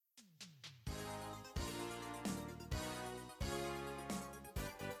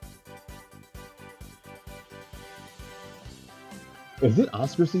Is it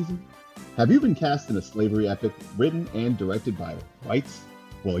Oscar season? Have you been cast in a slavery epic written and directed by whites?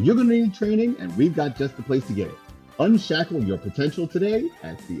 Well, you're going to need training, and we've got just the place to get it. Unshackle your potential today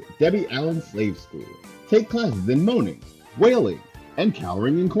at the Debbie Allen Slave School. Take classes in moaning, wailing, and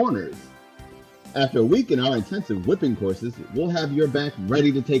cowering in corners. After a week in our intensive whipping courses, we'll have your back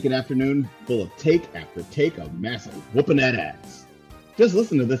ready to take an afternoon full of take after take of massive whooping that ass. Just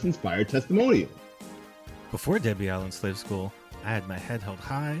listen to this inspired testimonial. Before Debbie Allen Slave School, I had my head held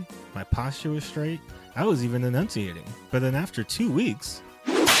high, my posture was straight, I was even enunciating. But then after 2 weeks,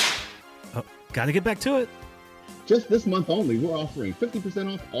 gotta get back to it. Just this month only, we're offering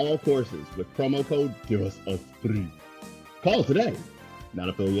 50% off all courses with promo code GIVEUS3. Call today. Not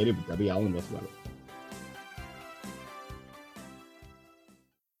affiliated with Debbie Allen whatsoever.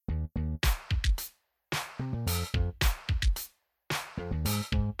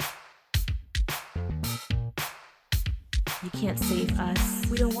 You can't save us.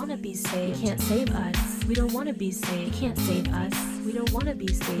 We don't want to be saved. You can't save us. We don't want to be saved. You can't save us. We don't want to be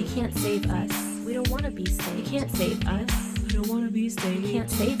saved. You can't save us. We don't want to be saved. You can't save us. We don't want to be saved. You can't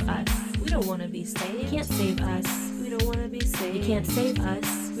save us. We don't want to be saved. You can't save us. We don't want to be saved. You can't save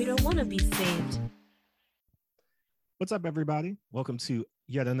us. We don't want to be saved. What's up, everybody? Welcome to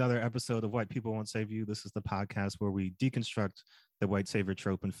yet another episode of White People Won't Save You. This is the podcast where we deconstruct the white savior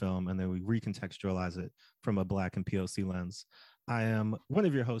trope in film, and then we recontextualize it from a Black and POC lens. I am one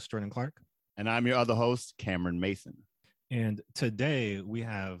of your hosts, Jordan Clark. And I'm your other host, Cameron Mason. And today we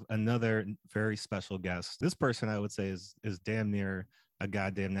have another very special guest. This person, I would say, is damn near a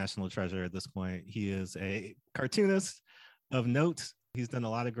goddamn national treasure at this point. He is a cartoonist of note. He's done a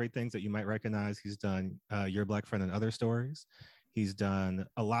lot of great things that you might recognize. He's done Your Black Friend and Other Stories. He's done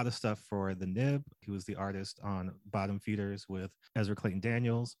a lot of stuff for the Nib. He was the artist on Bottom Feeders with Ezra Clayton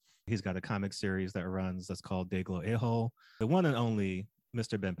Daniels. He's got a comic series that runs that's called Dayglow A-Hole. The one and only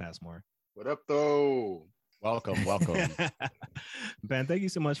Mr. Ben Passmore. What up, though? Welcome. Ben, thank you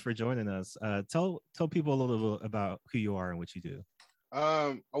so much for joining us. Tell people a little bit about who you are and what you do.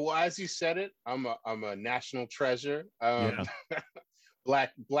 Well, as you said it, I'm a national treasure.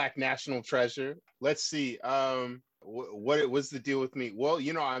 Black national treasure. Let's see. What was the deal with me? Well,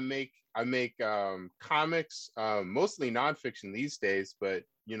 you know, I make comics, mostly nonfiction these days, but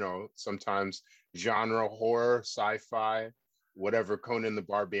you know, sometimes genre, horror, sci-fi, whatever Conan the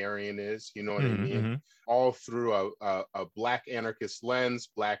Barbarian is, you know what I mean? Mm-hmm. All through a Black anarchist lens,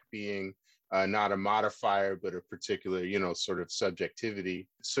 Black being not a modifier, but a particular, you know, sort of subjectivity.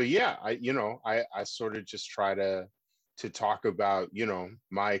 So yeah, I sort of just try to talk about, you know,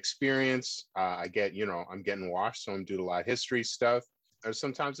 my experience. I'm getting washed, so I'm doing a lot of history stuff. Or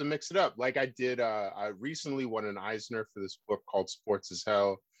sometimes I mix it up. Like I did, I recently won an Eisner for this book called Sports as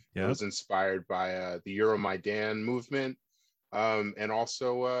Hell. Yep. It was inspired by the Euromaidan movement. And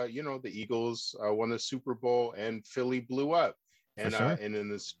also, you know, the Eagles won the Super Bowl and Philly blew up. And sure. And in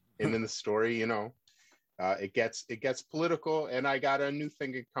the story, you know, it gets political, and I got a new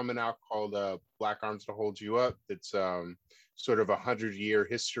thing coming out called Black Arms to Hold You Up. It's sort of 100-year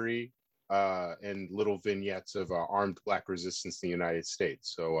history and little vignettes of armed Black resistance in the United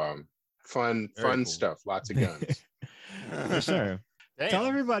States. So fun cool stuff, lots of guns. For sure. Damn. Tell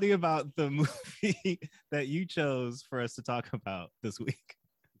everybody about the movie that you chose for us to talk about this week.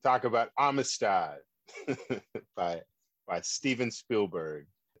 Talk about Amistad by Steven Spielberg.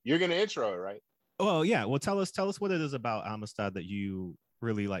 You're gonna intro it, right? Well, yeah. Well, tell us what it is about Amistad that you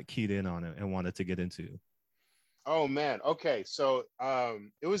really like keyed in on it and wanted to get into. Oh man. Okay. So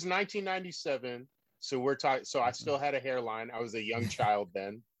it was 1997. So we're talking. So I still had a hairline. I was a young child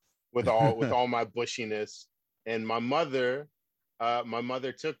then, with all my bushiness. And my mother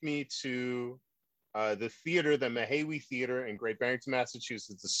took me to the theater, the Mahawi Theater in Great Barrington,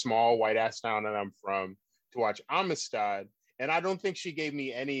 Massachusetts, a small white ass town that I'm from, to watch Amistad. And I don't think she gave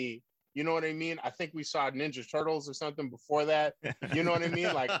me any. You know what I mean? I think we saw Ninja Turtles or something before that. You know what I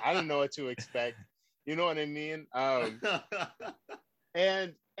mean? Like, I didn't know what to expect. You know what I mean?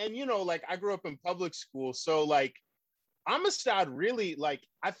 And you know, like, I grew up in public school. So, like, Amistad really, like,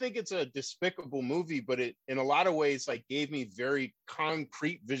 I think it's a despicable movie, but it, in a lot of ways, like, gave me very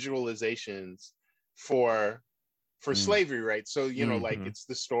concrete visualizations for slavery, right? So, you know, like, it's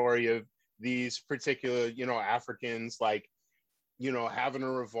the story of these particular, you know, Africans, like, you know, having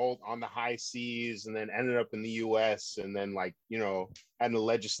a revolt on the high seas and then ended up in the US and then, like, you know, having to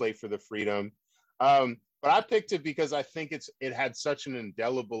legislate for the freedom. But I picked it because I think it had such an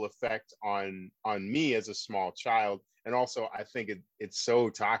indelible effect on me as a small child. And also I think it's so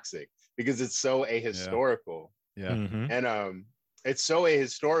toxic because it's so ahistorical. Yeah. And it's so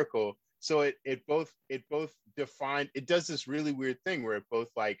ahistorical So it both defined, it does this really weird thing where it both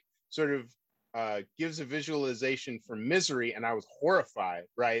like sort of gives a visualization for misery, and I was horrified,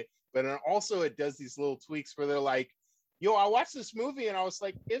 right? But then also it does these little tweaks where they're like, yo, I watched this movie and I was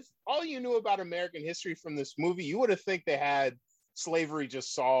like, if all you knew about American history from this movie, you would have think they had slavery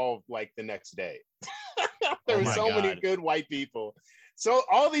just solved like the next day. There were so many good white people. So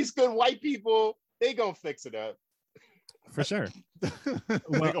all these good white people, they gonna fix it up. For sure. They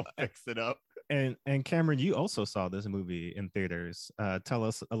gonna fix it up. And Cameron, you also saw this movie in theaters. Tell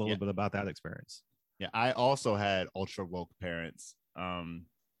us a little bit about that experience. Yeah, I also had ultra woke parents. And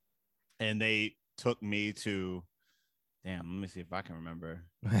they took me to, let me see if I can remember.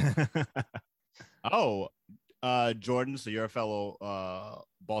 Jordan, so you're a fellow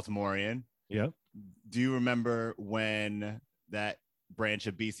Baltimorean. Yep. Do you remember when that branch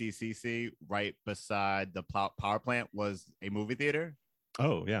of BCCC right beside the power plant was a movie theater?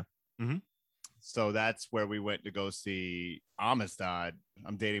 Oh, yeah. Mm-hmm. So that's where we went to go see Amistad.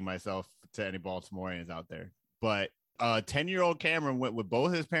 I'm dating myself to any Baltimoreans out there. But 10-year-old Cameron went with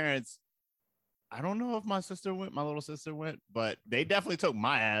both his parents. I don't know if my little sister went, but they definitely took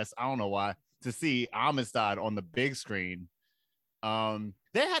my ass, I don't know why, to see Amistad on the big screen.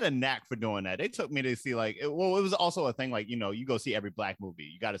 They had a knack for doing that. They took me to see it was also a thing, like, you go see every black movie,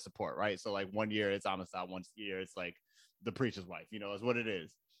 you got to support, right? So like one year it's Amistad, one year it's like The Preacher's Wife, is what it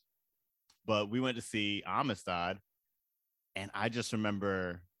is. But we went to see Amistad, and I just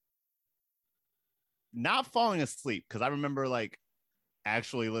remember not falling asleep, because I remember like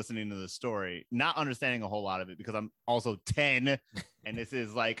actually listening to the story, not understanding a whole lot of it because I'm also 10, and this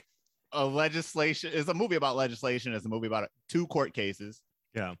is like it's a movie about legislation. It's a movie about 2 court cases.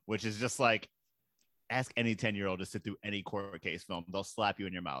 Yeah. Which is just like, ask any 10-year-old to sit through any court case film. They'll slap you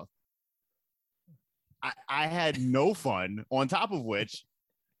in your mouth. I had no fun, on top of which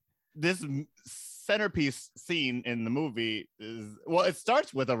this centerpiece scene in the movie is, well, it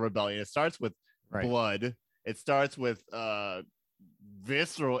starts with a rebellion. It starts with blood. It starts with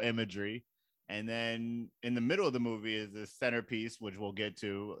visceral imagery. And then in the middle of the movie is this centerpiece, which we'll get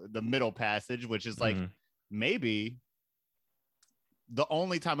to, the middle passage, which is like maybe the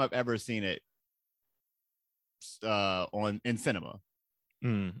only time I've ever seen it in cinema.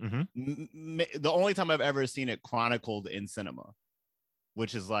 The only time I've ever seen it chronicled in cinema,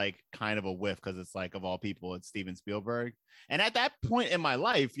 which is like kind of a whiff, because it's like, of all people, it's Steven Spielberg. And at that point in my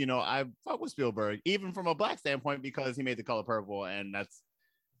life, I fuck with Spielberg, even from a black standpoint, because he made The Color Purple, and that's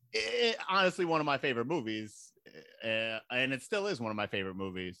honestly one of my favorite movies, and it still is one of my favorite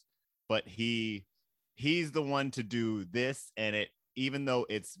movies. But he's the one to do this, and it, even though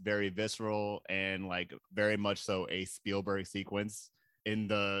it's very visceral and like very much so a Spielberg sequence in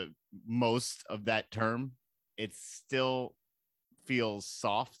the most of that term, it still feels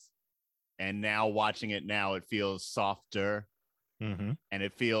soft. And now watching it now, it feels softer, and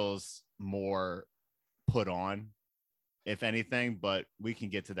it feels more put on, if anything. But we can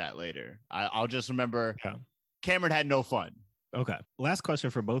get to that later. I'll just remember Cameron had no fun. Okay. Last question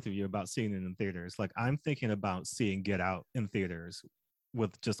for both of you about seeing it in theaters. Like, I'm thinking about seeing Get Out in theaters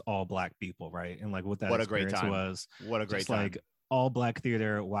with just all black people, right? And like what that experience was. What a great time. Like all black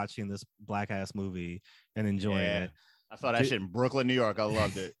theater, watching this black ass movie and enjoying it. I saw that shit in Brooklyn, New York. I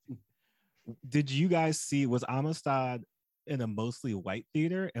loved it. Did you guys was Amistad in a mostly white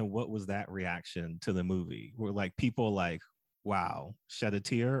theater? And what was that reaction to the movie? Were like people like, wow, shed a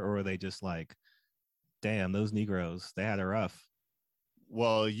tear? Or were they just like, damn, those Negroes, they had it rough?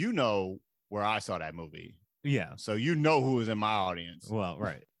 Well, where I saw that movie. Yeah. So who was in my audience. Well,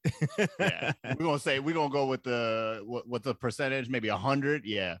 right. Yeah. We're gonna go with the percentage, maybe 100.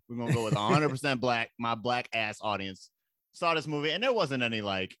 Yeah. We're gonna go with 100% black. My black ass audience saw this movie, and there wasn't any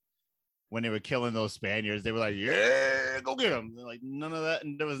like, when they were killing those Spaniards, they were like, yeah, go get them. Like none of that.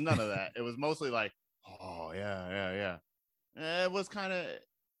 And there was none of that. It was mostly like, oh yeah. It was kind of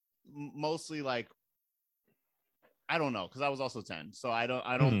mostly like, I don't know, because I was also 10, so I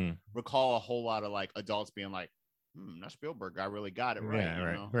don't recall a whole lot of like adults being like, that Spielberg guy really got it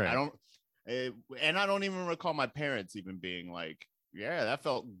right. Right. I don't even recall my parents even being like, yeah, that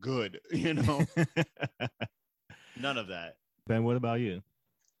felt good. None of that. Ben, what about you?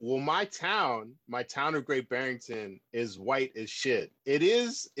 Well, my town of Great Barrington is white as shit. It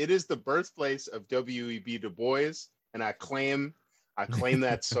is the birthplace of W.E.B. Du Bois, and I claim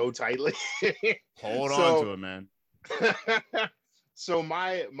that so tightly. Hold on to it, man. So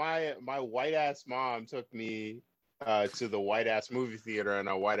my white ass mom took me to the white ass movie theater in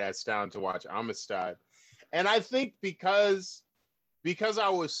a white ass town to watch Amistad, and I think because I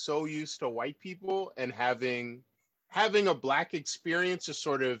was so used to white people and having having a Black experience is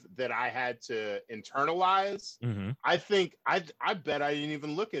sort of that I had to internalize. Mm-hmm. I think I bet I didn't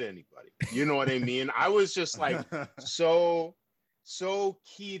even look at anybody. You know what I mean? I was just like so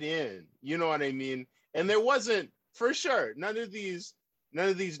keyed in. You know what I mean? And there wasn't, for sure, none of these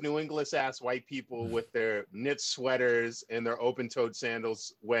New English ass white people with their knit sweaters and their open-toed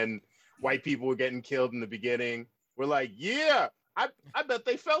sandals when white people were getting killed in the beginning were like, yeah, I bet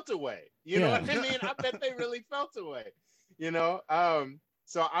they felt away. You know what I mean? I bet they really felt away. You know?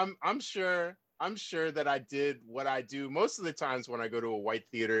 So I'm sure that I did what I do most of the times when I go to a white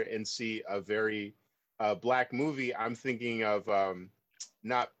theater and see a very Black movie. I'm thinking of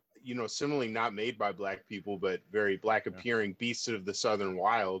not, you know, similarly not made by Black people, but very Black appearing, Beasts of the Southern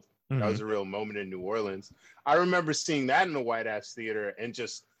Wild. That was a real moment in New Orleans. I remember seeing that in a white ass theater and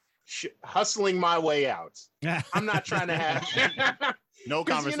just hustling my way out. I'm not trying to have no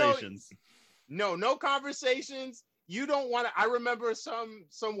conversations. You know, no conversations. You don't want to. I remember some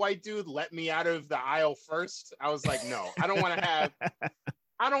white dude let me out of the aisle first. I was like, no, I don't want to have.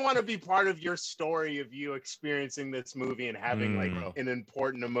 I don't want to be part of your story of you experiencing this movie and having like an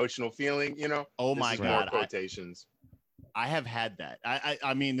important emotional feeling. You know. Oh my God! Quotations. I have had that.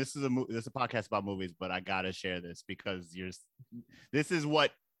 I mean, this is a podcast about movies, but I gotta share this because this is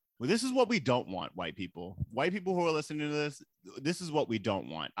what we don't want, white people who are listening to this. This is what we don't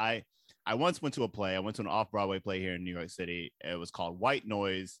want. I once went to a play. I went to an off-Broadway play here in New York City. It was called White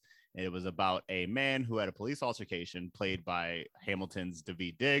Noise. And it was about a man who had a police altercation, played by Hamilton's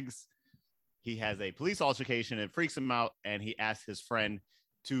Daveed Diggs. He has a police altercation. It freaks him out. And he asks his friend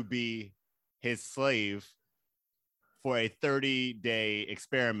to be his slave for a 30-day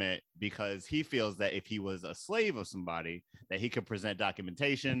experiment because he feels that if he was a slave of somebody, that he could present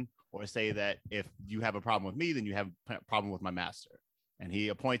documentation or say that if you have a problem with me, then you have a problem with my master. And he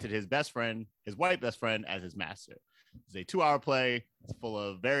appointed his best friend, his white best friend, as his master. It's a 2-hour play. It's full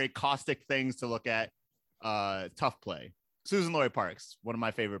of very caustic things to look at. Tough play. Susan Laurie Parks, one of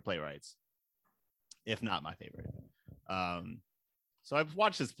my favorite playwrights, if not my favorite. So I've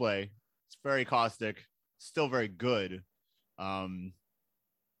watched this play. It's very caustic, still very good.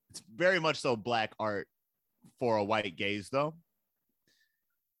 It's very much so Black art for a white gaze, though.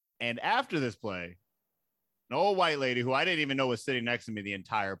 And after this play, an old white lady who I didn't even know was sitting next to me the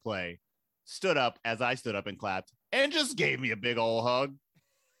entire play stood up as I stood up and clapped and just gave me a big old hug.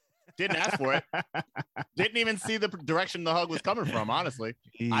 Didn't ask for it. Didn't even see the direction the hug was coming from, honestly.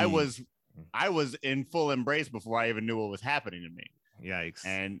 I was in full embrace before I even knew what was happening to me. Yikes.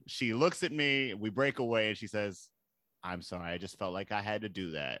 And she looks at me, we break away, and she says, "I'm sorry, I just felt like I had to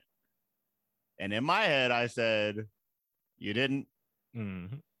do that." And in my head, I said, "You didn't."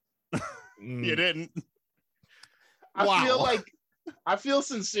 Mm-hmm. You didn't. I feel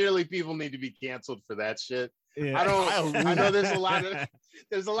sincerely people need to be canceled for that shit. Yeah. I know there's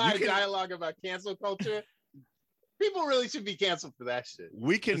a lot of dialogue about cancel culture. People really should be canceled for that shit.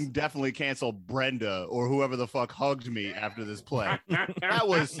 We can definitely cancel Brenda or whoever the fuck hugged me after this play. That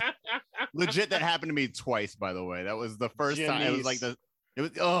was legit. That happened to me twice, by the way. That was the first time. It was like the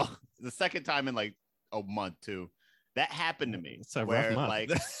second time in like a month too. That happened to me. It's a rough month. Like,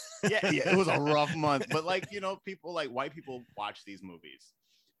 yeah, it was a rough month. But like, you know, people like white people watch these movies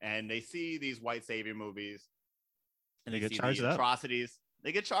and they see these white savior movies and they get charged up. Atrocities.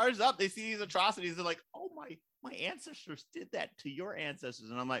 They get charged up. They see these atrocities. They're like, "Oh, my ancestors did that to your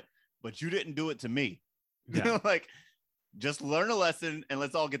ancestors." And I'm like, "But you didn't do it to me." Yeah. Like, just learn a lesson and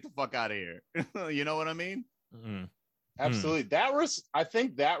let's all get the fuck out of here. You know what I mean? Mm-hmm. Absolutely. I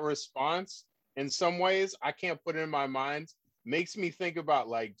think that response, in some ways, I can't put it in my mind, makes me think about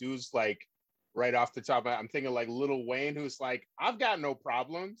like dudes like right off the top. I'm thinking like Lil Wayne, who's like, "I've got no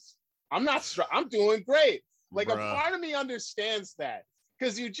problems. I'm doing great." Like a part of me understands that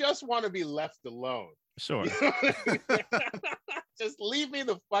because you just want to be left alone. Sure. Just leave me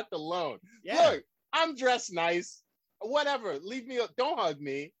the fuck alone. Yeah. Look, I'm dressed nice. Whatever. Leave me. Don't hug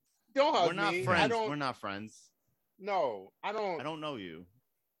me. Don't hug me. We're not friends. No, I don't know you.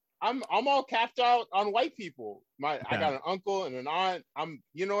 I'm all capped out on white people. I got an uncle and an aunt.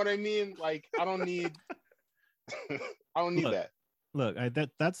 You know what I mean? Like I don't need that. Look,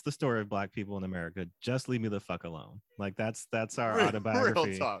 that's the story of Black people in America. Just leave me the fuck alone. Like that's our autobiography.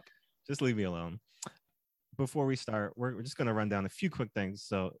 Real talk. Just leave me alone. Before we start, we're just going to run down a few quick things.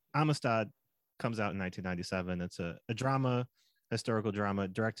 So Amistad comes out in 1997. It's a drama, historical drama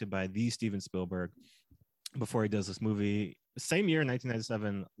directed by the Steven Spielberg. Before he does this movie, same year,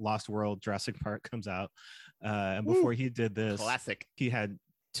 1997, Lost World, Jurassic Park comes out. And before he did this, classic, he had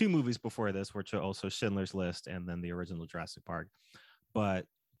 2 movies before this, which are also Schindler's List and then the original Jurassic Park. But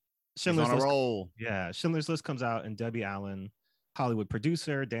He's on a roll. Yeah, Schindler's List comes out, and Debbie Allen, Hollywood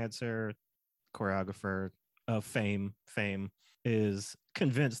producer, dancer, choreographer of fame, is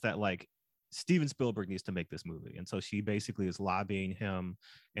convinced that like Steven Spielberg needs to make this movie. And so she basically is lobbying him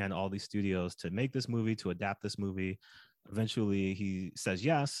and all these studios to make this movie, to adapt this movie. Eventually he says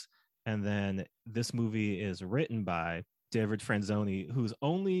yes. And then this movie is written by David Franzoni, whose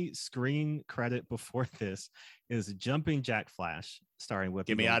only screen credit before this is Jumping Jack Flash, starring Whoopi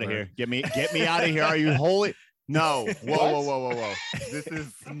Get me out of Goldberg. here. Get me out of here. Are you holy? No. Whoa. This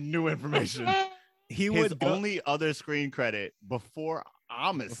is new information. His only other screen credit before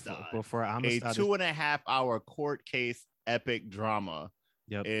Amistad, before Amistad, a 2.5-hour court case epic drama,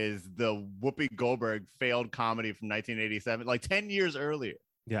 is the Whoopi Goldberg failed comedy from 1987, like 10 years earlier.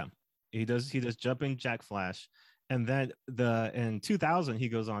 Yeah, he does Jumping Jack Flash, and then in 2000 he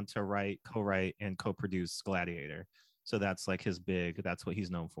goes on to co-write and co-produce Gladiator. So that's like that's what he's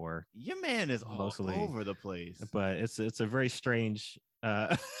known for. Your man is mostly all over the place. But it's a very strange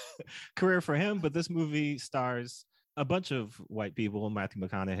career for him. But this movie stars a bunch of white people: Matthew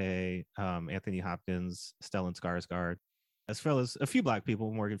McConaughey, Anthony Hopkins, Stellan Skarsgård, as well as a few black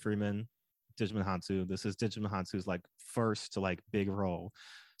people: Morgan Freeman, Djimon Hounsou. This is Djimon Hounsou's like first like big role.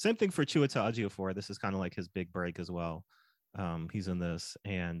 Same thing for Chiwetel Ejiofor. This is kind of like his big break as well. He's in this,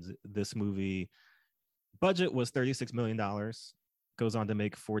 and this movie budget was $36 million. Goes on to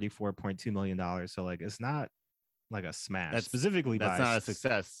make $44.2 million. So like it's not like a smash. That's not a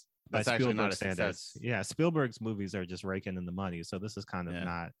success. That's actually not a success. Yeah, Spielberg's movies are just raking in the money. So this is kind of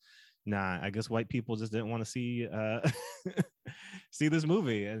not. I guess white people just didn't want to see see this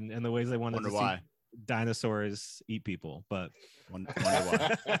movie and the ways they wanted to see dinosaurs eat people. But wonder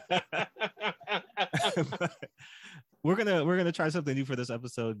why. We're gonna try something new for this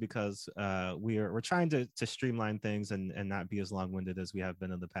episode because we're trying to streamline things and not be as long-winded as we have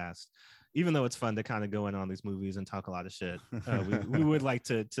been in the past. Even though it's fun to kind of go in on these movies and talk a lot of shit, we would like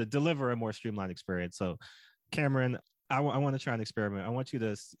to deliver a more streamlined experience. So, Cameron, I want to try an experiment. I want you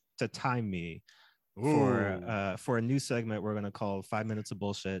to time me for a new segment we're going to call 5 Minutes of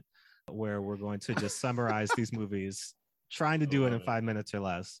Bullshit, where we're going to just summarize these movies, trying to do it in 5 minutes or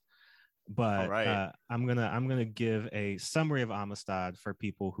less. But I'm gonna give a summary of Amistad for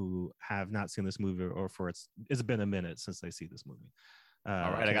people who have not seen this movie or for it's been a minute since they see this movie.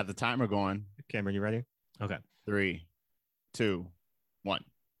 All right, I got the timer going. Cameron, you ready? Okay. 3, 2, 1.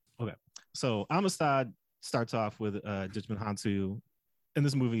 Okay. So Amistad starts off with Djimon Hounsou. In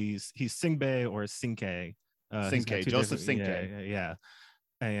this movie, he's Singbei or Sinke. Joseph Sinke. Yeah.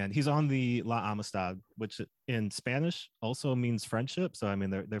 And he's on the La Amistad, which in Spanish also means friendship. So I mean,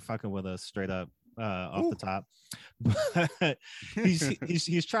 they're fucking with us straight up off the top. But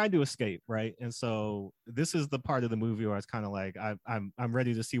he's trying to escape, right? And so this is the part of the movie where it's kind of like I'm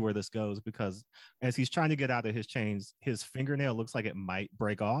ready to see where this goes, because as he's trying to get out of his chains, his fingernail looks like it might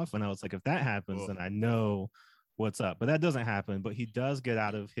break off. And I was like, if that happens, then I know what's up. But that doesn't happen. But he does get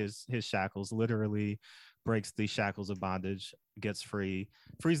out of his shackles, literally breaks the shackles of bondage, gets free,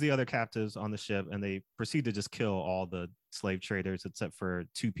 frees the other captives on the ship, and they proceed to just kill all the slave traders except for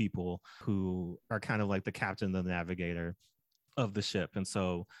 2 people who are kind of like the captain and the navigator of the ship. And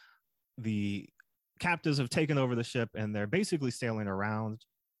so the captives have taken over the ship and they're basically sailing around.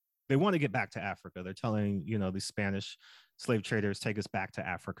 They want to get back to Africa. They're telling, these Spanish slave traders, take us back to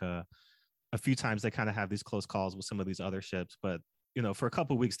Africa. A few times they kind of have these close calls with some of these other ships, but for a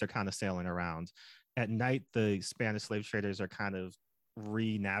couple of weeks, they're kind of sailing around. At night, the Spanish slave traders are kind of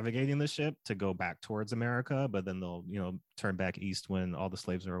re-navigating the ship to go back towards America, but then they'll, turn back east when all the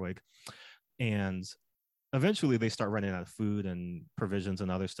slaves are awake. And eventually they start running out of food and provisions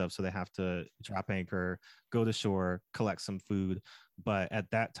and other stuff. So they have to drop anchor, go to shore, collect some food. But at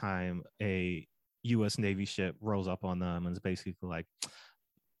that time, a U.S. Navy ship rolls up on them and is basically like,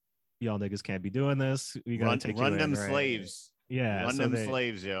 y'all niggas can't be doing this. We gotta take run you them in, right? slaves. Yeah, run them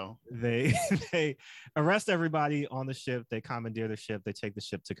slaves, yo. They arrest everybody on the ship. They commandeer the ship. They take the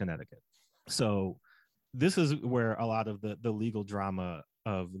ship to Connecticut. So this is where a lot of the legal drama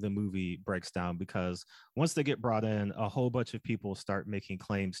of the movie breaks down, because once they get brought in, a whole bunch of people start making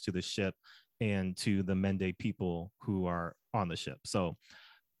claims to the ship and to the Mende people who are on the ship. So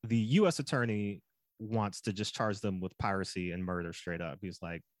the U.S. attorney wants to just charge them with piracy and murder straight up. He's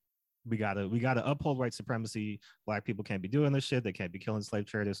like, we gotta uphold white supremacy. Black people can't be doing this shit. They can't be killing slave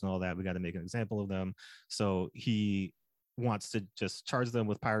traders and all that. We got to make an example of them. So he wants to just charge them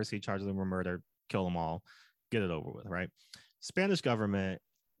with piracy, charge them with murder, kill them all, get it over with, right? Spanish government,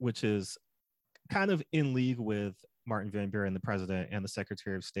 which is kind of in league with Martin Van Buren, the president, and the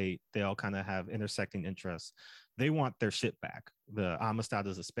Secretary of State, they all kind of have intersecting interests. They want their ship back. The Amistad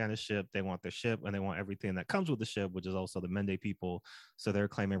is a Spanish ship. They want their ship, and they want everything that comes with the ship, which is also the Mende people. So they're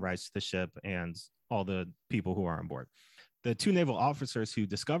claiming rights to the ship and all the people who are on board. The two naval officers who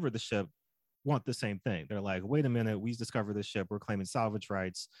discovered the ship want the same thing. They're like, wait a minute, we discovered this ship. We're claiming salvage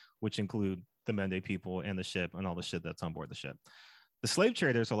rights, which include the Mende people and the ship and all the shit that's on board the ship. The slave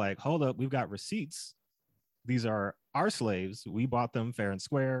traders are like, hold up, we've got receipts. These are our slaves. We bought them fair and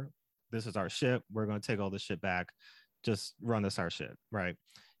square. This is our ship. We're going to take all this shit back. Just run us our shit, right?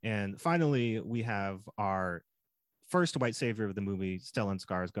 And finally, we have our first white savior of the movie, Stellan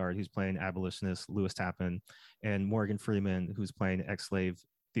Skarsgård, who's playing abolitionist Lewis Tappan, and Morgan Freeman, who's playing ex-slave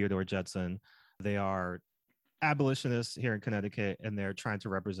Theodore Judson. They are abolitionists here in Connecticut, and they're trying to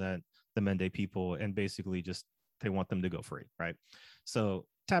represent the Mende people, and basically just they want them to go free, right? So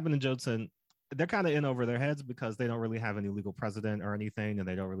Tappan and Judson, they're kind of in over their heads because they don't really have any legal precedent or anything, and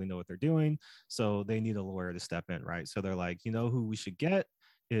they don't really know what they're doing. So they need a lawyer to step in, right? So they're like, you know who we should get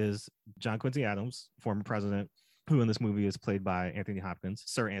is John Quincy Adams, former president, who in this movie is played by Anthony Hopkins,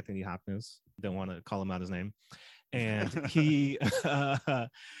 Sir Anthony Hopkins. Don't want to call him out his name. And he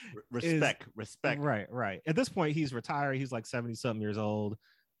respect. Right. At this point, he's retired. He's like 70-something years old.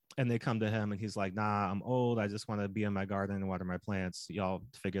 And they come to him and he's like, nah, I'm old. I just want to be in my garden and water my plants. Y'all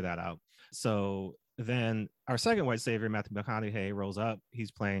figure that out. So then our second white savior, Matthew McConaughey, rolls up.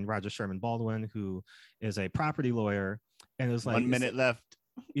 He's playing Roger Sherman Baldwin, who is a property lawyer. And it's like 1 minute left.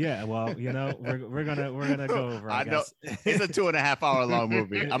 Yeah, well, you know, we're gonna go over. I guess. Know it's a 2.5 hour long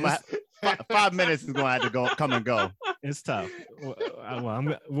movie. 5 minutes is gonna have to go come and go. It's tough.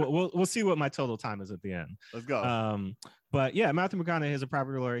 We'll see what my total time is at the end. Let's go. But yeah, Matthew McConaughey is a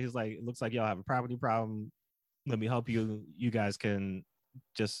property lawyer. He's like, it looks like y'all have a property problem. Let me help you. You guys can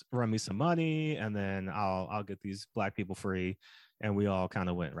just run me some money, and then I'll get these black people free, and we all kind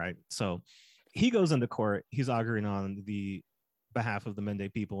of win, right? So he goes into court. He's arguing on the behalf of the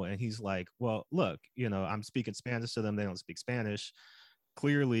Mende people, and he's like, well, look, you know, I'm speaking Spanish to them. They don't speak Spanish.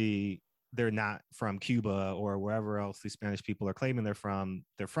 Clearly, they're not from Cuba or wherever else these Spanish people are claiming they're from.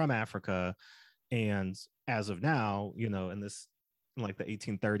 They're from Africa. And as of now, you know, in like the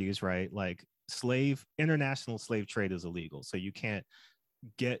 1830s, right, like international slave trade is illegal. So you can't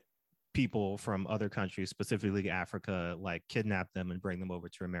get people from other countries, specifically Africa, like kidnap them and bring them over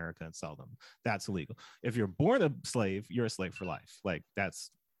to America and sell them. That's illegal. If you're born a slave, you're a slave for life. Like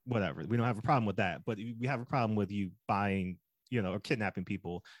that's whatever. We don't have a problem with that, but we have a problem with you buying, you know, or kidnapping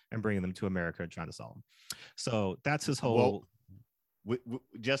people and bringing them to America and trying to sell them. So that's his whole. Well,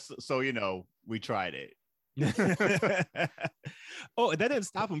 just so you know, we tried it. Oh, that didn't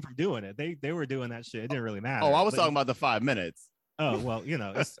stop them from doing it. They were doing that shit. It didn't really matter. Oh, I was talking about the 5 minutes. Oh, well, you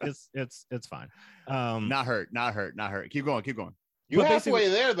know, it's fine. Not hurt. Keep going. You're halfway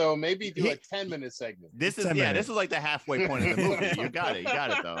there though. Maybe do a 10-minute segment. This is like the halfway point of the movie. You got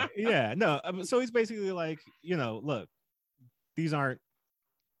it though. Yeah, no. So he's basically like, you know, look,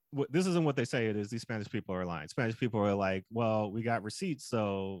 this isn't what they say it is. These Spanish people are lying. Spanish people are like, well, we got receipts,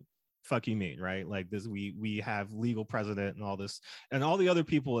 so fuck you mean, right? Like this, we have legal precedent and all this, and all the other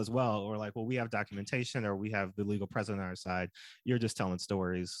people as well are like, well, we have documentation or we have the legal precedent on our side. You're just telling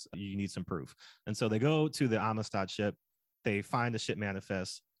stories. You need some proof. And so they go to the Amistad ship. They find a ship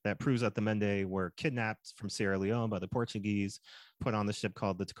manifest that proves that the Mende were kidnapped from Sierra Leone by the Portuguese, put on the ship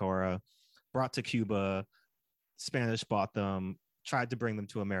called the Tacora, brought to Cuba. Spanish bought them, tried to bring them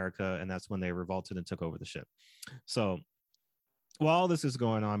to America, and that's when they revolted and took over the ship. So while all this is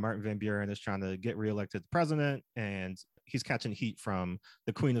going on, Martin Van Buren is trying to get reelected president, and he's catching heat from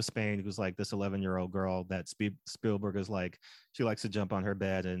the Queen of Spain, who's like this 11-year-old girl that Spielberg is like, she likes to jump on her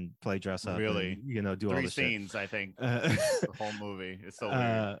bed and play dress up. Really? And, you know, do 3 all the scenes, shit. I think. The whole movie. It's so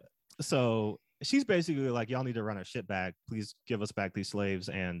weird. So she's basically like, y'all need to run our ship back. Please give us back these slaves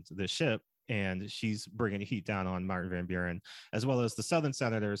and the ship. And she's bringing heat down on Martin Van Buren, as well as the Southern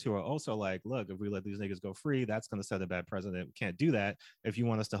senators who are also like, look, if we let these niggas go free, that's going to set a bad precedent. We can't do that. If you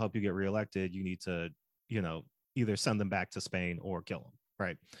want us to help you get reelected, you need to, you know, either send them back to Spain or kill them.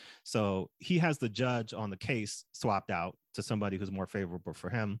 Right. So he has the judge on the case swapped out to somebody who's more favorable for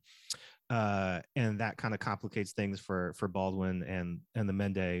him. And that kind of complicates things for Baldwin and the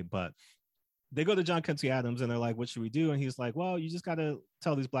Mende. But they go to John Quincy Adams and they're like, what should we do? And he's like, well, you just got to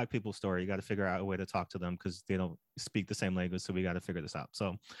tell these black people a story. You got to figure out a way to talk to them because they don't speak the same language. So we got to figure this out.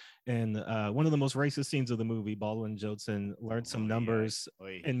 So in one of the most racist scenes of the movie, Baldwin Jodson learned some numbers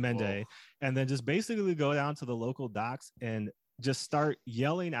in Mende and then just basically go down to the local docks and just start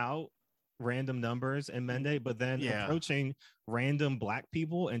yelling out random numbers in Mende, but then approaching random black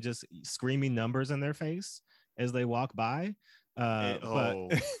people and just screaming numbers in their face as they walk by. But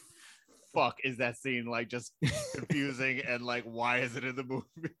fuck, is that scene like just confusing and like why is it in the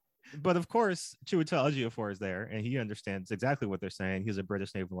movie? But of course, Chiwetel Ejiofor is there, and he understands exactly what they're saying. He's a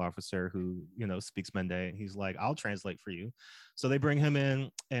British naval officer who, speaks Mende. He's like, I'll translate for you. So they bring him in,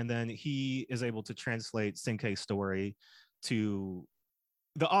 and then he is able to translate Sinke's story to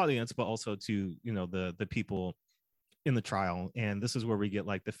the audience, but also to, the people in the trial. And this is where we get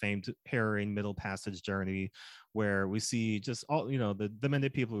like the famed harrowing middle passage journey, where we see just all, the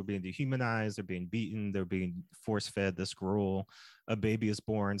Mende people are being dehumanized, they're being beaten, they're being force fed this gruel. A baby is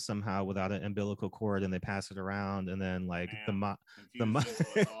born somehow without an umbilical cord, and they pass it around, and then like the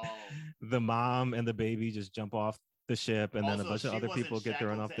mom and the baby just jump off the ship, and then a bunch of other people get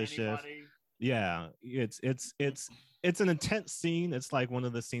thrown off the ship. Yeah, it's an intense scene. It's like one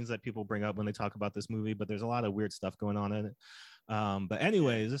of the scenes that people bring up when they talk about this movie, but there's a lot of weird stuff going on in it. But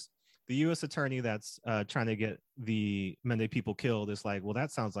anyways, the U.S. attorney that's trying to get the Mende people killed is like, well, that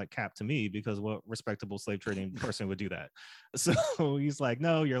sounds like Cap to me, because what respectable slave trading person would do that? So he's like,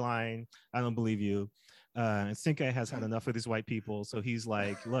 no, you're lying. I don't believe you. And Sinke has had enough of these white people. So he's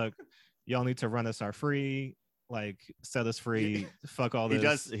like, look, y'all need to run us our free. Like, set us free. Fuck all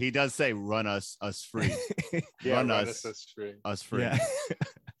this. He does say run us free. Run us free. Yeah.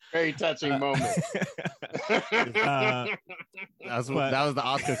 Very touching moment. That was the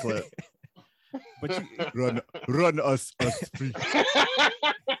Oscar clip. But run us free.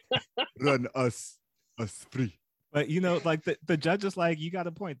 Run us free. But like the judge is like, you got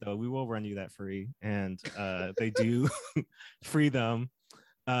a point though. We will run you that free, and they do free them.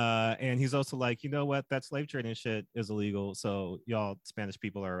 And he's also like, you know what? That slave trading shit is illegal. So y'all Spanish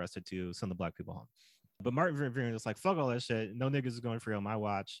people are arrested too. Send the black people home. But Martin Van Buren is like, fuck all that shit. No niggas is going free on my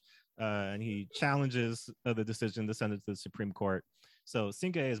watch. And he challenges the decision to send it to the Supreme Court. So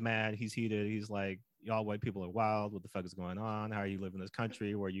Sinke is mad. He's heated. He's like, y'all white people are wild. What the fuck is going on? How are you living in this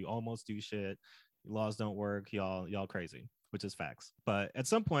country where you almost do shit? Laws don't work. Y'all crazy, which is facts. But at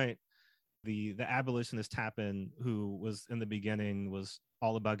some point, the abolitionist Tappan, who was in the beginning was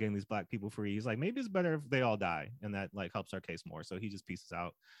all about getting these black people free. He's like, maybe it's better if they all die, and that like helps our case more. So he just pieces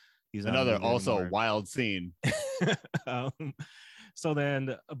out. He's another also wild scene. So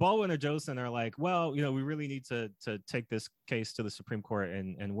then Baldwin or Joseon are like, well, we really need to take this case to the Supreme Court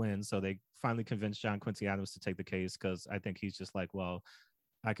and win. So they finally convince John Quincy Adams to take the case, because I think he's just like, well,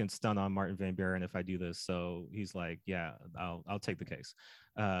 I can stun on Martin Van Buren if I do this. So he's like, yeah, I'll take the case.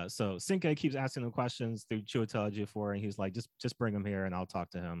 So Sinke keeps asking him questions through Chiwetel Ejiofor, and he's like, just bring him here and I'll talk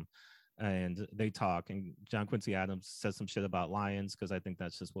to him. And they talk, and John Quincy Adams says some shit about lions, because I think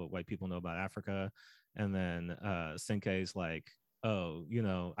that's just what white people know about Africa. And then Sinke's like, oh,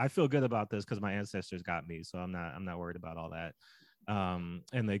 I feel good about this because my ancestors got me, so I'm not worried about all that.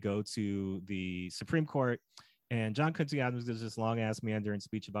 And they go to the Supreme Court, and John Quincy Adams gives this long ass meandering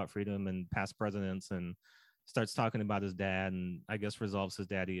speech about freedom and past presidents, and starts talking about his dad, and I guess resolves his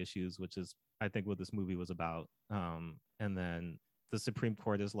daddy issues, which is I think what this movie was about. And then the Supreme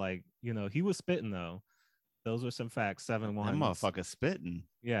Court is like, he was spitting though. Those are some facts. 7-1. That motherfucker spitting.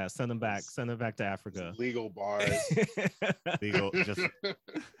 Yeah, send him back to Africa. Legal bars. Just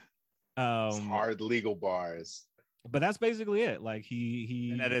hard legal bars. But that's basically it. Like he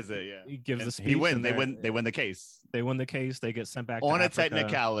and that is it. Yeah, he gives the speech. He wins. They win the case. They win the case. They get sent back on to a Africa.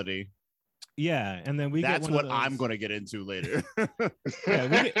 Technicality. Yeah, and then that's what I'm going to get into later.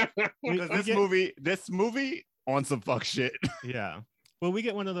 Yeah, this movie on some fuck shit. Yeah. Well, we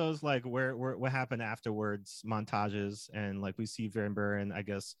get one of those like where what happened afterwards montages, and like we see Van Buren, I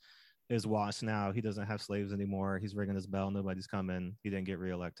guess, is washed now. He doesn't have slaves anymore. He's ringing his bell. Nobody's coming. He didn't get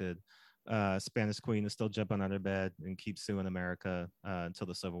reelected. Spanish Queen is still jumping on her bed and keeps suing America until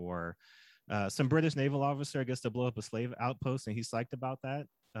the Civil War. Some British naval officer gets to blow up a slave outpost, and he's psyched about that.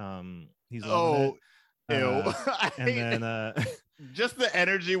 He's loving it. Ew. And then just the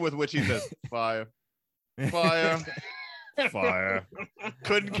energy with which he says fire. Fire.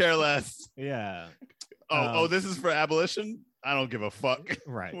 Couldn't care less. Yeah. This is for abolition? I don't give a fuck.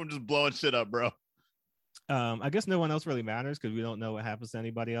 Right. We're just blowing shit up, bro. I guess no one else really matters because we don't know what happens to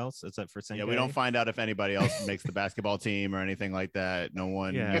anybody else except for Sinke. Yeah, we don't find out if anybody else makes the basketball team or anything like that. No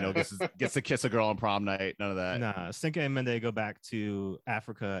one, gets to kiss a girl on prom night. None of that. Nah, Sinke and Mende go back to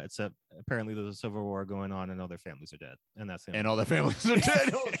Africa, except apparently there's a civil war going on and all their families are dead. And that's it. And all their families are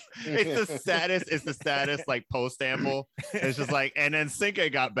dead. It's the saddest like post-amble. It's just like, and then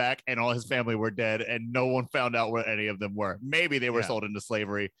Sinke got back and all his family were dead and no one found out where any of them were. Maybe they were sold into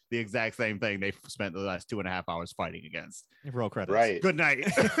slavery. The exact same thing they spent the last 2.5 hours fighting against. Roll credits. Right. Good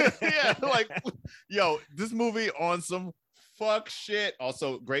night. Yeah, like, yo, this movie on some fuck shit.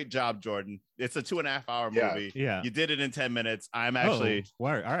 Also, great job, Jordan. It's a 2.5-hour movie. Yeah. You did it in 10 minutes. I'm actually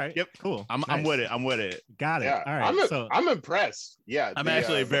word. All right. Yep. Cool. I'm Nice. with it. I'm with it. Got it. Yeah, All right. I'm impressed. Yeah, I'm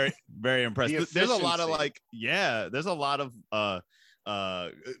actually very, very impressed. There's a lot of there's a lot of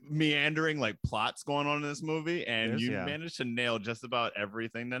meandering like plots going on in this movie, and you managed to nail just about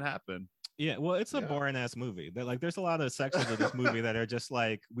everything that happened. Yeah, well, it's a boring ass movie. There's a lot of sections of this movie that are just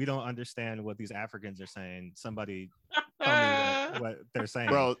like, we don't understand what these Africans are saying. Somebody tell me what they're saying.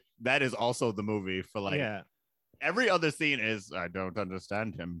 Bro, that is also the movie for every other scene is I don't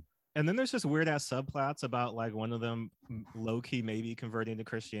understand him. And then there's just weird ass subplots about like one of them low key maybe converting to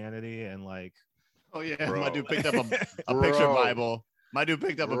Christianity and like, oh yeah, my dude picked up a picture Bible. My dude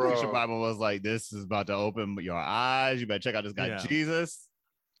picked up a picture Bible, was like, this is about to open your eyes. You better check out this guy Jesus.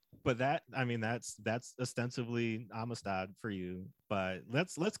 But that's ostensibly Amistad for you. But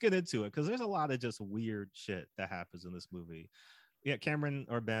let's get into it, because there's a lot of just weird shit that happens in this movie. Yeah, Cameron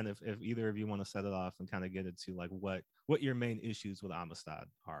or Ben, if either of you want to set it off and kind of get into like what your main issues with Amistad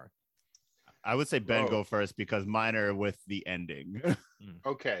are. I would say Ben go first, because mine are with the ending.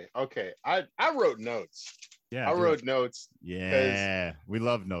 Okay. I wrote notes. Yeah, I wrote notes. Yeah, we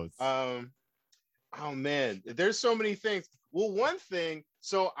love notes. Oh man, there's so many things. Well, one thing.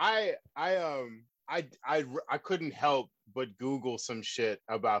 So I couldn't help but Google some shit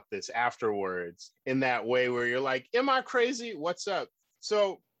about this afterwards, in that way where you're like, am I crazy? What's up?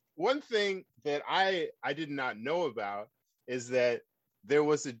 So one thing that I did not know about is that there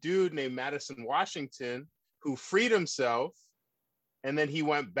was a dude named Madison Washington who freed himself, and then he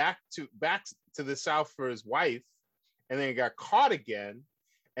went back to the South for his wife, and then he got caught again,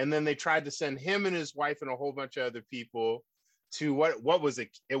 and then they tried to send him and his wife and a whole bunch of other people to what was it?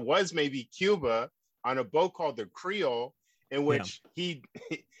 It was maybe Cuba, on a boat called the Creole, in which he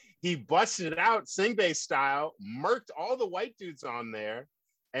busted out Sing-Bay style, murked all the white dudes on there,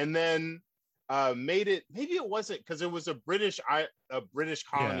 and then made it. Maybe it wasn't, because it was a British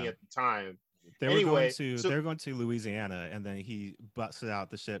colony at the time. They were going to Louisiana, and then he busted out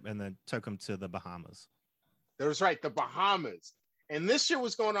the ship and then took them to the Bahamas. That was right, the Bahamas. And this shit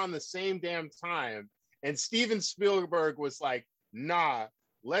was going on the same damn time. And Steven Spielberg was like, nah,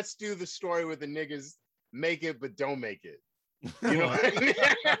 let's do the story where the niggas make it but don't make it. You know what I mean?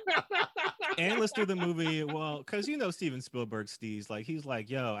 And let's do the movie, well, because Steven Spielberg steez, like, he's like,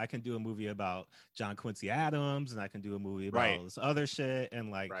 yo, I can do a movie about John Quincy Adams, and I can do a movie about all this other shit,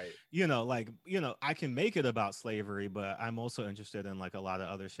 and like, I can make it about slavery, but I'm also interested in like a lot of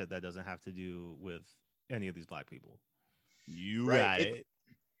other shit that doesn't have to do with any of these black people. You got it.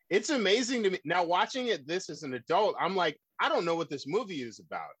 It's amazing to me now, watching this as an adult. I'm like, I don't know what this movie is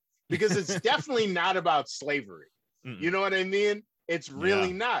about, because it's definitely not about slavery. You know what I mean? It's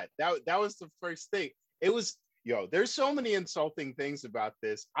really not. That was the first thing. It was, there's so many insulting things about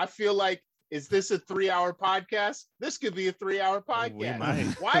this. I feel like, is this a 3-hour podcast? This could be a 3-hour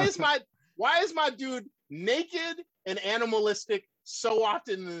podcast. Why is my dude naked and animalistic so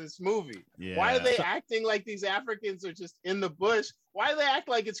often in this movie? Why are they acting like these Africans are just in the bush? Why do they act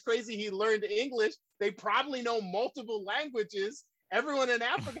like it's crazy he learned English? They probably know multiple languages. Everyone in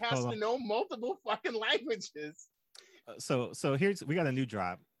Africa has to know multiple fucking languages. So we got a new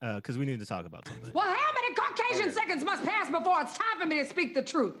drop, because we need to talk about something. Well, how many Caucasian seconds must pass before it's time for me to speak the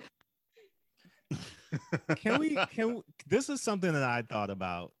truth? This is something that I thought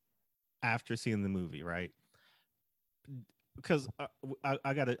about after seeing the movie, right? Because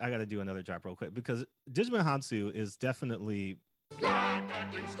I gotta do another drop real quick, because Djimon Hounsou is definitely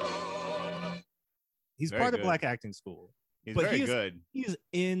he's part of Black Acting School. He's very good. He's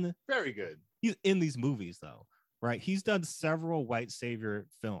very good. He's in these movies though, right? He's done several white savior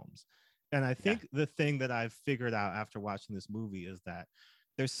films, and I think the thing that I've figured out after watching this movie is that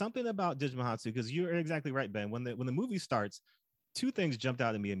there's something about Djimon Hounsou, because you're exactly right, Ben. When the movie starts, two things jumped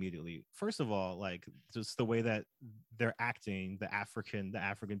out at me immediately. First of all, like, just the way that they're acting, the African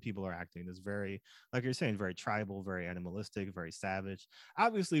people are acting is very, like you're saying, very tribal, very animalistic, very savage.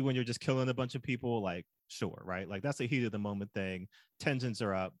 Obviously, when you're just killing a bunch of people, like, sure, right? Like, that's a heat of the moment thing. Tensions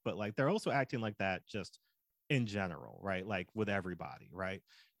are up, but like, they're also acting like that just in general, right? Like, with everybody, right?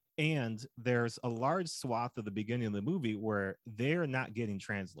 And there's a large swath of the beginning of the movie where they're not getting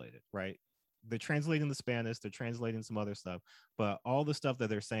translated, right? They're translating the Spanish, they're translating some other stuff, but all the stuff that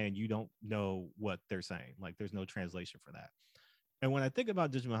they're saying, you don't know what they're saying. Like, there's no translation for that. And when I think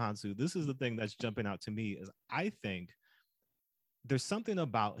about Djimon Hounsou, this is the thing that's jumping out to me, is I think there's something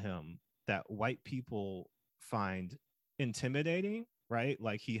about him that white people find intimidating, right?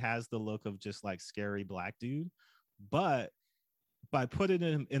 Like, he has the look of just like scary black dude, but by putting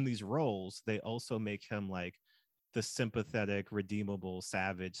him in these roles, they also make him like the sympathetic, redeemable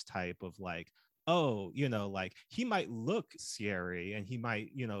savage type of like, oh, you know, like he might look scary and he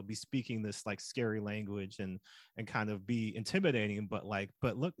might, you know, be speaking this like scary language and kind of be intimidating, but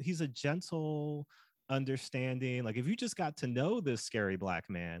look, he's a gentle, understanding. Like if you just got to know this scary black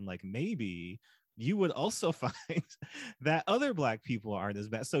man, like maybe you would also find that other black people aren't as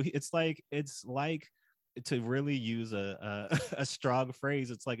bad. So it's like to really use a strong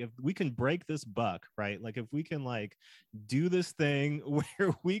phrase, it's like if we can break this buck, right? Like if we can like do this thing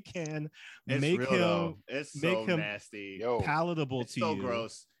where we can make him nasty, palatable it's to so you.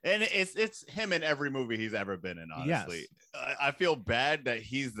 Gross. And it's him in every movie he's ever been in, honestly. Yes. I feel bad that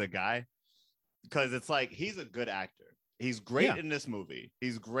he's the guy, because it's like he's a good actor. He's great in this movie.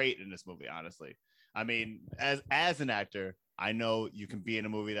 He's great in this movie, honestly. I mean, as an actor, I know you can be in a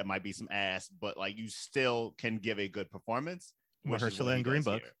movie that might be some ass, but like you still can give a good performance. Mahershala and Green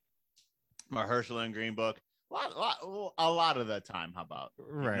Book. Mahershala and Green Book. A lot of the time, how about?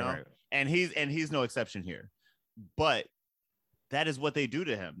 Right. And he's no exception here. But that is what they do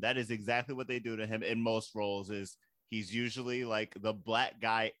to him. That is exactly what they do to him in most roles. Is he's usually like the black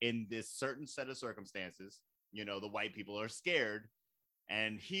guy in this certain set of circumstances. You know, the white people are scared,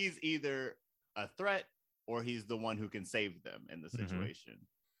 and he's either a threat or he's the one who can save them in the situation.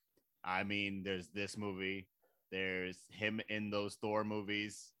 I mean, there's this movie, there's him in those Thor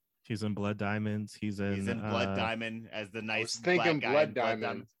movies. He's in Blood Diamonds. He's in Blood Diamond as the nice I was thinking black guy Blood in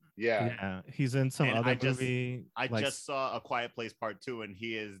Diamond. Yeah. He's in some other movie. I just saw A Quiet Place Part 2, and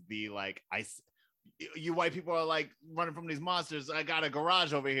he is the like you white people are like running from these monsters. I got a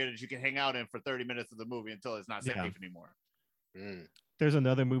garage over here that you can hang out in for 30 minutes of the movie until it's not safe anymore. There's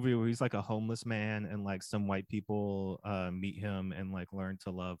another movie where he's like a homeless man, and like some white people meet him and like learn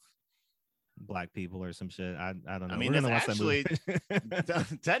to love black people or some shit. I don't know. I mean, that's actually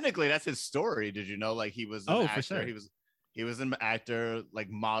technically that's his story. Did you know? Like he was an actor. For sure. He was an actor, like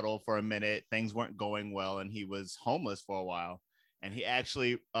model for a minute. Things weren't going well, and he was homeless for a while. And he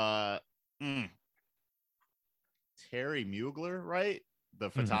actually Terry Mugler, right? The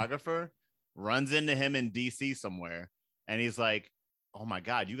photographer runs into him in DC somewhere. And he's like, oh my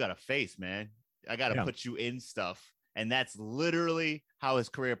God, you got a face, man. I got to put you in stuff. And that's literally how his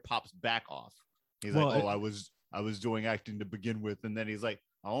career pops back off. He's like, I was doing acting to begin with. And then he's like,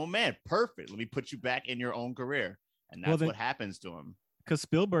 oh man, perfect. Let me put you back in your own career. And that's what happens to him. Because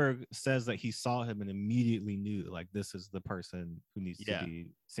Spielberg says that he saw him and immediately knew like this is the person who needs to be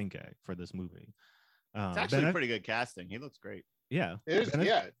Sinke for this movie. It's actually pretty good casting. He looks great. Yeah. It is,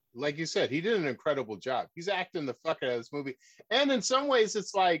 like you said, he did an incredible job. He's acting the fuck out of this movie. And in some ways,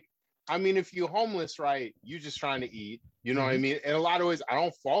 it's like, I mean, if you're homeless, right, you're just trying to eat. You know what I mean? In a lot of ways, I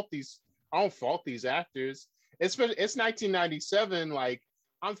don't fault these actors. It's 1997. Like,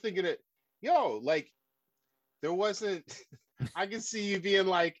 I'm thinking that, like, there wasn't, I can see you being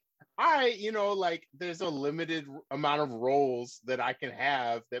like, all right, like there's a limited amount of roles that I can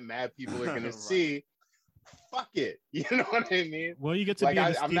have that mad people are going to see. Fuck it. You know what I mean? Well, you get to be in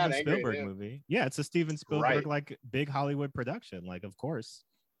a Steven Spielberg movie. Yeah, it's a Steven Spielberg, like big Hollywood production. Like, of course,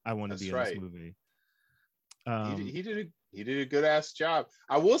 I want to be in this movie. He did a good ass job.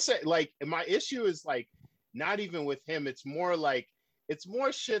 I will say, like, my issue is like not even with him. It's more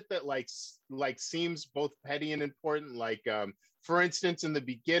shit that like seems both petty and important. Like, for instance, in the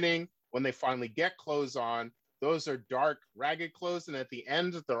beginning, when they finally get clothes on, those are dark, ragged clothes, and at the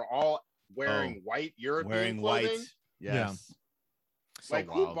end, they're all wearing white European clothing. White. Yes. So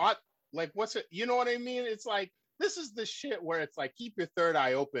like wild. Who bought? Like, what's it? You know what I mean? It's like this is the shit where it's like keep your third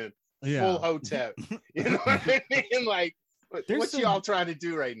eye open, full hotel. You know what I mean? Like, what y'all trying to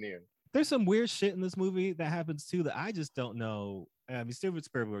do right now? There's some weird shit in this movie that happens too that I just don't know. I mean, Steven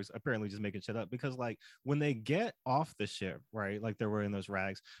Spielberg's apparently just making shit up because, like, when they get off the ship, right, like they're wearing those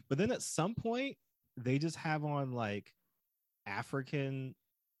rags, but then at some point they just have on like African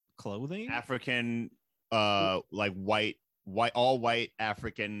clothing, like white, all white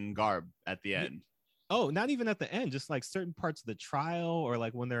African garb at the end. Oh, not even at the end, just like certain parts of the trial or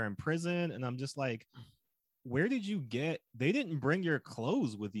like when they're in prison, and I'm just like, where did you get? They didn't bring your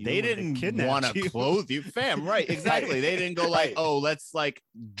clothes with you. They didn't want to clothe you, fam. Right? Exactly. They didn't go like, oh, let's like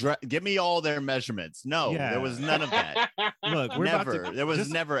give me all their measurements. No, there was none of that. Look, there was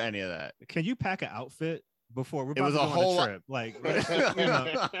never any of that. Can you pack an outfit before we're about it was to go a whole on a trip? Like,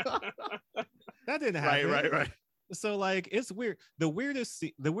 that didn't happen. Right. So like, it's weird. The weirdest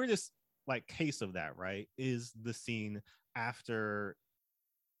like case of that, right, is the scene after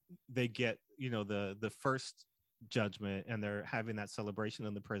they get the first judgment and they're having that celebration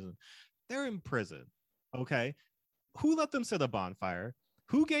in the prison. They're in prison, okay? Who let them set a bonfire?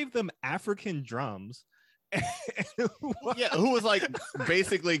 Who gave them African drums? Yeah, who was like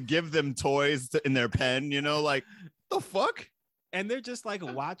basically give them toys in their pen, like the fuck? And they're just like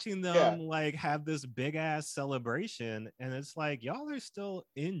watching them like have this big ass celebration, and it's like y'all are still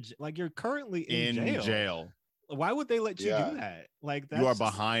like you're currently in jail. Why would they let you do that? Like you are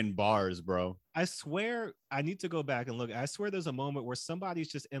behind bars, bro. I swear, I need to go back and look. I swear there's a moment where somebody's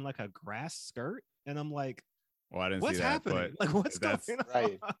just in like a grass skirt, and I'm like, well, I didn't what's see that, happening? Like, what's going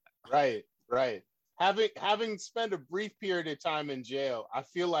on? Right. Having spent a brief period of time in jail, I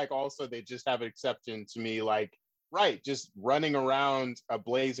feel like also they just have an exception to me, like, right, just running around a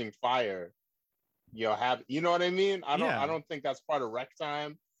blazing fire. You know what I mean? I don't think that's part of rec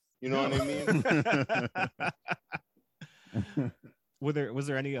time. You know what I mean? Was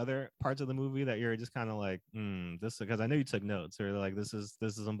there any other parts of the movie that you're just kind of like, this, because I know you took notes, or like this is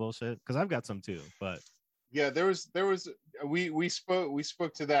some bullshit? Because I've got some too, but yeah, there was we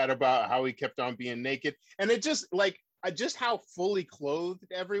spoke to that about how he kept on being naked, and it just like just how fully clothed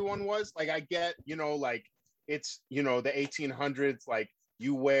everyone was. Like I get, like it's the 1800s, like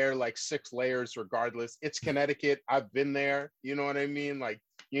you wear like 6 layers regardless. It's Connecticut. I've been there. You know what I mean? Like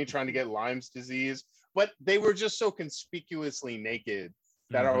you ain't trying to get Lyme's disease. But they were just so conspicuously naked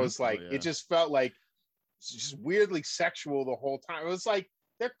that I was like, it just felt like just weirdly sexual the whole time. It was like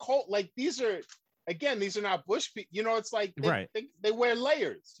they're cold. Like these are not bush people. It's like they wear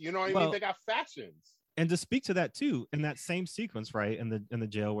layers. You know what I mean? They got fashions. And to speak to that too, in that same sequence, right, in the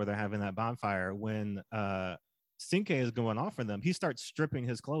jail where they're having that bonfire, when Sinke is going off for them, he starts stripping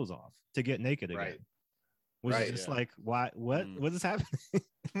his clothes off to get naked again. Which is just like, why? What is happening?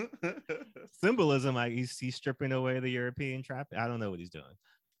 Symbolism. Like he's stripping away the European trap. I don't know what he's doing.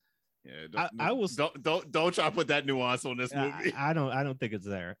 Yeah, don't try to put that nuance on this movie. I don't think it's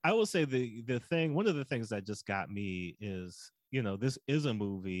there. I will say one of the things that just got me is, this is a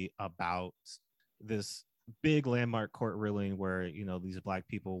movie about this big landmark court ruling where these Black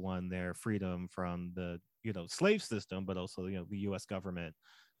people won their freedom from the slave system, but also the U.S. government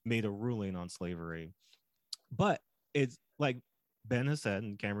made a ruling on slavery. But it's like Ben has said,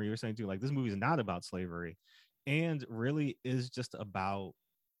 and Cameron, you were saying too, like this movie is not about slavery, and really is just about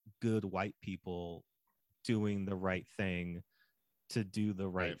good white people doing the right thing to do the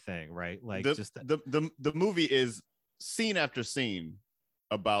right thing, right? Like the movie is scene after scene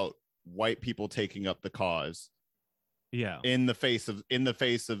about white people taking up the cause, in the face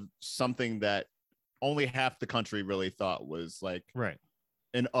of something that only half the country really thought was like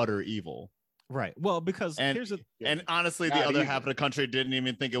an utter evil. Right. Well, because and honestly, the other half of the country didn't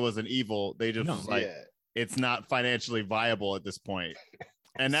even think it was an evil. They just was like, it's not financially viable at this point.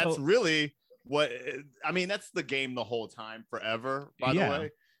 And that's really what, I mean, that's the game the whole time, forever, by the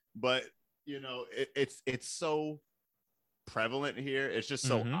way. But, it's so prevalent here. It's just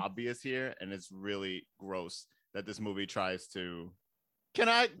so obvious here. And it's really gross that this movie tries to. Can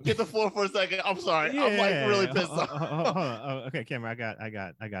I get the floor for a second? I'm sorry. I'm like really pissed off. Hold on. Okay, Cameron, I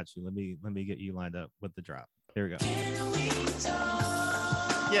got you. Let me get you lined up with the drop. Here we go.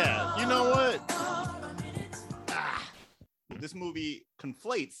 Yeah, you know what? This movie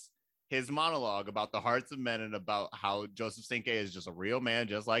conflates his monologue about the hearts of men and about how Joseph Sinke is just a real man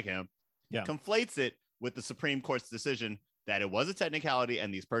just like him. Yeah. Conflates it with the Supreme Court's decision that it was a technicality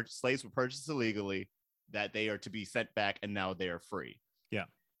and these slaves were purchased illegally, that they are to be sent back and now they are free. Yeah.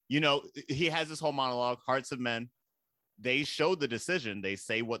 He has this whole monologue, Hearts of Men. They show the decision. They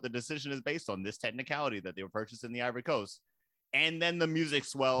say what the decision is based on, this technicality that they were purchased in the Ivory Coast. And then the music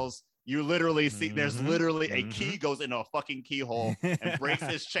swells. You literally see there's literally a key goes into a fucking keyhole and breaks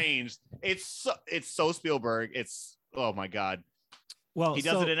his chains. It's so Spielberg. It's, oh my God. Well, he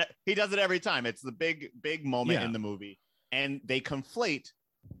does it every time. It's the big moment in the movie. And they conflate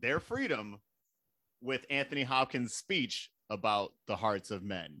their freedom with Anthony Hopkins' speech about the hearts of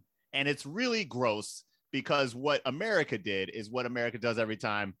men. And it's really gross because what America did is what America does every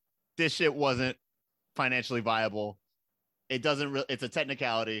time. This shit wasn't financially viable. It doesn't it's a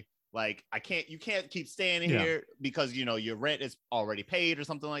technicality. Like you can't keep staying here because, your rent is already paid or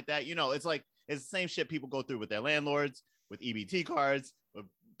something like that. It's like, it's the same shit people go through with their landlords, with EBT cards, with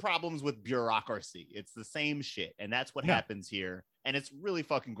problems with bureaucracy. It's the same shit. And that's what happens here. And it's really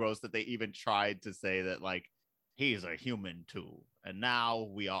fucking gross that they even tried to say that, like, he's a human too, and now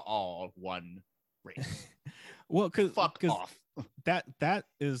we are all one race. Well, because off. that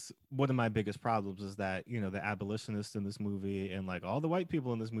is one of my biggest problems, is that the abolitionists in this movie and like all the white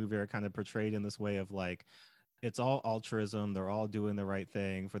people in this movie are kind of portrayed in this way of like, it's all altruism, they're all doing the right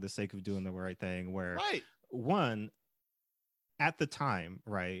thing for the sake of doing the right thing, where one, at the time,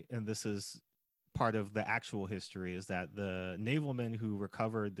 right, and this is part of the actual history is that the navalmen who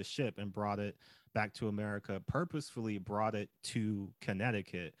recovered the ship and brought it back to America purposefully brought it to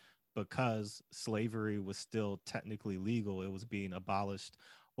Connecticut because slavery was still technically legal. It was being abolished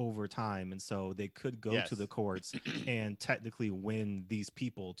over time. And so they could go to the courts and technically win these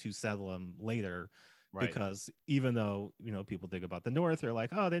people to settle them later. Right. Because even though, you know, people think about the North, they're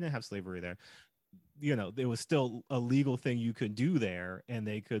like, oh, they didn't have slavery there. You know, there was still a legal thing you could do there. And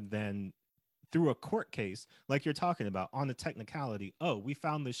they could then, through a court case, like you're talking about, on a technicality, oh, we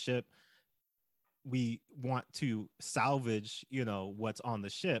found the ship. We want to salvage, you know, what's on the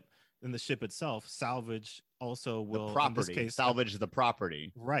ship. And the ship itself, salvage also will, the property, in this case, salvage the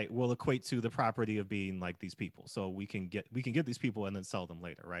property. Right. Will equate to the property of being like these people. So we can get these people and then sell them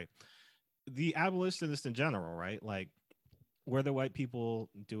later. Right. The abolitionists in general, right? Like, were the white people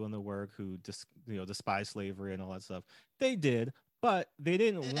doing the work who despise slavery and all that stuff? They did, but they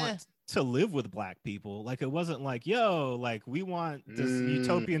didn't want to live with black people. Like, it wasn't like, yo, like, we want this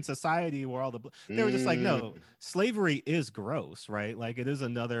utopian society where all the they were just like, no, slavery is gross, right? Like, it is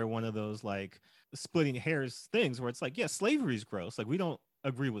another one of those like splitting hairs things where it's like, yeah, slavery is gross. Like, we don't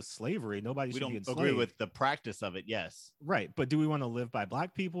agree with slavery. Nobody should be enslaved. Agree with the practice of it. Yes. Right. But do we want to live by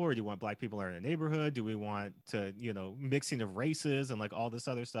black people, or do you want black people in a neighborhood? Do we want to, you know, mixing of races and like all this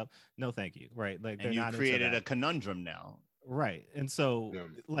other stuff? No, thank you. Right. Like, and you created a conundrum now. Right. And so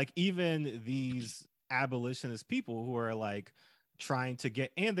like, even these abolitionist people who are like trying to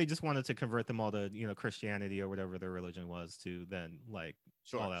get, and they just wanted to convert them all to, you know, Christianity or whatever their religion was, to then like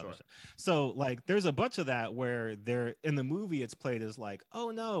all that other stuff. So like, there's a bunch of that where they're in the movie, it's played as like,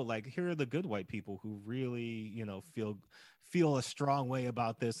 oh no, like, here are the good white people who really, you know, feel a strong way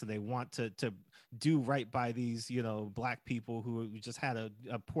about this, and they want to do right by these, you know, black people who just had a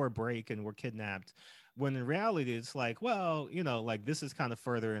poor break and were kidnapped. When in reality, it's like, well, you know, like, this is kind of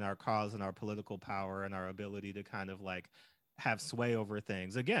furthering our cause and our political power and our ability to kind of like have sway over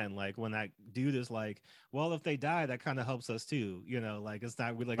things. Again, like, when that dude is like, well, if they die, that kind of helps us too, you know, like, it's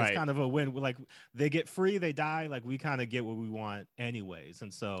not like, it's kind of a win. Like, they get free, they die, like, we kind of get what we want anyways.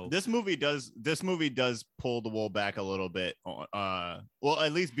 And so this movie does pull the wool back a little bit. Well,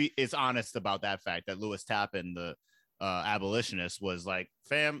 at least it's honest about that fact that Lewis Tappan, the abolitionist, was like,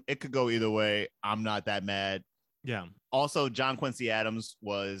 fam, it could go either way. I'm not that mad. Yeah. Also, John Quincy Adams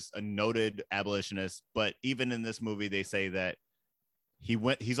was a noted abolitionist, but even in this movie, they say that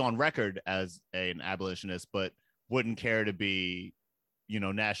he's on record as an abolitionist, but wouldn't care to be, you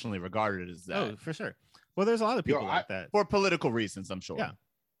know, nationally regarded as that. Oh, for sure. Well, there's a lot of people like that for political reasons, I'm sure. Yeah.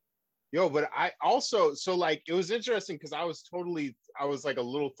 Yo, but I also, so like, it was interesting because I was like a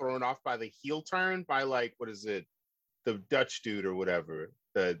little thrown off by the heel turn by like, what is it? The Dutch dude or whatever,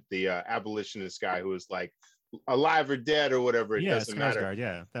 the abolitionist guy who was like, alive or dead or whatever, it doesn't matter.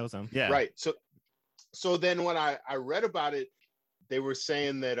 Yeah, that was him. Yeah, right. So then when I read about it, they were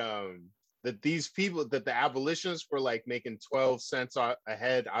saying that that these people, that the abolitionists were like making 12 cents a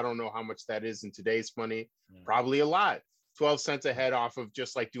head. I don't know how much that is in today's money. Probably a lot. 12 cents a head off of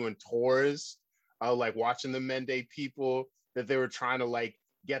just like doing tours, like watching the Mende people, that they were trying to like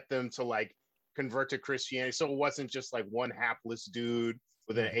get them to like convert to Christianity. So it wasn't just like one hapless dude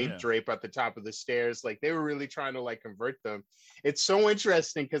with an ape drape at the top of the stairs. Like, they were really trying to like convert them. It's so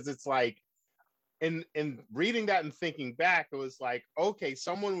interesting because it's like, in reading that and thinking back, it was like, okay,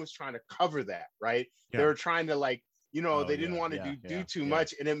 someone was trying to cover that, right? They were trying to like, you know, they didn't want to do too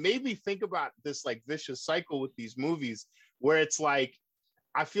much. And it made me think about this like vicious cycle with these movies where it's like,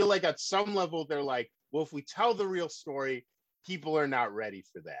 I feel like at some level they're like, well, if we tell the real story, people are not ready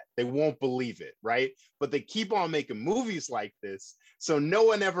for that. They won't believe it, right? But they keep on making movies like this, so no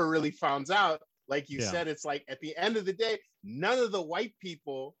one ever really finds out. Like you said, it's like, at the end of the day, none of the white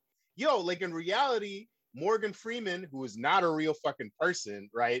people, like, in reality, Morgan Freeman, who is not a real fucking person,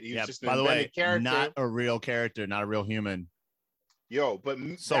 right? He's just an invented character. Not a real character, not a real human. But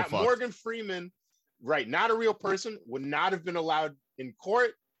Morgan Freeman, right, not a real person, would not have been allowed in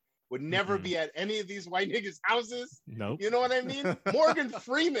court, would never be at any of these white niggas' houses. Nope. You know what I mean? Morgan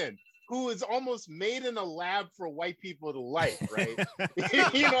Freeman, who is almost made in a lab for white people to like, right?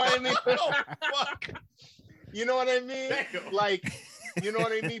 You know what I mean? Oh, fuck. You know what I mean? Like, you know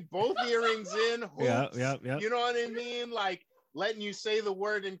what I mean? Both earrings in. Hoops, yeah. You know what I mean? Like, letting you say the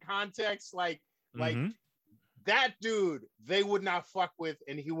word in context, like that dude, they would not fuck with,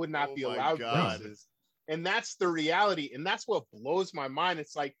 and he would not be allowed places. And that's the reality. And that's what blows my mind.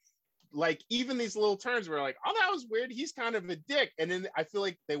 It's like even these little turns were like, oh, that was weird. He's kind of a dick. And then I feel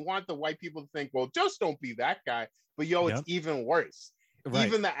like they want the white people to think, well, just don't be that guy. But it's even worse. Right.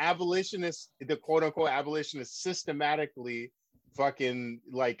 Even the abolitionists, the quote unquote abolitionists, systematically fucking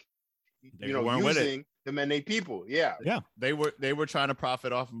like They weren't with it. using the Mende people. Yeah. They were trying to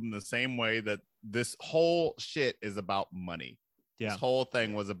profit off of them the same way that this whole shit is about money. This whole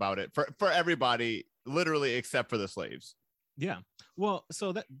thing was about it for everybody, literally, except for the slaves. Yeah. Well,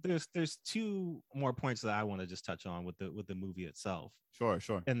 so that there's two more points that I want to just touch on with the movie itself. Sure.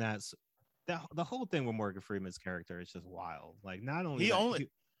 And that's the whole thing with Morgan Freeman's character is just wild. Like, not only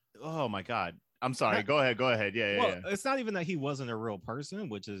oh my God. I'm sorry. Go ahead. Yeah. It's not even that he wasn't a real person,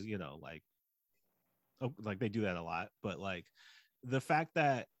 which is, like they do that a lot, but like the fact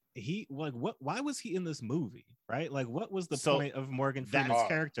that why was he in this movie, right? Like, what was the point of Morgan Freeman's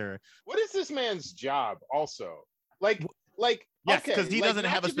character? What is this man's job also? Like yes, because he doesn't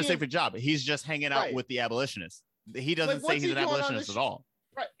have a specific job. He's just hanging out with the abolitionists. He doesn't say he's an abolitionist at all.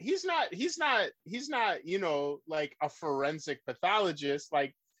 Right. He's not, like a forensic pathologist.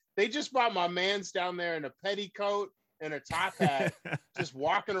 Like, they just brought my man's down there in a petticoat and a top hat, just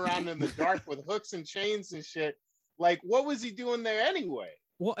walking around in the dark with hooks and chains and shit. Like, what was he doing there anyway?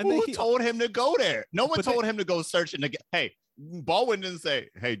 Well, and who told him to go there? No one told him to go searching. Hey, Baldwin didn't say,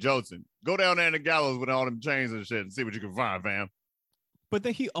 "Hey, Joseph, go down there in the gallows with all them chains and shit and see what you can find, fam." But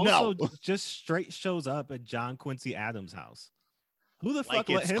then he also just straight shows up at John Quincy Adams' house. Who the fuck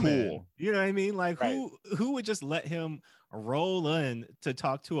let him in? You know what I mean? Like, who would just let him roll in to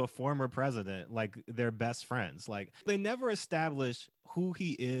talk to a former president, like they're best friends? Like, they never establish who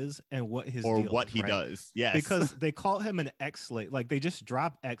he is and what his or deal what is, he right? does. Yes, because they call him an ex-slave. Like, they just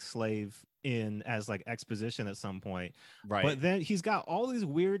drop ex-slave in as like exposition at some point, right? But then he's got all these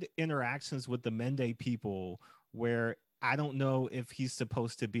weird interactions with the Mende people where I don't know if he's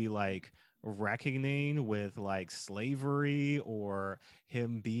supposed to be like reckoning with like slavery or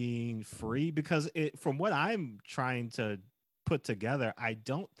him being free, because from what I'm trying to put together, I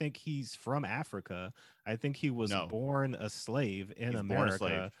don't think he's from Africa. I think he was born a slave in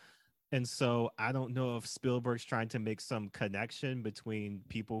America. And so I don't know if Spielberg's trying to make some connection between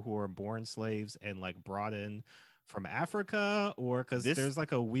people who are born slaves and like brought in from Africa, or because there's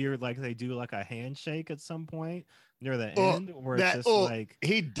like a weird, like they do like a handshake at some point near the end where it's just like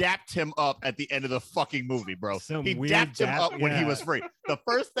he dapped him up at the end of the fucking movie, bro. He weird dapped him up when he was free. The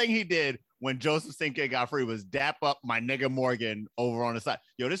first thing he did when Joseph Cinque got free was dap up my nigga Morgan over on the side.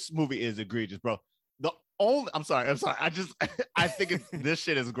 Yo, this movie is egregious, bro. I'm sorry. I think this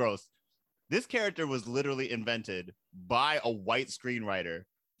shit is gross. This character was literally invented by a white screenwriter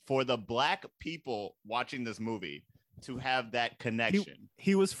for the black people watching this movie to have that connection.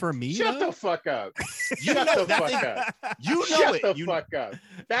 He was for me. Shut the fuck up. You know the fuck up. You know Shut it. the fuck up.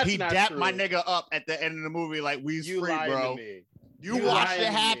 That's he not dapped true. my nigga up at the end of the movie like we's You free, lying bro. to me. You watched it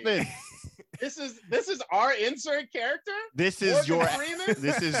happen. This is our insert character. This is Morgan Freeman?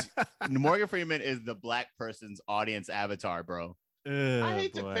 This is Morgan Freeman is the black person's audience avatar, bro. I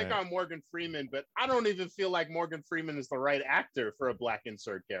hate to pick on Morgan Freeman, but I don't even feel like Morgan Freeman is the right actor for a black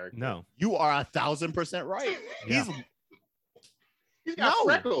insert character. No, you are 1,000% right. Yeah. He's got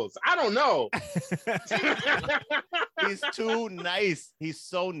freckles. I don't know. He's too nice. He's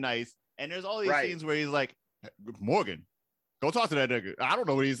so nice. And there's all these scenes where he's like, Morgan, go talk to that nigga. I don't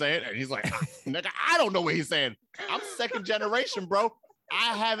know what he's saying. And he's like, nigga, I don't know what he's saying. I'm second generation, bro.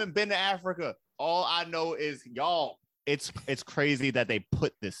 I haven't been to Africa. All I know is y'all. It's crazy that they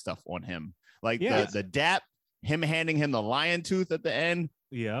put this stuff on him. Like the dap, him handing him the lion tooth at the end.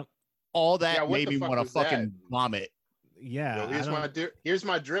 Yeah. All that made me want to fucking vomit. Yeah. Yo, here's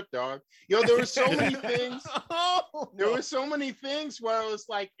my drip, dog. Yo, there were so many things. There were so many things where it was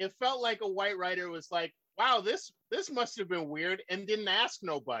like, it felt like a white writer was like, wow, this must have been weird, and didn't ask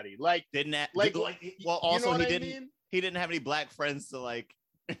nobody. Like, well, also he didn't have any black friends to like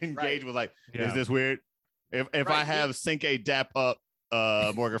engage with. Like, is this weird? If I have Cinque dap up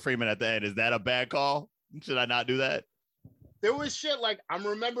Morgan Freeman at the end, is that a bad call? Should I not do that? There was shit like, I'm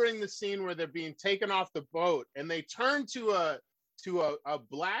remembering the scene where they're being taken off the boat and they turn to a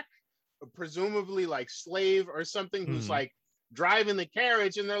black, presumably like slave or something, who's like driving the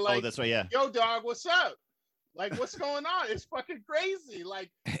carriage, and they're like, "Oh, that's right, yeah. Yo, dog, what's up? Like, what's going on? It's fucking crazy. Like,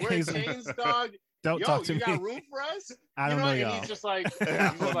 we're chains, dog. Don't talk to me. You got room for us? I don't know, and y'all. he's just like,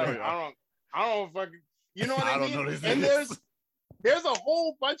 I don't fucking, you know what I mean? And there's a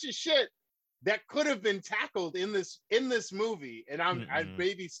whole bunch of shit that could have been tackled in this movie, and I'm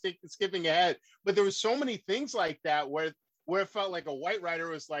maybe skipping ahead, but there was so many things like that where it felt like a white writer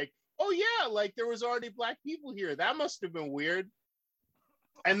was like, oh yeah, like there was already black people here, that must have been weird,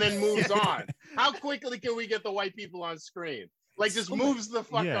 and then moves on. How quickly can we get the white people on screen? Like, just moves the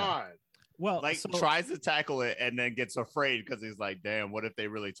fuck on. Well, like tries to tackle it and then gets afraid because he's like, damn, what if they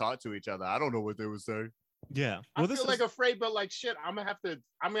really talk to each other? I don't know what they would say. Yeah. I feel like afraid, but like shit, I'm gonna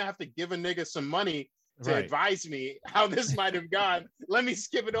have to give a nigga some money to advise me how this might have gone. Let me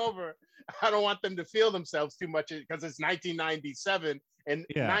skip it over. I don't want them to feel themselves too much because it's 1997 and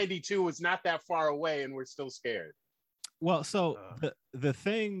 92 is not that far away and we're still scared. Well, so the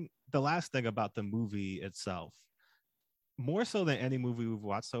last thing about the movie itself, more so than any movie we've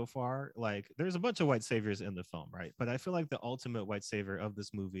watched so far, like there's a bunch of white saviors in the film, right? But I feel like the ultimate white savior of this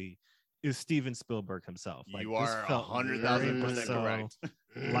movie is Steven Spielberg himself. Like, you are 100,000% correct.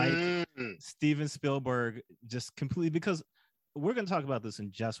 Like Steven Spielberg just completely, because we're going to talk about this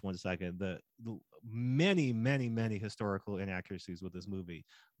in just 1 second, the many, many, many historical inaccuracies with this movie.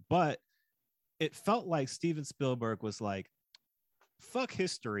 But it felt like Steven Spielberg was like, fuck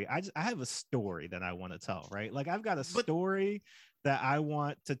history. I have a story that I want to tell, right? Like I've got a story that I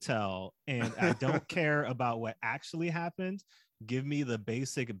want to tell, and I don't care about what actually happened. Give me the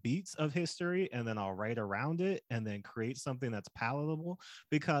basic beats of history, and then I'll write around it and then create something that's palatable.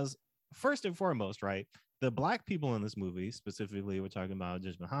 Because first and foremost, right, the Black people in this movie, specifically, we're talking about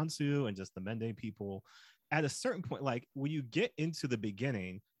Judgment Hansu and just the Mende people, at a certain point, like when you get into the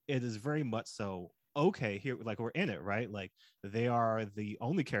beginning, it is very much so, okay, here, like we're in it, right? Like they are the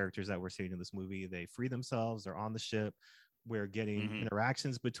only characters that we're seeing in this movie. They free themselves, they're on the ship, we're getting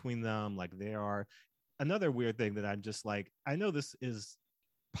interactions between them. Like they are. Another weird thing that I'm just like, I know this is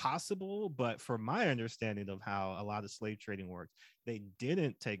possible, but from my understanding of how a lot of slave trading worked, they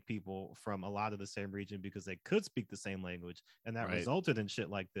didn't take people from a lot of the same region because they could speak the same language, and that resulted in shit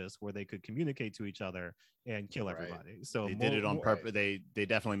like this where they could communicate to each other and kill everybody. So they did it on purpose. They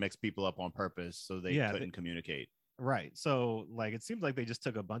definitely mixed people up on purpose so they couldn't communicate. Right. So like it seems like they just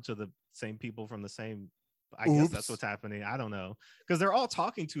took a bunch of the same people from the same. I guess that's what's happening. I don't know, because they're all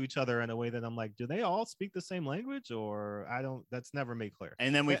talking to each other in a way that I'm like, do they all speak the same language, or I don't. That's never made clear.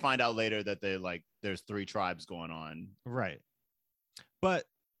 And then we find out later that they're like, there's 3 tribes going on. Right. But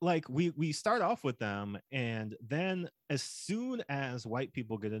like we start off with them, and then as soon as white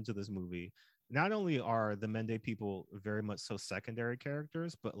people get into this movie, not only are the Mende people very much so secondary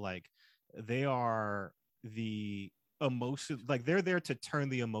characters, but like they are the emotion. Like they're there to turn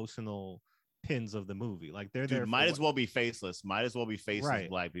the emotional pins of the movie. Like they're there. Might as well be faceless. Might as well be faceless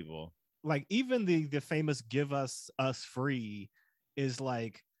Black people. Like even the famous "Give us free" is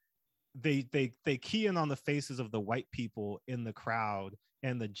like they key in on the faces of the white people in the crowd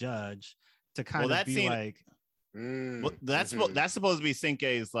and the judge to kind of be scene, like. That's supposed to be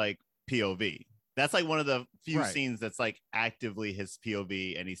Sinke's like POV. That's like one of the few scenes that's like actively his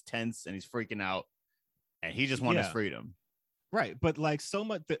POV, and he's tense and he's freaking out, and he just wants his freedom. Right, but like so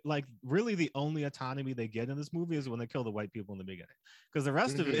much that like really the only autonomy they get in this movie is when they kill the white people in the beginning, because the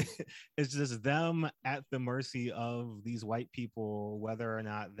rest of it is just them at the mercy of these white people, whether or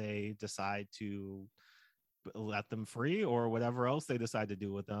not they decide to let them free or whatever else they decide to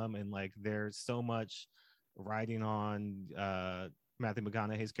do with them. And like there's so much riding on Matthew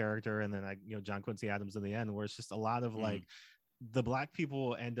McConaughey's character, and then like John Quincy Adams in the end, where it's just a lot of like the Black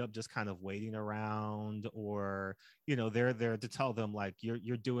people end up just kind of waiting around, or they're there to tell them like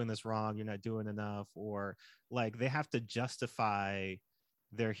you're doing this wrong, you're not doing enough, or like they have to justify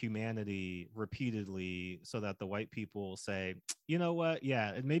their humanity repeatedly so that the white people say, you know what,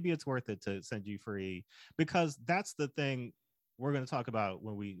 yeah, maybe it's worth it to send you free. Because that's the thing we're going to talk about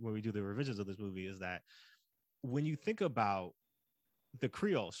when we do the revisions of this movie, is that when you think about the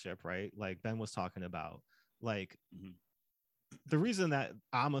Creole ship, right, like Ben was talking about, like the reason that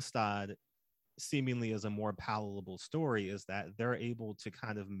Amistad seemingly is a more palatable story is that they're able to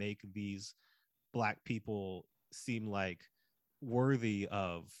kind of make these Black people seem like worthy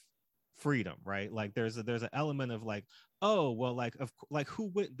of freedom, right? Like there's an element of like, oh well, like who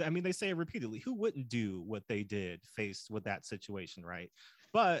would, I mean, they say it repeatedly, who wouldn't do what they did faced with that situation, right?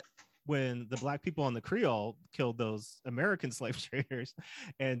 But when the Black people on the Creole killed those American slave traders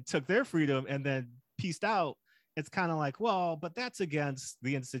and took their freedom and then pieced out, it's kind of like, well, but that's against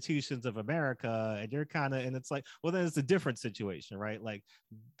the institutions of America, and you're kind of, and it's like, well, then it's a different situation, right? Like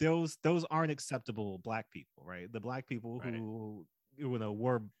those aren't acceptable Black people, right? The Black people who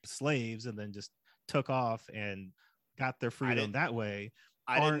were slaves and then just took off and got their freedom that way.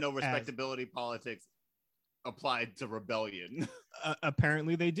 I didn't know respectability politics applied to rebellion.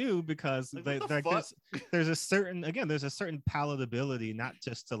 Apparently they do, because there's a certain palatability, not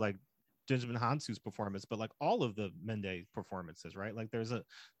just to like Judgment Hansu's performance, but like all of the Mende performances, right? Like there's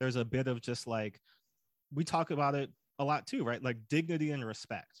a bit of just like, we talk about it a lot too, right? Like dignity and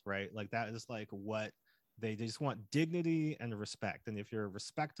respect, right? Like that is like what they just want, dignity and respect. And if you're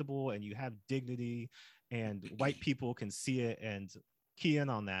respectable and you have dignity and white people can see it and key in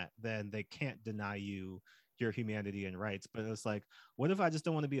on that, then they can't deny you your humanity and rights. But it's like, what if I just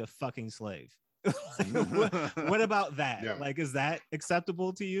don't want to be a fucking slave? Like, what about that? Yeah. Like, is that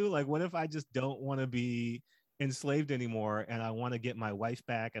acceptable to you? Like, what if I just don't want to be enslaved anymore and I want to get my wife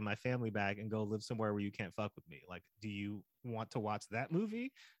back and my family back and go live somewhere where you can't fuck with me? Like, do you want to watch that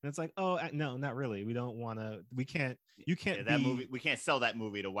movie? And it's like, oh no, not really. We don't want to. We can't. You can't. That movie. We can't sell that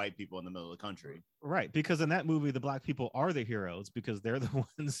movie to white people in the middle of the country. Right, because in that movie, the black people are the heroes because they're the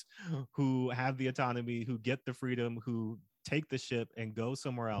ones who have the autonomy, who get the freedom, who take the ship and go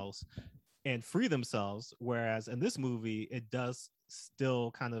somewhere else and free themselves. Whereas in this movie, it does still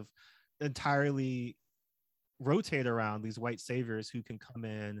kind of entirely rotate around these white saviors who can come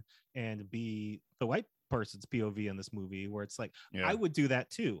in and be the white person's POV in this movie, where it's like, I would do that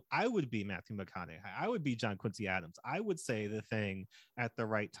too. I would be Matthew McConaughey. I would be John Quincy Adams. I would say the thing at the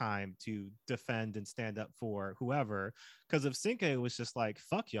right time to defend and stand up for whoever. Because if Cinque was just like,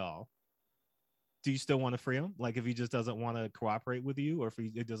 fuck y'all, do you still want to free him? Like, if he just doesn't want to cooperate with you, or if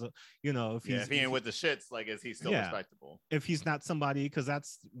it doesn't, if he's, if he ain't with the shits, like, is he still respectable? If he's not somebody, because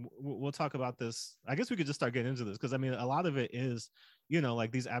we'll talk about this. I guess we could just start getting into this, because I mean, a lot of it is,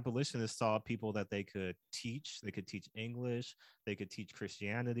 like these abolitionists saw people that they could teach. They could teach English, they could teach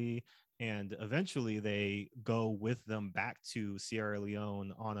Christianity, and eventually they go with them back to Sierra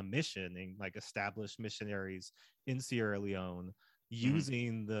Leone on a mission and like establish missionaries in Sierra Leone,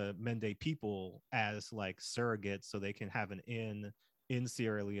 using the Mende people as like surrogates so they can have an inn in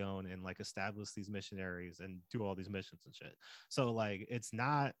Sierra Leone and like establish these missionaries and do all these missions and shit. So like, it's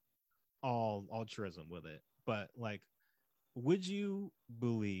not all altruism with it, but like, would you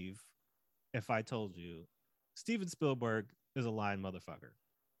believe if I told you Steven Spielberg is a lying motherfucker?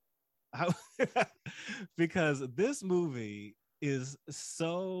 Because this movie is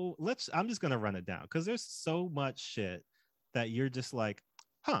so, I'm just going to run it down because there's so much shit that you're just like,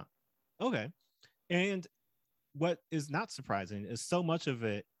 huh, okay. And what is not surprising is so much of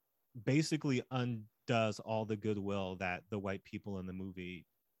it basically undoes all the goodwill that the white people in the movie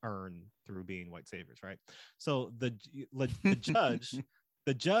earn through being white saviors, right? So the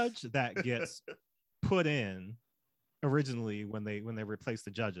judge that gets put in originally when they replaced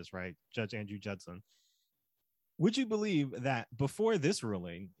the judges, right? Judge Andrew Judson. Would you believe that before this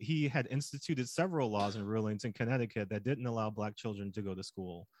ruling, he had instituted several laws and rulings in Connecticut that didn't allow black children to go to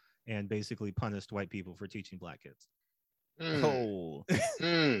school and basically punished white people for teaching black kids? Oh.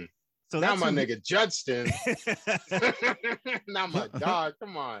 So now my nigga Judson. Not my dog.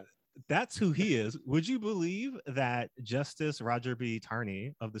 Come on. That's who he is. Would you believe that Justice Roger B.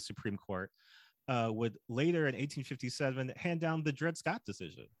 Tarney of the Supreme Court would later in 1857 hand down the Dred Scott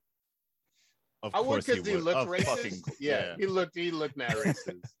decision? Of course he would. He looked racist. Yeah, he looked mad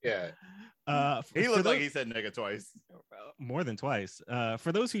racist. Yeah. He looked like he said nigga twice. More than twice.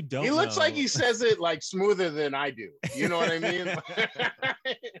 For those who don't he looks know, like he says it like smoother than I do. You know what I mean?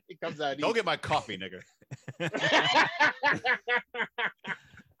 He comes out. Don't get my coffee, nigga.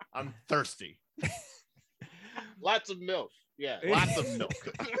 I'm thirsty. Lots of milk. Yeah. Lots of milk.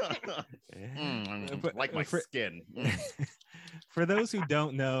 Like my skin. For those who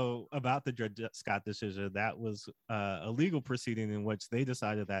don't know about the Dred Scott decision, that was a legal proceeding in which they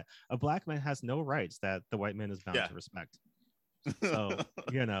decided that a black man has no rights that the white man is bound to respect. So,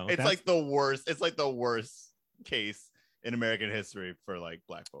 it's like the worst. It's like the worst case in American history for like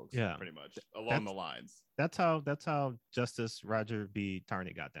black folks. Yeah, pretty much along the lines. That's how Justice Roger B.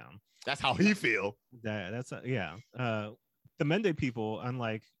 Tarney got down. That's how he feel. The Mende people,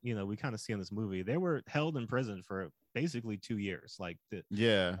 unlike we kind of see in this movie, they were held in prison for basically 2 years. Like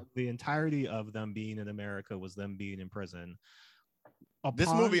the entirety of them being in America was them being in prison.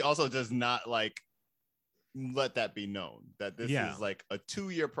 This movie also does not like let that be known that this is like a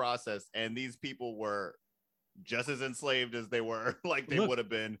 2-year process, and these people were just as enslaved as they were like they would have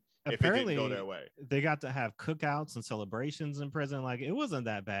been if it didn't go their way. They got to have cookouts and celebrations in prison. Like it wasn't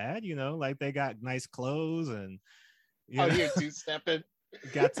that bad, like they got nice clothes and you're two-stepping.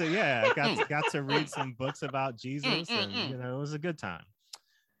 got to read some books about Jesus, and it was a good time.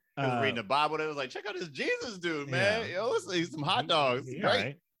 I was reading the Bible. They was like, check out this Jesus dude, man. Yo, let's eat some hot dogs.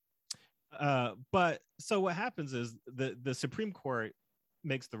 Great. Right. But so what happens is the Supreme Court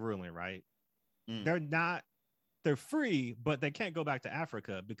makes the ruling, right? They're free, but they can't go back to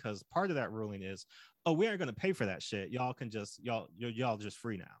Africa because part of that ruling is, we aren't going to pay for that shit. Y'all can y'all just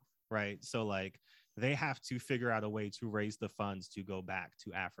free now, right? So like they have to figure out a way to raise the funds to go back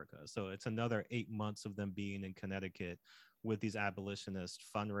to Africa. So it's another 8 months of them being in Connecticut with these abolitionists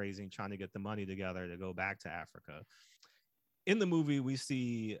fundraising, trying to get the money together to go back to Africa. In the movie, we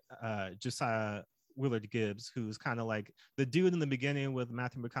see Josiah Willard Gibbs, who's kind of like the dude in the beginning with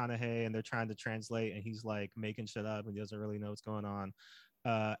Matthew McConaughey, and they're trying to translate, and he's like making shit up and he doesn't really know what's going on.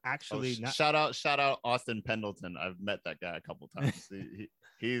 Shout out Austin Pendleton. I've met that guy a couple times.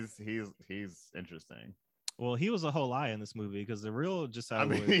 He's interesting. Well, he was a whole lie in this movie because the real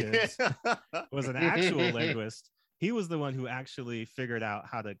Willard Gibbs was an actual linguist. He was the one who actually figured out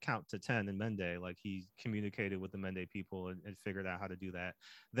how to count to 10 in Mende. Like he communicated with the Mende people and figured out how to do that.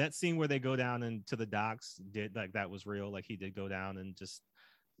 That scene where they go down into the docks that was real. Like he did go down and just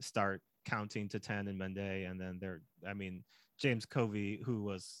start counting to 10 in Mende. And then James Covey, who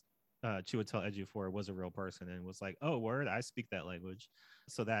was Chiwetel Ejiofor, was a real person and was like, oh, word, I speak that language.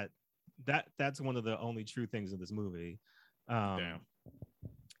 So that's one of the only true things in this movie.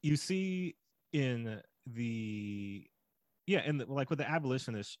 You see in like with the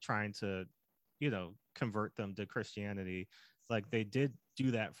abolitionists trying to, convert them to Christianity, like they did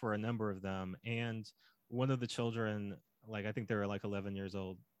do that for a number of them. And one of the children, like I think they were like 11 years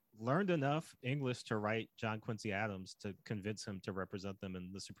old, learned enough English to write John Quincy Adams to convince him to represent them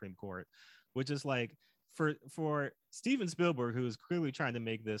in the Supreme Court, which is like for Steven Spielberg, who is clearly trying to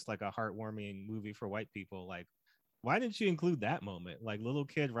make this like a heartwarming movie for white people. Like, why didn't you include that moment? Like, little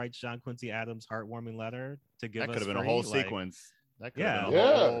kid writes John Quincy Adams' heartwarming letter to give us. That could have been a whole sequence. That could have been a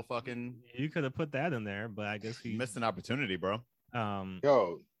whole fucking. You could have put that in there, but I guess he missed an opportunity, bro.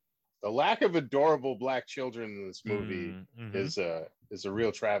 Yo, the lack of adorable black children in this movie is a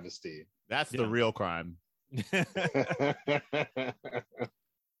real travesty. That's the real crime.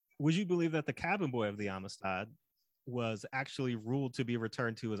 Would you believe that the cabin boy of the Amistad was actually ruled to be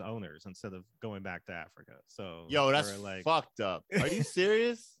returned to his owners instead of going back to Africa? So that's like fucked up. Are you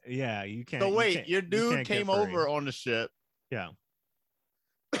serious? Yeah, you can't. So wait, your dude came over on the ship. Yeah.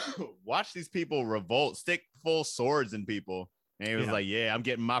 Watch these people revolt, stick full swords in people. And he was like, yeah, I'm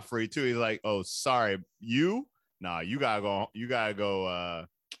getting my free too. He's like, oh, sorry, you gotta go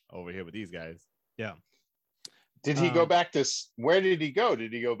over here with these guys. Yeah. Did he go back to where did he go?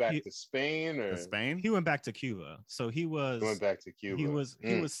 Did he go back to Spain or Spain? He went back to Cuba. So he went back to Cuba. He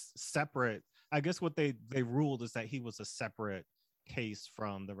was separate. I guess what they ruled is that he was a separate case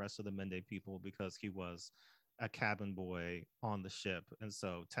from the rest of the Mende people because he was a cabin boy on the ship, and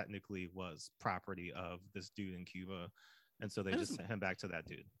so technically was property of this dude in Cuba, and so they just sent him back to that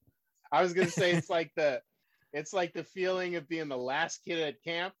dude. I was gonna say it's like the feeling of being the last kid at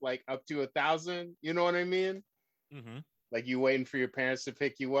camp, like up to 1,000. You know what I mean? Mm-hmm. Like you waiting for your parents to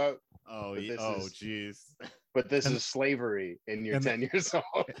pick you up. Oh, jeez. But this is slavery, and you're 10 years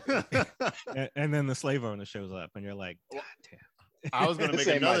old. and then the slave owner shows up, and you're like, God damn. I was gonna make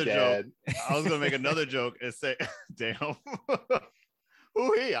another joke. I was gonna make another joke and say, "Damn,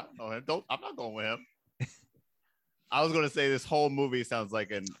 who he? I don't know him. I'm not going with him." I was gonna say this whole movie sounds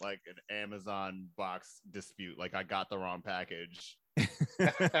like an Amazon box dispute. Like I got the wrong package.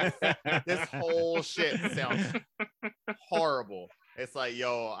 This whole shit sounds horrible. It's like,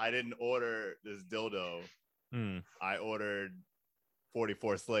 yo, I didn't order this dildo. I ordered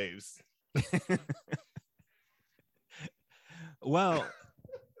 44 slaves. Well,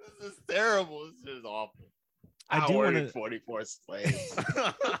 this is terrible. This is awful. I ordered 44 slaves.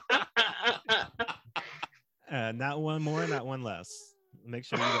 Not one more, not one less. Make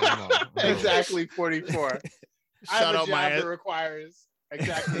sure you get them all. Exactly 44. I have a job my that requires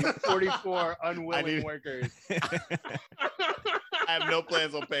exactly 44 unwilling workers. I have no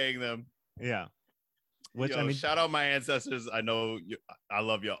plans on paying them. Yeah. Which shout out my ancestors. I know I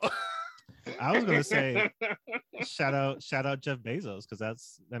love y'all. I was gonna say shout out Jeff Bezos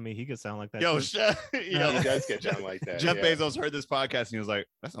because he could sound like that. He does get sound like that. Jeff Bezos heard this podcast and he was like,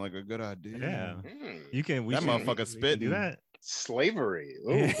 "That sounds like a good idea." Yeah, you can. That motherfucker spit. Do that. Slavery.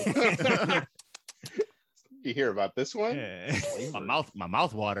 Ooh. You hear about this one? Yeah. my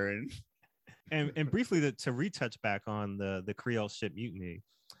mouth watering. And briefly to retouch back on the Creole ship mutiny.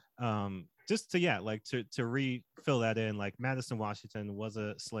 Just to refill that in, like Madison Washington was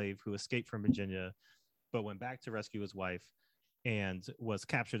a slave who escaped from Virginia, but went back to rescue his wife and was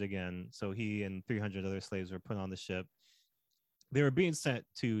captured again. So he and 300 other slaves were put on the ship. They were being sent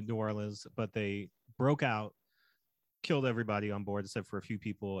to New Orleans, but they broke out, killed everybody on board except for a few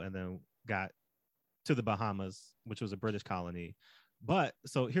people, and then got to the Bahamas, which was a British colony. But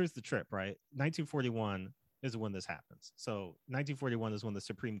so here's the trip, right? 1941 is when this happens. So 1941 is when the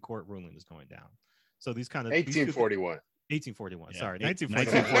Supreme Court ruling is going down. So these kind of 1841. 1841. Yeah. Sorry,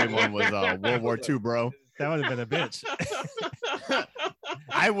 1941 was World War II, bro. That would have been a bitch.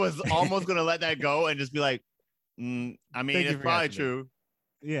 I was almost gonna let that go and just be like, it's probably true.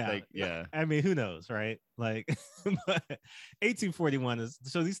 Yeah. Like, yeah. I mean, who knows, right? Like, but 1841 is,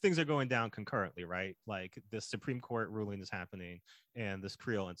 so these things are going down concurrently, right? Like the Supreme Court ruling is happening and this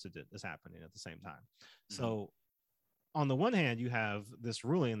Creole incident is happening at the same time. So on the one hand, you have this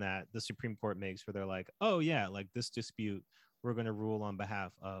ruling that the Supreme Court makes where they're like, oh yeah, like this dispute, we're going to rule on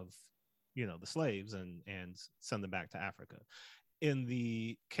behalf of, you know, the slaves and send them back to Africa. In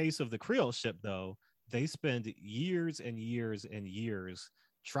the case of the Creole ship, though, they spend years and years and years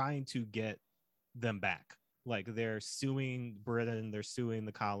trying to get them back. Like they're suing Britain, they're suing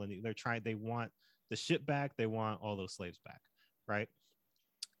the colony, they want the ship back, they want all those slaves back, right?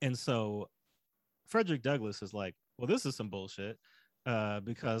 And so Frederick Douglass is like, well, this is some bullshit,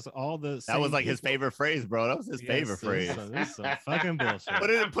 because all the that was like his favorite phrase, bro. That was his favorite phrase. This is some fucking bullshit.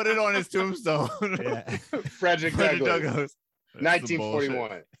 Put it on his tombstone. Yeah. Frederick Douglass.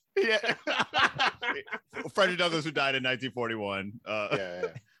 1941. Yeah. Frederick Douglass, who died in 1941. Yeah.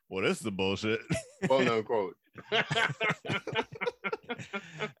 Well, this is the bullshit. Well-known quote.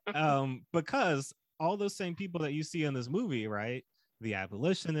 Because all those same people that you see in this movie, right? The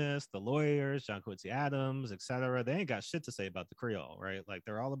abolitionists, the lawyers, John Quincy Adams, etc. They ain't got shit to say about the Creole, right? Like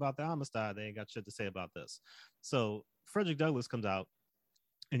they're all about the Amistad. They ain't got shit to say about this. So Frederick Douglass comes out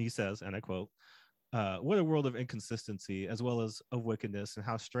and he says, and I quote, "What a world of inconsistency, as well as of wickedness, and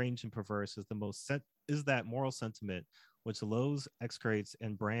how strange and perverse is that moral sentiment which loathes, execrates,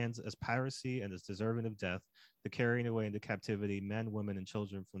 and brands as piracy and is deserving of death, the carrying away into captivity men, women, and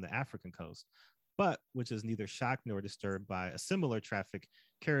children from the African coast, but which is neither shocked nor disturbed by a similar traffic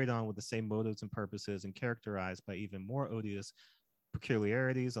carried on with the same motives and purposes and characterized by even more odious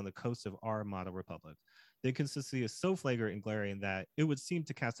peculiarities on the coast of our model republic. The inconsistency is so flagrant and glaring that it would seem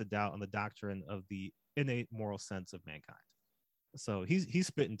to cast a doubt on the doctrine of the innate moral sense of mankind." So he's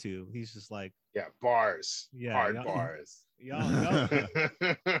spitting too. He's just like, yeah, bars. Yeah, hard bars. Y'all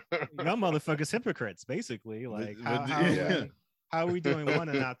motherfuckers hypocrites, basically. Like how are we doing one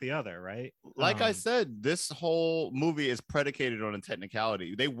and not the other, right? Like I said, this whole movie is predicated on a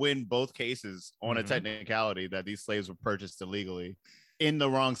technicality. They win both cases on a technicality that these slaves were purchased illegally in the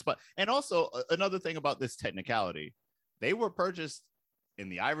wrong spot. And also another thing about this technicality, they were purchased in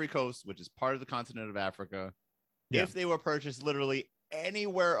the Ivory Coast, which is part of the continent of Africa. Yeah. If they were purchased literally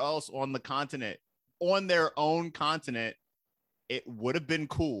anywhere else on the continent, on their own continent, it would have been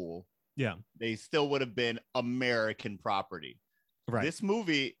cool. Yeah. They still would have been American property. Right. This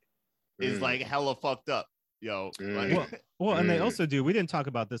movie is like hella fucked up, yo. Well, and they also do, we didn't talk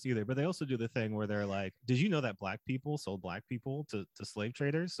about this either, but they also do the thing where they're like, did you know that black people sold black people to slave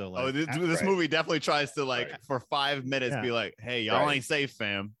traders? So like, this movie definitely tries to like for 5 minutes be like, hey, y'all ain't safe,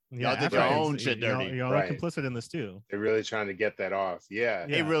 fam. Y'all did your own shit dirty. Y'all are complicit in this too. They're really trying to get that off. Yeah.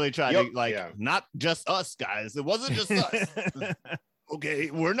 They really tried to not just us guys. It wasn't just us. Okay,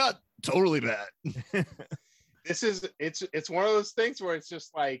 we're not totally bad. It's one of those things where it's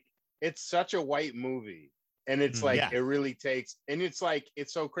just like, it's such a white movie. And it's like, it really takes, and it's like,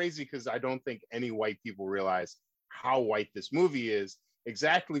 it's so crazy because I don't think any white people realize how white this movie is,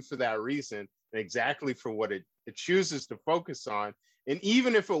 exactly for that reason, and exactly for what it chooses to focus on. And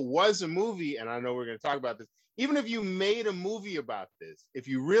even if it was a movie, and I know we're going to talk about this, even if you made a movie about this, if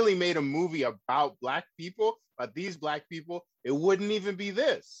you really made a movie about black people, about these black people, it wouldn't even be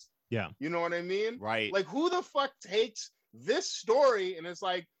this. Yeah. You know what I mean? Right. Like, who the fuck takes this story and it's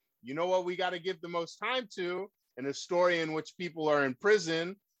like, you know what we got to give the most time to, and a story in which people are in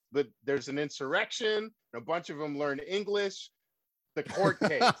prison, but there's an insurrection, and a bunch of them learn English, the court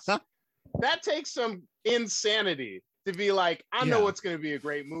case. That takes some insanity to be like, I know it's going to be a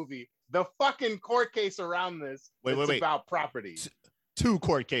great movie. The fucking court case around this is about property. 2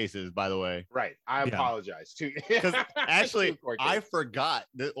 court cases, by the way. Right. I apologize. Because actually, I forgot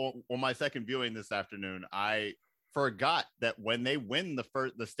that on my second viewing this afternoon, I forgot that when they win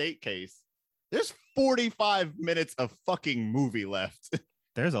the state case, there's 45 minutes of fucking movie left.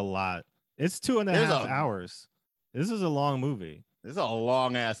 There's a lot. It's 2.5 hours. This is a long movie. This is a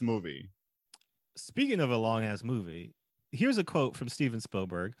long ass movie. Speaking of a long ass movie, here's a quote from Steven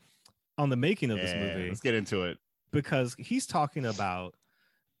Spielberg on the making of this movie. Let's get into it. Because he's talking about,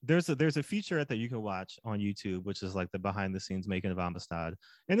 there's a featurette that you can watch on YouTube, which is like the behind the scenes making of Amistad,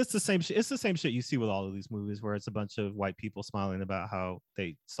 and it's the same shit. It's the same shit you see with all of these movies, where it's a bunch of white people smiling about how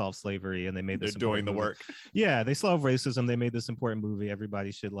they solved slavery and they made this. They're doing the work. Yeah, they solved racism. They made this important movie.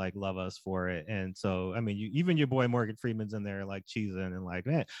 Everybody should like love us for it. And so, I mean, even your boy Morgan Freeman's in there like cheesing and like,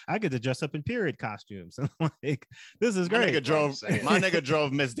 man, I get to dress up in period costumes and like, this is great. My nigga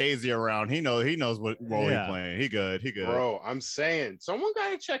drove Miss Daisy around. He knows what role he playing. He good. Bro, I'm saying, someone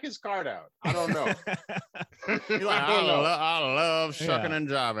gotta check check his card out. I don't know. He's like, I love shucking and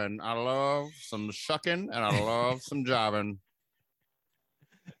jiving. I love some shucking and I love some jiving.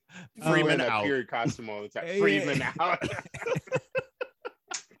 Freeman out. Period costume all the time. Freeman out.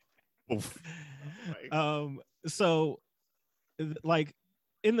 So like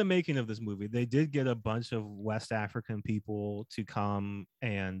in the making of this movie, they did get a bunch of West African people to come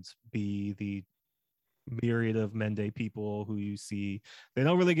and be the myriad of Mende people who you see. They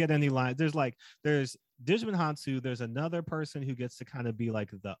don't really get any lines. There's Digimon Hansu. There's another person who gets to kind of be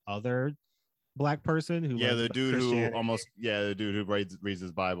like the other black person who the dude who reads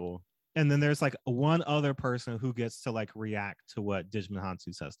his Bible. And then there's like one other person who gets to like react to what Digimon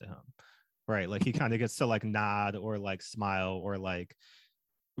Hansu says to him, right? Like he kind of gets to like nod or like smile or like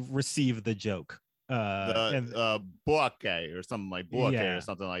receive the joke. Boake or something like Boake or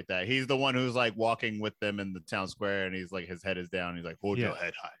something like that. He's the one who's like walking with them in the town square, and he's like his head is down. He's like, hold your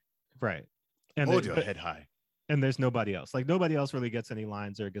head high, right? And hold your head high. And there's nobody else. Like nobody else really gets any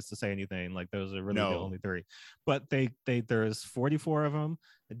lines or gets to say anything. Like those are really the only three. But there's 44 of them.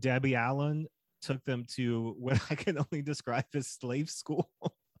 Debbie Allen took them to what I can only describe as slave school.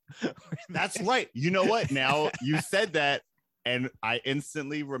 That's right. You know what? Now you said that, and I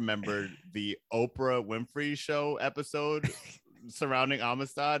instantly remembered the Oprah Winfrey Show episode surrounding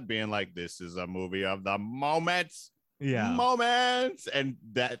Amistad being like, this is a movie of the moments. And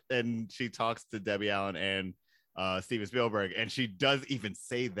she talks to Debbie Allen and Steven Spielberg, and she does even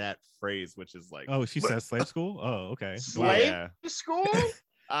say that phrase, which is like, she says slave school. Oh, okay. Slave school.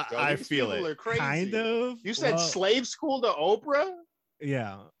 I feel it. Crazy. Kind of. You said slave school to Oprah.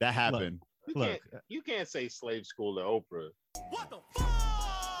 Yeah, that happened. You can't say slave school to Oprah. What the fuck?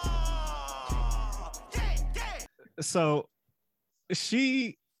 So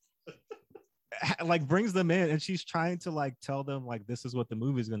she like brings them in, and she's trying to like tell them like this is what the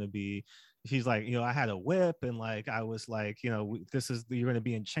movie's going to be. She's like, I had a whip, and like I was like, this is, you're going to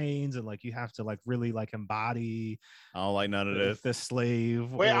be in chains, and like you have to like really like embody. I don't like none of this. The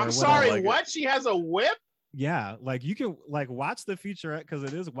slave. Wait, I'm sorry. What? She has a whip? Yeah, like you can like watch the featurette because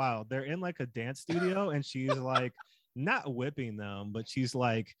it is wild. They're in like a dance studio, and she's like not whipping them, but she's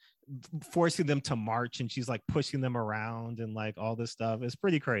like forcing them to march, and she's like pushing them around and like all this stuff. It's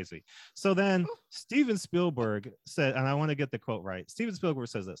pretty crazy. So then Steven Spielberg said, and I want to get the quote right. Steven Spielberg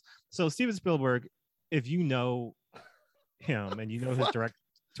says this. So Steven Spielberg, if you know him and you know his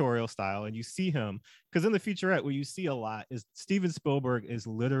directorial style and you see him, because in the featurette what you see a lot is Steven Spielberg is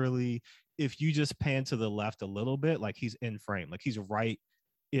literally, if you just pan to the left a little bit, like he's in frame, like he's right.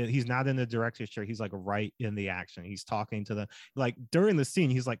 He's not in the director's chair. He's like right in the action. He's talking to them. Like during the scene,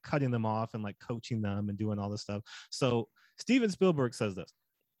 he's like cutting them off and like coaching them and doing all this stuff. So Steven Spielberg says this,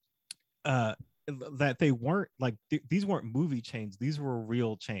 that they weren't like, these weren't movie chains. These were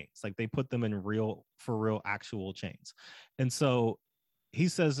real chains. Like they put them in real actual chains. And so he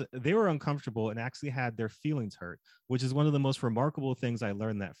says they were uncomfortable and actually had their feelings hurt, which is one of the most remarkable things I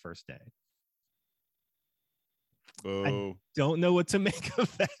learned that first day. I don't know what to make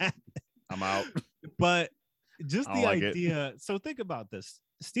of that. I'm out. But just the idea. So think about this.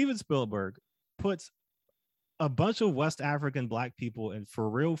 Steven Spielberg puts a bunch of West African black people in for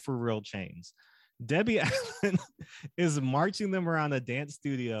real chains. Debbie Allen is marching them around a dance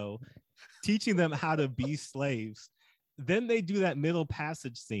studio, teaching them how to be slaves. Then they do that middle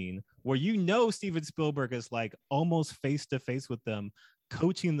passage scene where Steven Spielberg is like almost face to face with them,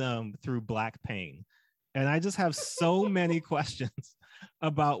 coaching them through black pain. And I just have so many questions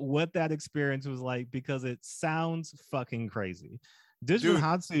about what that experience was like, because it sounds fucking crazy. Digimon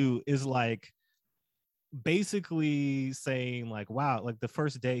Hansu is like basically saying like, wow, like the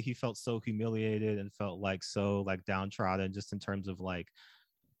first day he felt so humiliated and felt like so like downtrodden, just in terms of like,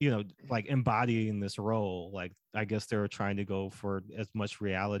 like embodying this role. Like, I guess they were trying to go for as much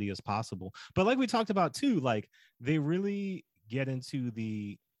reality as possible. But like we talked about too, like they really get into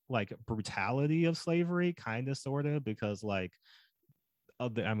the like brutality of slavery, kind of, sort of, because like,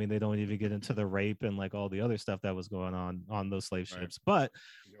 they don't even get into the rape and like all the other stuff that was going on those slave ships. But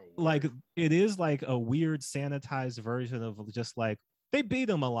like, it is like a weird sanitized version of just like, they beat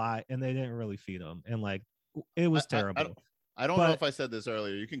them a lot and they didn't really feed them. And like, it was terrible. I don't know if I said this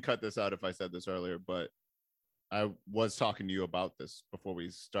earlier. You can cut this out if I said this earlier, but I was talking to you about this before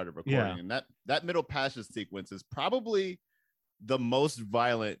we started recording. And that middle passage sequence is probably the most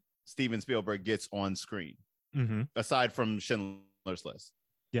violent Steven Spielberg gets on screen, aside from Schindler's List.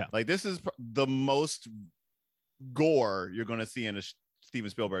 Yeah, like this is the most gore you're going to see in a Steven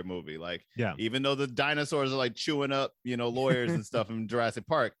Spielberg movie. Like, even though the dinosaurs are like chewing up, lawyers and stuff in Jurassic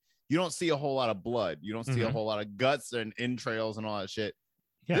Park, you don't see a whole lot of blood. You don't see a whole lot of guts and entrails and all that shit.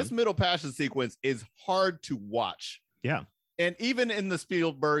 Yeah. This middle passion sequence is hard to watch. Yeah. And even in the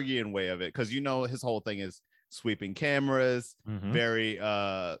Spielbergian way of it, because his whole thing is sweeping cameras, very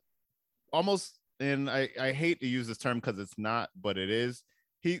almost, and I hate to use this term because it's not, but it is.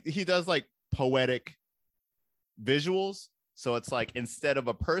 He does like poetic visuals. So it's like instead of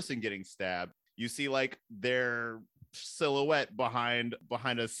a person getting stabbed, you see like their silhouette behind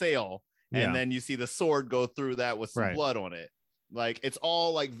a sail, and then you see the sword go through that with some blood on it. Like it's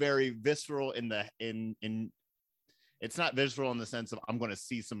all like very visceral in it's not visceral in the sense of I'm going to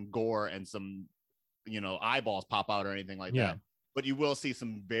see some gore and some eyeballs pop out or anything like that, but you will see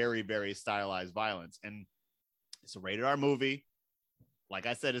some very, very stylized violence. And it's a rated R movie. Like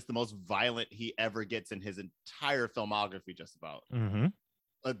I said, it's the most violent he ever gets in his entire filmography, just about.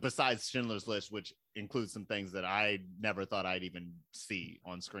 Besides Schindler's List, which includes some things that I never thought I'd even see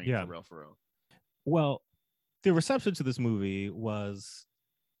on screen. For real. Well, the reception to this movie was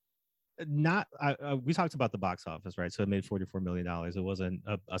not. We talked about the box office, right? So it made $44 million. It wasn't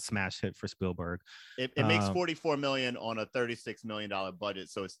a smash hit for Spielberg. It makes $44 million on a $36 million budget,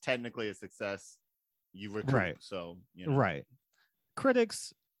 so it's technically a success. You recoup, right? So right.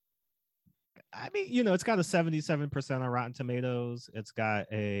 Critics, I mean, it's got a 77% on Rotten Tomatoes. It's got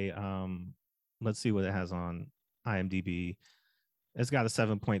a let's see what it has on IMDb. It's got a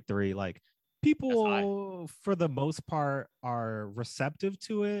 7.3. Like, people for the most part are receptive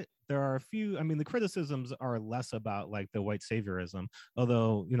to it. There are a few, I mean, the criticisms are less about like the white saviorism,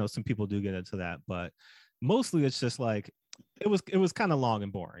 although some people do get into that, but mostly it's just like it was kind of long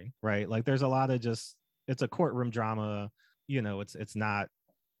and boring, right? Like there's a lot of it's a courtroom drama. It's not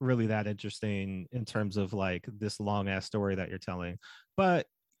really that interesting in terms of like this long ass story that you're telling, but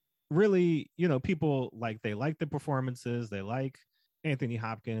really, people they like the performances, they like Anthony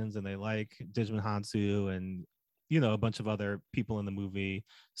Hopkins, and they like Djimon Hounsou and a bunch of other people in the movie.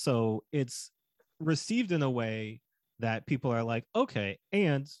 So it's received in a way that people are like, okay,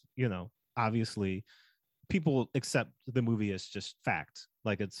 and obviously people accept the movie as just fact.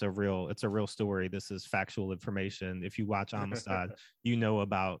 Like it's a real story. This is factual information. If you watch Amistad,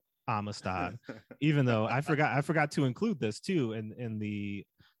 about Amistad. Even though I forgot to include this too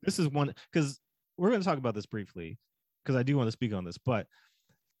this is one, because we're going to talk about this briefly because I do want to speak on this, but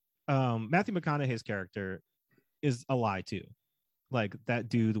Matthew McConaughey's character is a lie too. Like that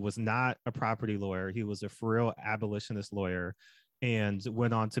dude was not a property lawyer. He was a for real abolitionist lawyer and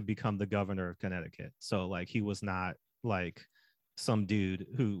went on to become the governor of Connecticut. So like he was not like some dude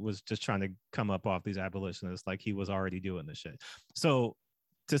who was just trying to come up off these abolitionists. Like he was already doing this shit. So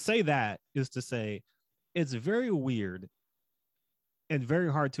to say that is to say it's very weird and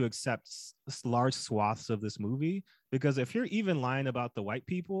very hard to accept large swaths of this movie, because if you're even lying about the white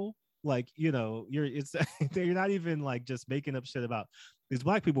people, like you're not even like just making up shit about these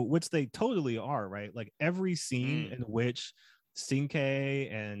black people, which they totally are, right? Like every scene in which Cinque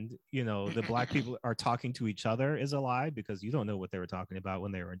and the black people are talking to each other is a lie, because you don't know what they were talking about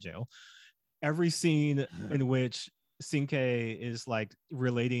when they were in jail. Every scene in which Cinque is like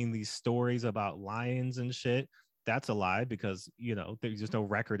relating these stories about lions and shit, that's a lie, because there's just no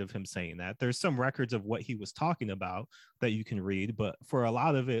record of him saying that. There's some records of what he was talking about that you can read, but for a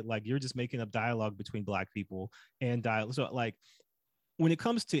lot of it, like you're just making up dialogue between black people and dialogue. So like when it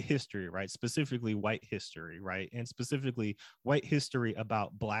comes to history, right, specifically white history, right, and specifically white history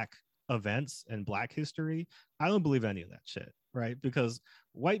about black events and black history, I don't believe any of that shit, right? Because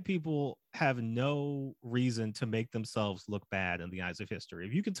white people have no reason to make themselves look bad in the eyes of history.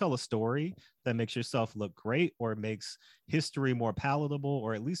 If you can tell a story that makes yourself look great or makes history more palatable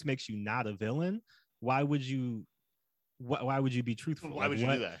or at least makes you not a villain, why would you be truthful? Why would you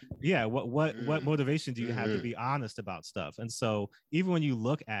do that? Yeah, what motivation do you have to be honest about stuff? And so even when you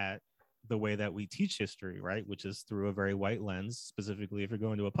look at the way that we teach history, right, which is through a very white lens, specifically if you're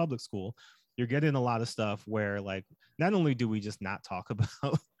going to a public school, you're getting a lot of stuff where like not only do we just not talk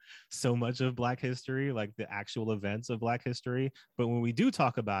about so much of black history, like the actual events of black history, but when we do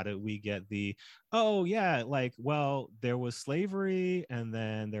talk about it, we get the, oh yeah, like, well, there was slavery and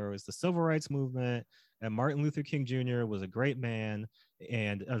then there was the civil rights movement and Martin Luther King Jr. was a great man,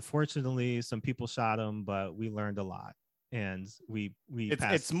 and unfortunately some people shot him, but we learned a lot. And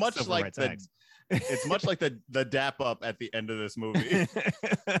it's much like it's much like the dap up at the end of this movie.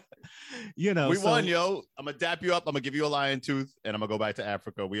 We won, yo. I'm gonna dap you up. I'm gonna give you a lion tooth, and I'm gonna go back to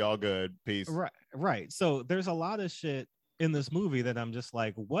Africa. We all good. Peace. Right. So there's a lot of shit in this movie that I'm just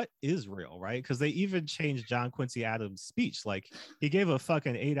like, what is real, right? Because they even changed John Quincy Adams' speech. Like he gave a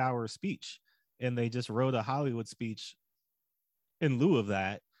fucking 8-hour speech, and they just wrote a Hollywood speech in lieu of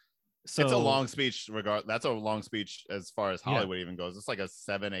that. So it's a long speech. That's a long speech as far as Yeah. Hollywood even goes. It's like a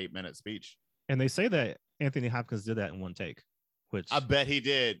 7-8 minute speech. And they say that Anthony Hopkins did that in one take, which I bet he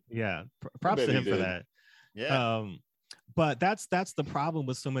did. yeah, props to him for that. Yeah. But that's the problem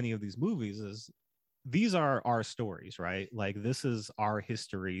with so many of these movies is these are our stories, right? Like this is our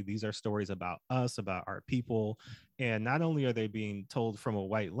history. These are stories about us, about our people. And not only are they being told from a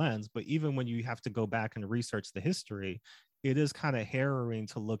white lens, but even when you have to go back and research the history, it is kind of harrowing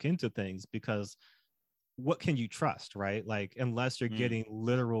to look into things because what can you trust, right? Like unless you're getting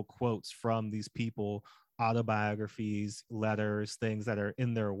literal quotes from these people, autobiographies, letters, things that are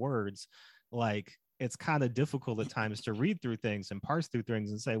in their words, like it's kind of difficult at times to read through things and parse through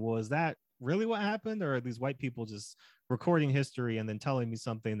things and say, well, is that really what happened? Or are these white people just recording history and then telling me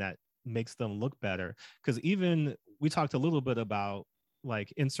something that makes them look better? Because even we talked a little bit about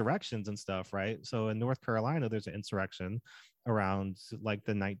like insurrections and stuff, right? So in North Carolina, there's an insurrection around like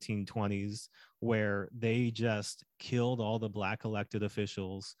the 1920s where they just killed all the black elected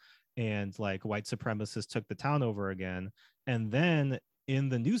officials and like white supremacists took the town over again. And then in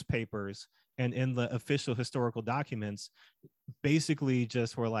the newspapers and in the official historical documents, basically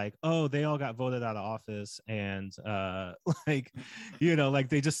just were like, oh, they all got voted out of office and like, you know, like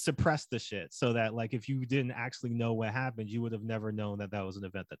they just suppressed the shit so that like if you didn't actually know what happened, you would have never known that that was an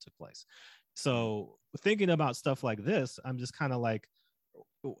event that took place. So thinking about stuff like this, I'm just kind of like,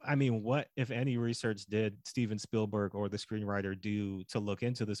 I mean, what, if any, research did Steven Spielberg or the screenwriter do to look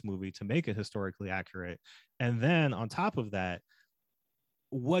into this movie to make it historically accurate? And then on top of that,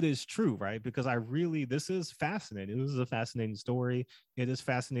 what is true, right? Because this is fascinating. This is a fascinating story. It is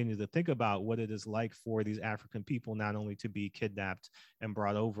fascinating to think about what it is like for these African people, not only to be kidnapped and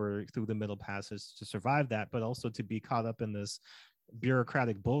brought over through the Middle Passage to survive that, but also to be caught up in this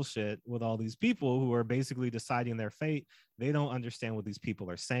bureaucratic bullshit with all these people who are basically deciding their fate. They don't understand what these people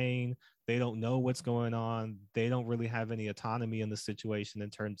are saying. They don't know what's going on. They don't really have any autonomy in the situation in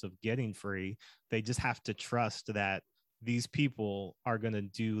terms of getting free. They just have to trust that these people are going to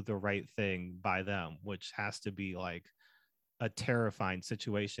do the right thing by them, which has to be like a terrifying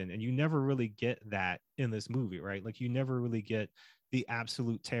situation. And you never really get that in this movie, right? Like you never really get the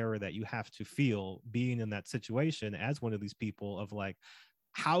absolute terror that you have to feel being in that situation as one of these people of like,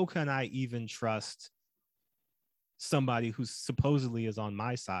 how can I even trust somebody who supposedly is on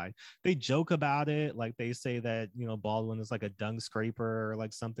my side? They joke about it, like they say that, you know, Baldwin is like a dung scraper or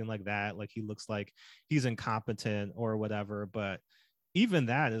like something like that, like he looks like he's incompetent or whatever. But even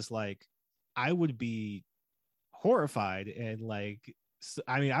that is like, I would be horrified and like,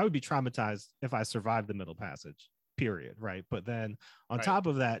 I mean, I would be traumatized if I survived the Middle Passage, period, right? But then on top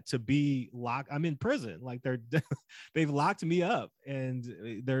of that, to be locked, I'm in prison, like they've locked me up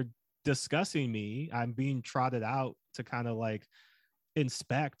and they're discussing me. I'm being trotted out to kind of like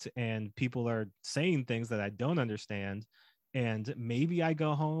inspect, and people are saying things that I don't understand. And maybe I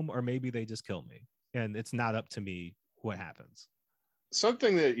go home or maybe they just kill me. And it's not up to me what happens.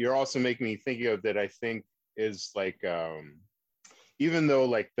 Something that you're also making me think of that I think is like, even though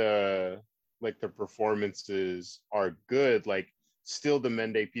like the performances are good, like still the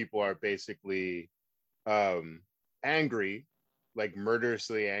Mende people are basically angry, like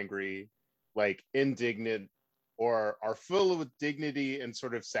murderously angry, like indignant, or are full with dignity and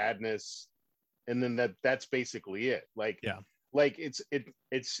sort of sadness, and then that's basically it. Like, yeah, like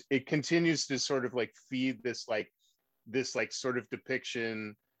it continues to sort of like feed this like sort of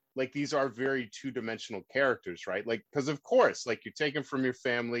depiction. Like these are very two-dimensional characters, right? Like, because of course, like you're taken from your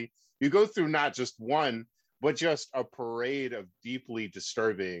family, you go through not just one, but just a parade of deeply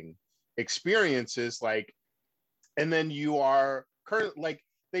disturbing experiences, like, and then you are current, like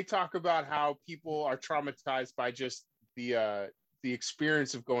they talk about how people are traumatized by just the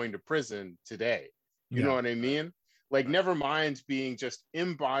experience of going to prison today. You know what I mean? Like, never mind being just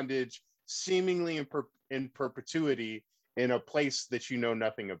in bondage, seemingly in perpetuity in a place that you know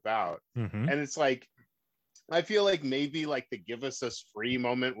nothing about. Mm-hmm. And it's like, I feel like maybe like the give us free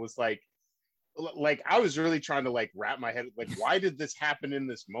moment was like I was really trying to like wrap my head, like, why did this happen in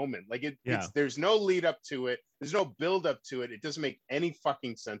this moment? Like it's, there's no lead up to it. There's no build up to it. It doesn't make any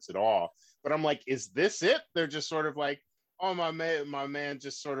fucking sense at all. But I'm like, is this it? They're just sort of like, oh, my man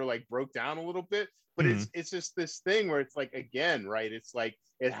just sort of like broke down a little bit. But it's just this thing where it's like, again, right? It's like,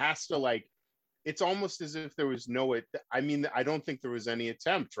 it has to like, it's almost as if there was no, I mean, I don't think there was any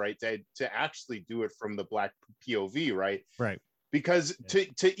attempt, right, to actually do it from the Black POV, right? Right. Because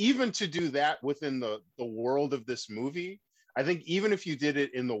to even to do that within the world of this movie, I think even if you did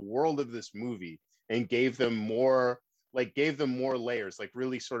it in the world of this movie and gave them more layers, like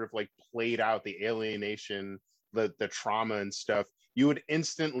really sort of like played out the alienation the trauma and stuff, you would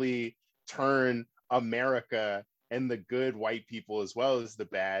instantly turn America and the good white people as well as the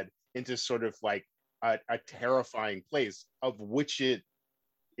bad into sort of like a terrifying place, of which it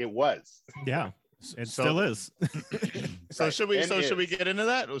was. Yeah, it So- still is. So Right. should we? And So should we is. get into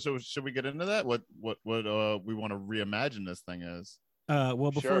that? So should we get into that? What we want to reimagine this thing as?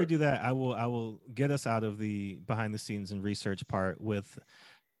 Well, before we Sure. do that, I will get us out of the behind the scenes and research part with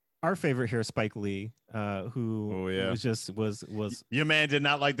our favorite here, Spike Lee, who Oh, yeah. was Your man did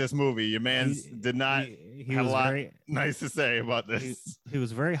not like this movie. Your man did not he have a was lot very nice to say about this. he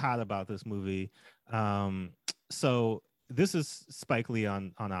was very hot about this movie. So this is Spike Lee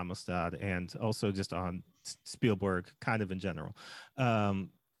on Amistad, and also just on Spielberg, kind of in general.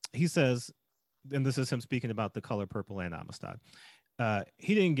 He says, and this is him speaking about The Color Purple and Amistad.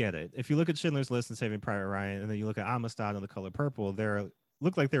 He didn't get it. If you look at Schindler's List and Saving Private Ryan, and then you look at Amistad and The Color Purple,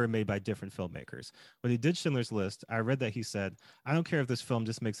 look like they were made by different filmmakers. When he did Schindler's List, I read that he said, I don't care if this film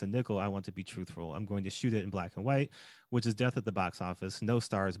just makes a nickel. I want to be truthful. I'm going to shoot it in black and white, which is death at the box office. No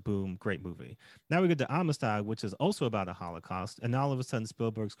stars, boom, great movie. Now we get to Amistad, which is also about a Holocaust. And now all of a sudden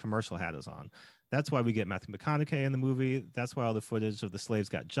Spielberg's commercial hat is on. That's why we get Matthew McConaughey in the movie. That's why all the footage of the slaves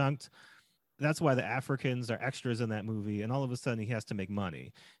got junked. That's why the Africans are extras in that movie, and all of a sudden he has to make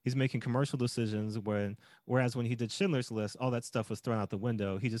money. He's making commercial decisions whereas when he did Schindler's List, all that stuff was thrown out the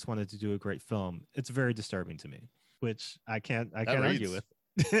window. He just wanted to do a great film. It's very disturbing to me, which I can't argue with.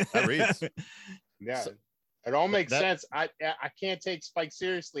 That reads. Yeah. So- It all makes sense. I can't take Spike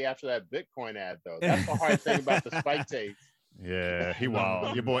seriously after that Bitcoin ad, though. That's the hard thing about the Spike takes. Yeah, he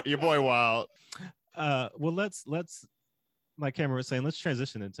wild. Your boy wild. Well, let's my camera was saying, let's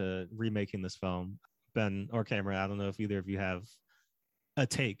transition into remaking this film. Ben or Cameron, I don't know if either of you have a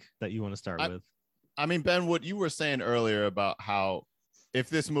take that you want to start with. I mean, Ben, what you were saying earlier about how if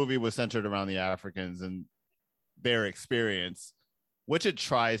this movie was centered around the Africans and their experience, which it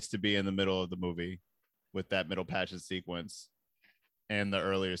tries to be in the middle of the movie with that middle patches sequence and the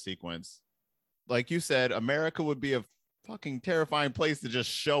earlier sequence, like you said, America would be a fucking terrifying place to just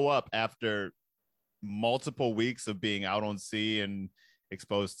show up after multiple weeks of being out on sea and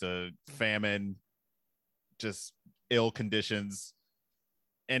exposed to famine, just ill conditions.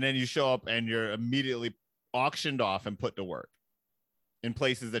 And then you show up and you're immediately auctioned off and put to work in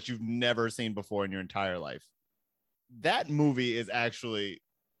places that you've never seen before in your entire life. That movie is actually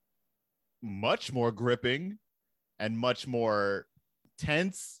much more gripping and much more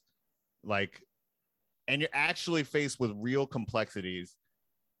tense, and you're actually faced with real complexities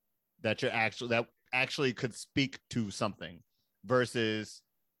that actually could speak to something, versus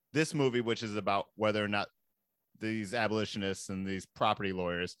this movie, which is about whether or not these abolitionists and these property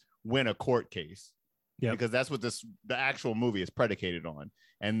lawyers win a court case. Yeah, because that's what the actual movie is predicated on.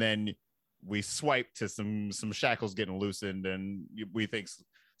 And then we swipe to some shackles getting loosened, and we think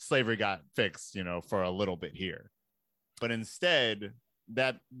slavery got fixed, for a little bit here. But instead,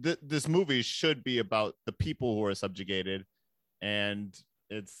 this movie should be about the people who are subjugated, and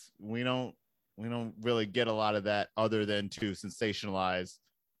we don't really get a lot of that other than to sensationalize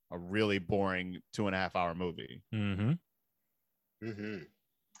a really boring 2.5-hour movie. Mm-hmm. Mm-hmm.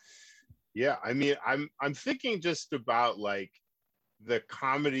 Yeah, I mean, I'm thinking just about like the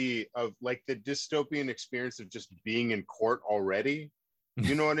comedy of like the dystopian experience of just being in court already.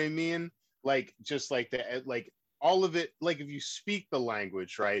 You know what I mean? Like just like all of it. Like if you speak the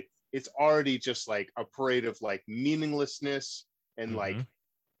language, right? It's already just like a parade of like meaninglessness and Mm-hmm.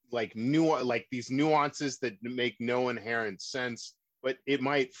 like these nuances that make no inherent sense, but it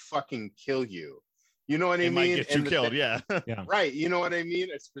might fucking kill you. You know what I mean? It might get you killed, yeah. Yeah. Right. You know what I mean?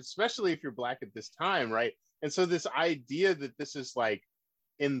 Especially if you're black at this time, right? And so this idea that this is like,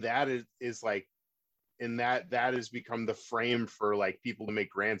 that has become the frame for like people to make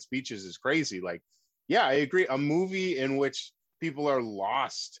grand speeches is crazy. Like, yeah, I agree. A movie in which people are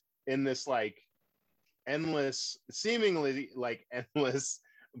lost in this like seemingly endless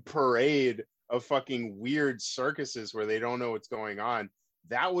parade of fucking weird circuses where they don't know what's going on.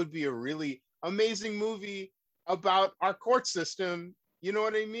 That would be a really amazing movie about our court system, you know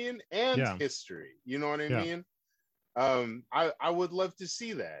what I mean? And history, you know what I mean? I would love to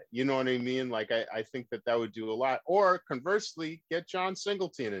see that, you know what I mean? Like I think that would do a lot. Or conversely, get John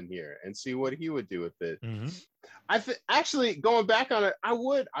Singleton in here and see what he would do with it. Mm-hmm. Actually, going back on it,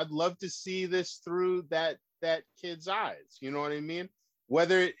 I'd love to see this through that kid's eyes, you know what I mean?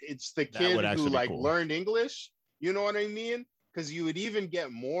 Whether it's the kid who like learned English, you know what I mean? Because you would even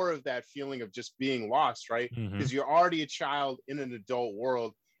get more of that feeling of just being lost, right? Because you're already a child in an adult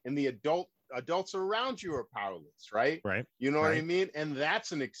world, and the adults around you are powerless, right? Right. You know what I mean? And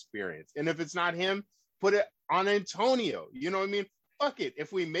that's an experience. And if it's not him, put it on Antonio. You know what I mean? Fuck it.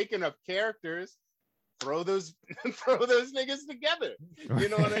 If we make enough characters, throw those niggas together. You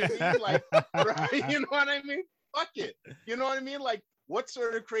know what I mean? Like, right? You know what I mean? Fuck it. You know what I mean? Like, what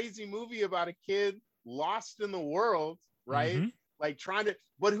sort of crazy movie about a kid lost in the world, right? Mm-hmm. Like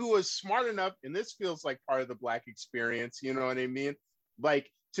but who was smart enough, and this feels like part of the Black experience, you know what I mean? Like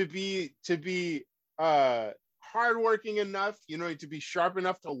to be hardworking enough, you know, to be sharp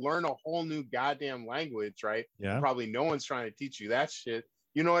enough to learn a whole new goddamn language, right? Yeah. Probably no one's trying to teach you that shit.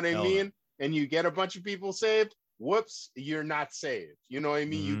 You know what I mean? No. And you get a bunch of people saved. Whoops, you're not saved. You know what I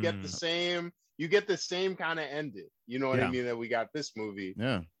mean? You get the same kind of ending. You know what I mean? That we got this movie.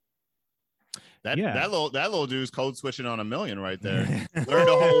 Yeah. That little dude's code switching on a million right there. Learned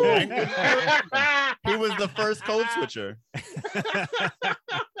a whole language. He was the first code switcher.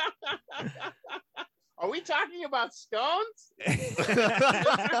 Are we talking about scones?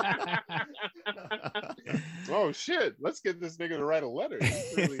 Oh shit! Let's get this nigga to write a letter.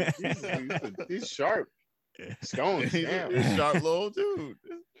 He's sharp. Scones, damn. He's a sharp little dude.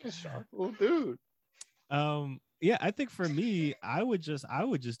 Sharp little dude. Yeah, I think for me, I would just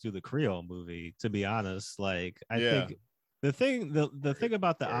do the Creole movie, to be honest. Like, I think the thing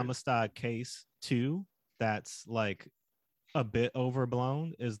about the Amistad case too, that's like a bit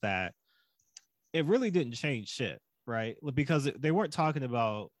overblown, is that it really didn't change shit, right? Because they weren't talking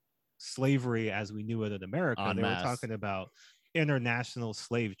about slavery as we knew it in America. They were talking about international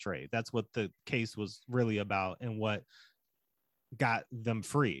slave trade. That's what the case was really about, and what got them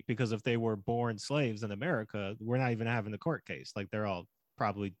free. Because if they were born slaves in America, we're not even having the court case. Like, they're all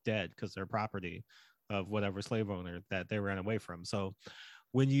probably dead because they're property of whatever slave owner that they ran away from. So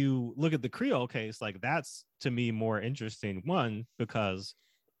when you look at the Creole case, like, that's to me more interesting. One, because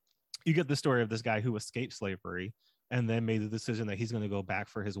you get the story of this guy who escaped slavery and then made the decision that he's going to go back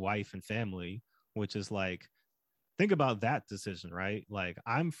for his wife and family, which is like, think about that decision, right? Like,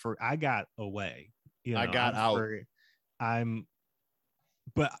 I got away, you know, I got out.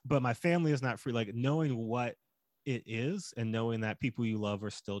 But my family is not free. Like, knowing what it is and knowing that people you love are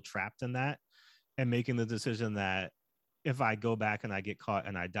still trapped in that, and making the decision that if I go back and I get caught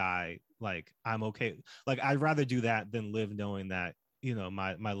and I die, like, I'm okay. Like, I'd rather do that than live knowing that, you know,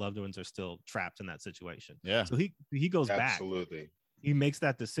 my loved ones are still trapped in that situation. Yeah. So he goes back. Absolutely. He makes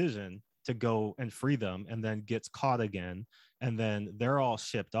that decision to go and free them, and then gets caught again, and then they're all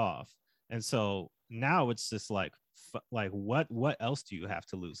shipped off. And so now it's just like what else do you have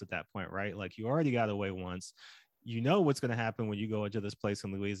to lose at that point, right? Like, you already got away once. You know what's going to happen when you go into this place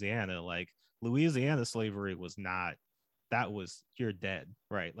in Louisiana. Like, Louisiana slavery was not, that was, you're dead,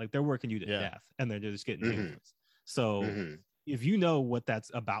 right? Like, they're working you to death, and they're just getting influenced. So if you know what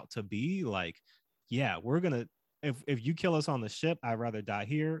that's about to be, like, yeah, we're gonna, if you kill us on the ship, I'd rather die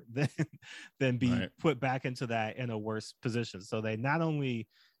here than be put back into that in a worse position. So they not only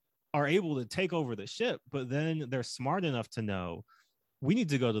are able to take over the ship, but then they're smart enough to know we need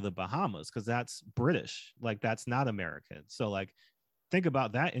to go to the Bahamas because that's British, like, that's not American. So, like, think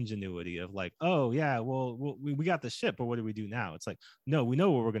about that ingenuity of like, oh yeah, well we got the ship, but what do we do now? It's like, no, we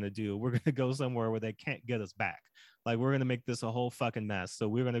know what we're gonna do. We're gonna go somewhere where they can't get us back. Like, we're gonna make this a whole fucking mess. So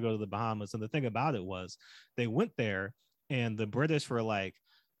we're gonna go to the Bahamas. And the thing about it was, they went there, and the British were like,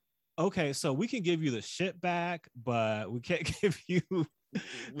 okay, so we can give you the ship back, but we can't give you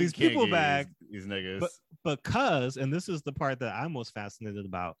these people back. These niggas. Because, and this is the part that I'm most fascinated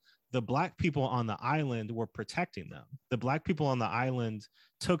about, the Black people on the island were protecting them. The Black people on the island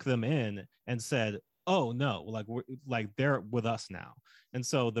took them in and said, oh no, like they're with us now. And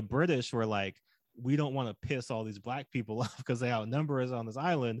so the British were like, we don't want to piss all these Black people off because they outnumber us on this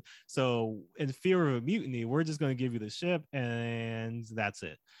island. So in fear of a mutiny, we're just going to give you the ship, and that's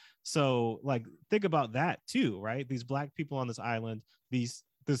it. So, like, think about that too, right? These Black people on this island, this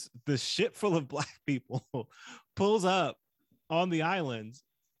ship full of Black people pulls up on the island.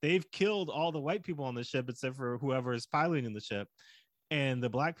 They've killed all the white people on the ship except for whoever is piloting the ship, and the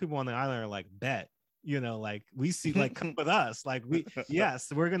Black people on the island are like, bet, you know, like, we see, like, come with us, like,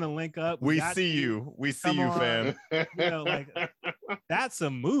 we're gonna link up. We see you, fam. You know, like, that's a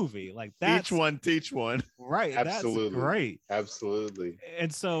movie. Like, that's teach one. Right. Absolutely. That's great. Absolutely.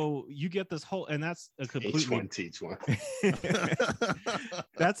 And so you get this whole, and that's a completely teach one.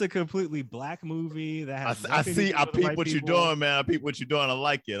 That's a completely Black movie that has I peep what you're doing, man. I peep what you're doing. I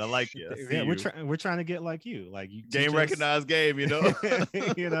like it. Yeah, we're trying to get like you. Like, you game recognized game, you know.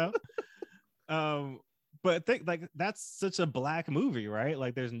 You know. But think, like, that's such a Black movie, right?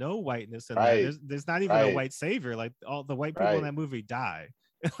 Like, there's no whiteness in there. There's not even a white savior. Like, all the white people in that movie die.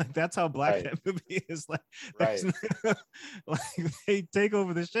 Like, that's how Black that movie is. Like, like, they take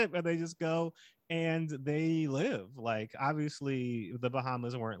over the ship and they just go and they live. Like, obviously the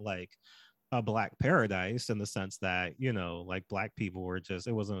Bahamas weren't like a black paradise in the sense that, you know, like black people were just,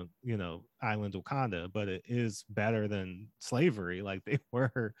 it wasn't, you know, island Wakanda, but it is better than slavery. Like they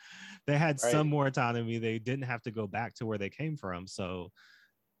had some more autonomy. They didn't have to go back to where they came from. So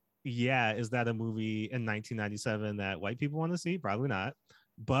yeah, is that a movie in 1997 that white people want to see? Probably not.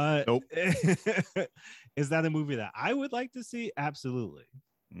 But nope. Is that a movie that I would like to see? Absolutely.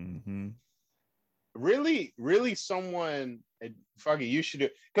 Mm-hmm. Really someone, fuck it, you should do,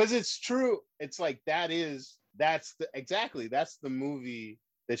 because it's true. It's like that's the movie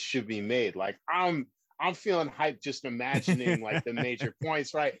that should be made. Like I'm feeling hyped just imagining like the major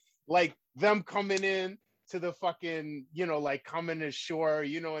points, right? Like them coming in to the fucking, you know, like coming ashore,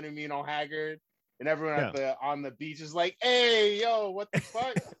 you know what I mean, all haggard, and everyone on the beach is like, hey, yo, what the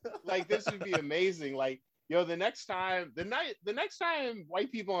fuck? Like, this would be amazing. Like, yo, the next time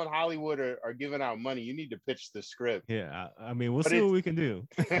white people in Hollywood are giving out money, you need to pitch the script. Yeah, I mean, we'll see what we can do.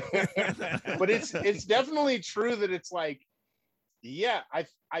 But it's definitely true that it's like, yeah,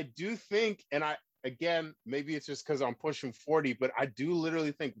 I do think, and again, maybe it's just because I'm pushing 40, but I do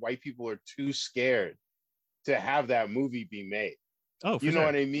literally think white people are too scared to have that movie be made. Oh, you know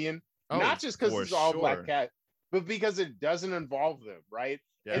what I mean? Oh, not just because it's all black cat, but because it doesn't involve them, right?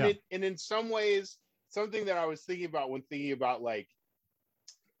 Yeah. And in some ways, something that I was thinking about when thinking about like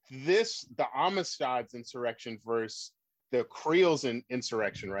the Amistad's insurrection versus the Creole's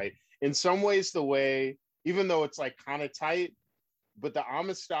insurrection, right? In some ways, the way, even though it's like kind of tight, but the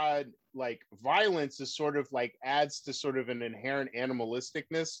Amistad like violence is sort of like adds to sort of an inherent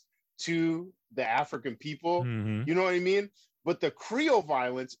animalisticness to the African people. Mm-hmm. You know what I mean? But the Creole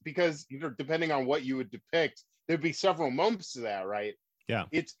violence, because, you know, depending on what you would depict, there'd be several moments to that, right? Yeah.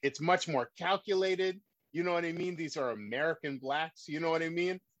 It's much more calculated. You know what I mean? These are American blacks, you know what I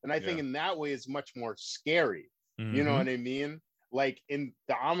mean? And I think in that way it's much more scary. Mm-hmm. You know what I mean? Like in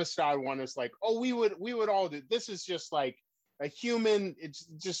the Amistad one, it's like, oh, we would all do this, is just like a human, it's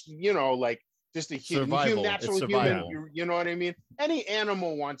just, you know, like just a human, natural human, you know what I mean? Any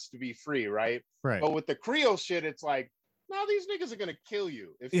animal wants to be free, right? Right. But with the Creole shit, it's like, no, these niggas are gonna kill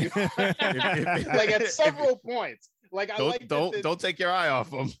you if you like at several points. Like don't take your eye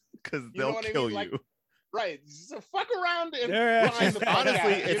off them because they'll kill you. Like, right. So fuck around and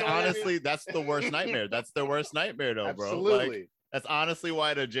honestly, that's the worst nightmare. That's the worst nightmare though, Absolutely. Bro. Like, that's honestly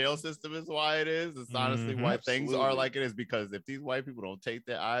why the jail system is why it is. It's honestly why things are like it is, because if these white people don't take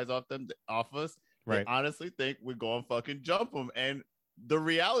their eyes off us, they honestly think we're going to fucking jump them. And the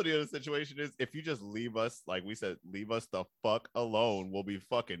reality of the situation is, if you just leave us, like we said, leave us the fuck alone, we'll be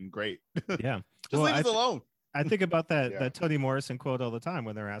fucking great. Yeah. Just leave us alone. I think about that Toni Morrison quote all the time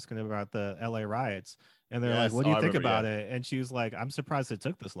when they're asking about the LA riots, and they're like, what do you think about it? And she was like, I'm surprised it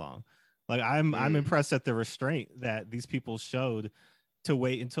took this long. Like, I'm impressed at the restraint that these people showed to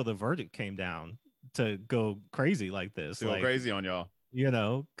wait until the verdict came down to go crazy like this. To go crazy on y'all. You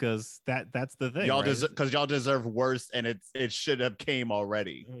know, because that's the thing. Y'all y'all deserve worse, and it should have came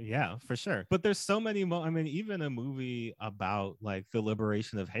already. Yeah, for sure. But there's so many I mean, even a movie about like the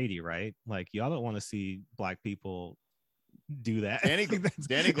liberation of Haiti, right? Like, y'all don't want to see black people do that.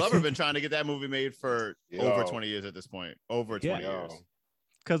 Danny Glover been trying to get that movie made for over 20 years at this point. Over 20 years.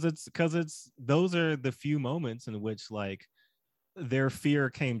 Because it's those are the few moments in which like their fear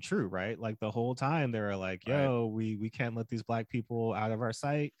came true, right? Like the whole time they were like, yo, we can't let these black people out of our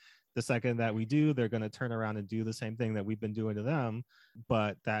sight. The second that we do, they're going to turn around and do the same thing that we've been doing to them.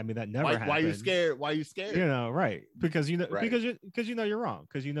 But that never happened. Why you scared? Why you scared? You know, right? Because you know, because you know you're wrong.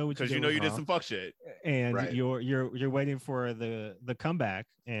 Because you know what you know you did some fuck shit, and you're waiting for the comeback,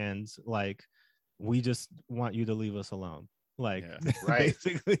 and like we just want you to leave us alone, like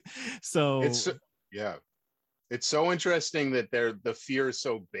basically. So it's so interesting that the fear is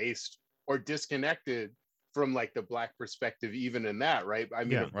so based or disconnected from like the black perspective, even in that, right? I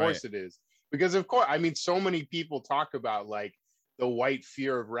mean, of course it is, because of course, I mean, so many people talk about like the white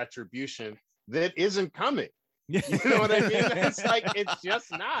fear of retribution that isn't coming. You know what I mean? It's like, it's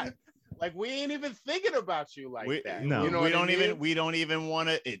just not. Like, we ain't even thinking about you like that. No, you know we don't even want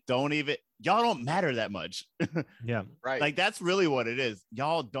to. Y'all don't matter that much. Yeah, right. Like, that's really what it is.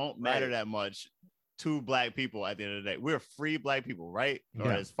 Y'all don't matter that much to black people at the end of the day. We're free black people, right?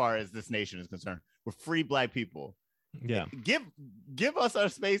 Or as far as this nation is concerned, we're free black people. Yeah. Give us our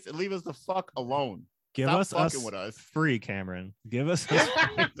space and leave us the fuck alone. Stop fucking us with us. Free, Cameron. Give us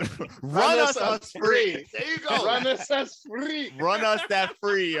run us free. There you go. Run us free. Run us that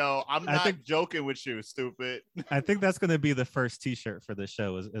free, yo. I'm not joking with you, stupid. I think that's going to be the first T-shirt for the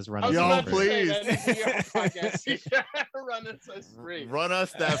show. Is run us yo, free. Please. Run us free. Run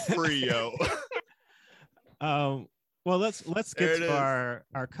us that free, yo. Um, well, let's There get it to is.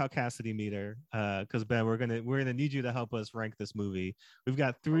 our caucasity meter, because Ben, we're gonna need you to help us rank this movie. We've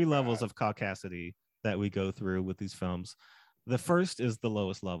got three levels of caucasity that we go through with these films. The first is the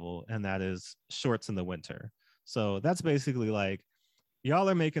lowest level, and that is shorts in the winter. So that's basically like y'all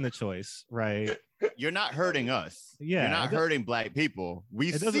are making a choice, right? You're not hurting us. You're Yeah, not hurting black people. We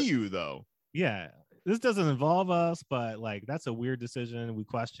it see doesn't- you though. yeah, this doesn't involve us, but like that's a weird decision. We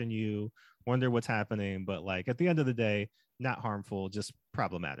question you, wonder what's happening, but like at the end of the day, not harmful, just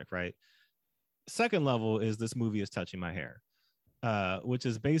problematic, right? Second level is this movie is touching my hair, which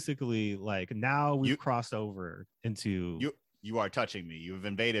is basically like now we've crossed over into you are touching me. You've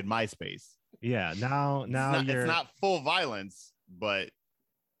invaded my space. Yeah, now it's not full violence, but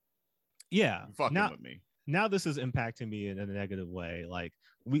yeah, you're fucking with me. Now this is impacting me in a negative way. Like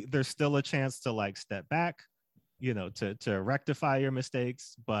there's still a chance to like step back, to rectify your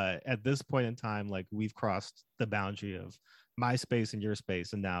mistakes, but at this point in time, like we've crossed the boundary of my space and your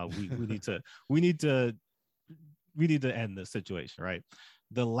space, and now we need to end this situation, right?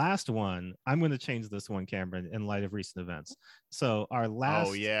 The last one, I'm going to change this one, Cameron, in light of recent events. So our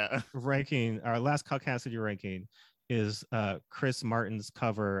last ranking, our last caucasity ranking is Chris Martin's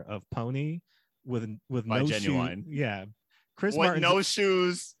cover of Pony with no Genuine. shoes. Yeah. Chris Martin, no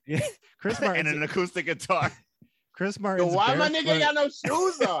shoes. Yeah. Chris Martin and an acoustic guitar. Chris Martin. Why my nigga got no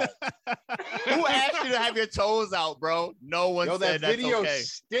shoes on? Who asked you to have your toes out, bro? No one said that video okay.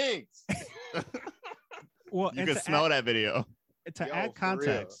 stinks. Well, you can smell that video. To add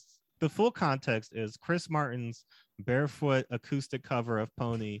context, the full context is Chris Martin's barefoot acoustic cover of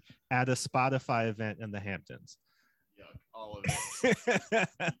Pony at a Spotify event in the Hamptons. Yuck, all of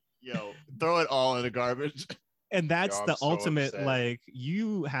it. Yo, throw it all in the garbage. And that's the ultimate, like,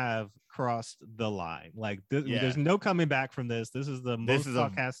 you have crossed the line. Like, there's no coming back from this. This is the most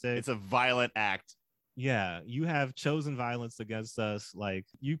sarcastic. It's a violent act. Yeah, you have chosen violence against us. Like,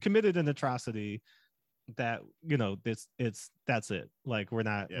 you committed an atrocity that, that's it. Like, we're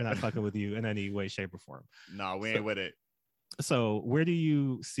not fucking with you in any way, shape, or form. No, we ain't with it. So where do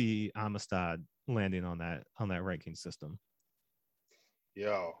you see Amistad landing on that ranking system?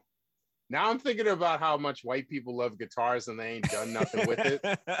 Yo. Now I'm thinking about how much white people love guitars and they ain't done nothing with it.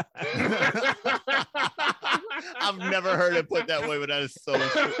 I've never heard it put that way, but that is so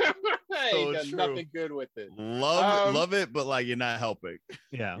true. Ain't done nothing good with it. Love it, but like you're not helping.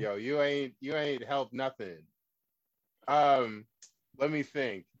 Yeah. Yo, you ain't helped nothing. Let me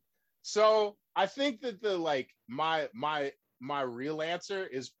think. So I think that my real answer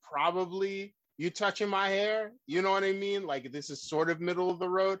is probably you touching my hair. You know what I mean? Like this is sort of middle of the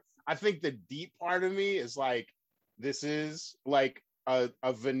road. I think the deep part of me is like, this is like a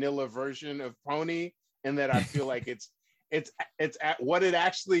vanilla version of Pony, and that I feel like it's at what it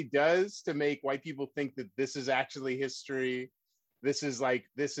actually does to make white people think that this is actually history. This is one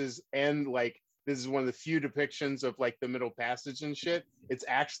of the few depictions of like the Middle Passage and shit. It's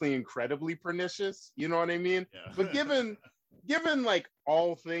actually incredibly pernicious. You know what I mean? Yeah. But given like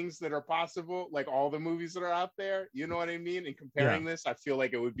all things that are possible, like all the movies that are out there, you know what I mean? And comparing this, I feel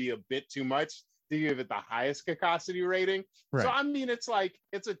like it would be a bit too much to give it the highest caucasity rating. Right. So I mean, it's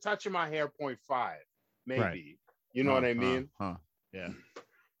a touch of my hair 0.5, maybe. Right. You know what I mean?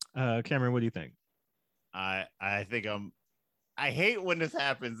 Yeah. Cameron, what do you think? I think I hate when this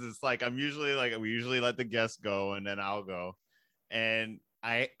happens. It's like we usually let the guests go and then I'll go. And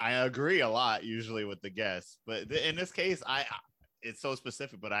I agree a lot usually with the guests, but in this case, it's so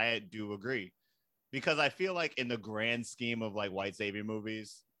specific, but I do agree because I feel like in the grand scheme of like white savior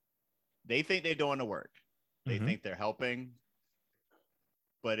movies, they think they're doing the work. They think they're helping,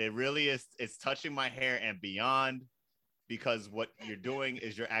 but it really is. It's touching my hair and beyond, because what you're doing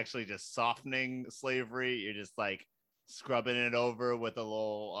is you're actually just softening slavery. You're just like scrubbing it over with a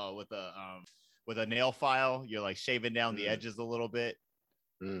little with a nail file. You're like shaving down the edges a little bit.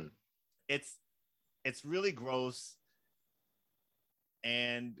 It's really gross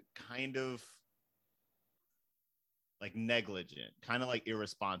and kind of like negligent, kind of like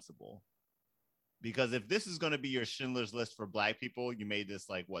irresponsible. Because if this is going to be your Schindler's List for black people, you made this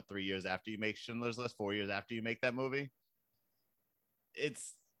like 3 years after you make Schindler's List, 4 years after you make that movie.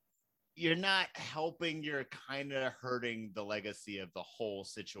 You're not helping, you're kind of hurting the legacy of the whole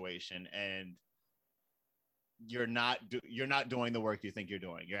situation, and you're not doing the work you think you're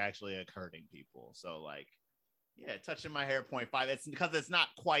doing. You're actually like hurting people. So like, yeah, touching my hair 0.5. It's because it's not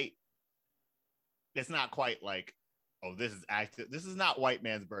quite like, oh, this is not white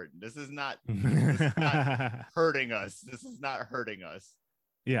man's burden. This is not hurting us. This is not hurting us.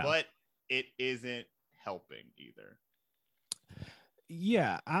 Yeah. But it isn't helping either.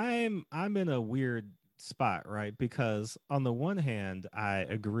 Yeah, I'm in a weird spot, right? Because on the one hand, I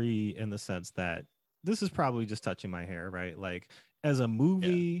agree in the sense that this is probably just touching my hair, right? Like as a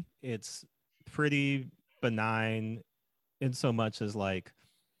movie, it's pretty benign in so much as like,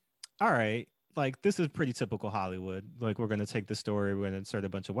 all right, like this is pretty typical Hollywood. Like we're gonna take the story, we're gonna insert a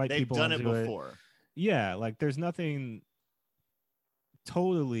bunch of white They've people done it into it. before. Yeah, like there's nothing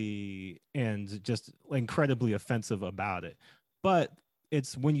totally and just incredibly offensive about it. But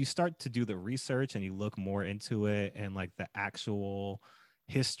it's when you start to do the research and you look more into it and like the actual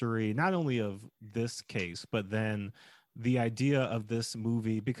history, not only of this case, but then the idea of this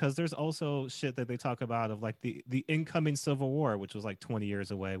movie, because there's also shit that they talk about of like the incoming Civil War, which was like 20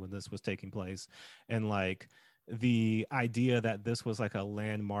 years away when this was taking place, and like the idea that this was like a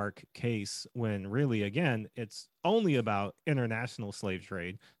landmark case when really again it's only about international slave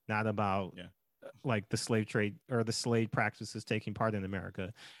trade, not about like the slave trade or the slave practices taking part in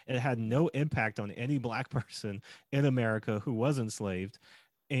America. It had no impact on any black person in America who was enslaved.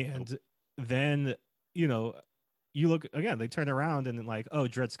 And then, you know, you look again, they turn around and like, oh,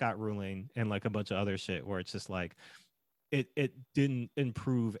 Dred Scott ruling and like a bunch of other shit where it's just like it didn't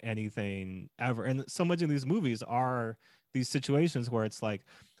improve anything ever. And so much of these movies are these situations where it's like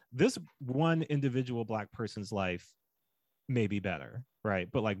this one individual black person's life may be better, right?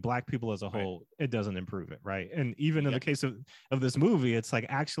 But like black people as a whole, it doesn't improve it, right? And even in the case of this movie, it's like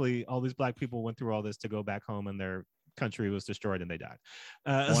actually all these black people went through all this to go back home and their country was destroyed and they died.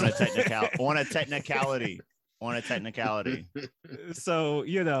 On a technicality. So,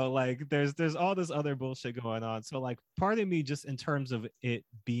 you know, like there's all this other bullshit going on. So like part of me just in terms of it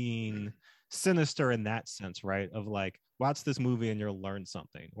being sinister in that sense, right? Of like, watch this movie and you'll learn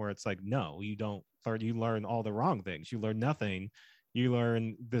something. Or it's like, no, you don't, or you learn all the wrong things. You learn nothing. You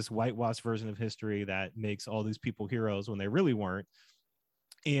learn this whitewashed version of history that makes all these people heroes when they really weren't.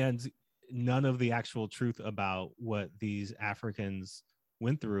 And none of the actual truth about what these Africans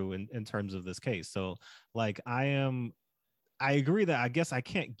went through in terms of this case. So like I agree that I guess I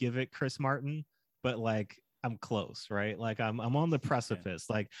can't give it Chris Martin, but like I'm close, right? Like I'm on the precipice.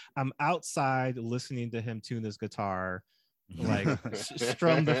 Like I'm outside listening to him tune his guitar, like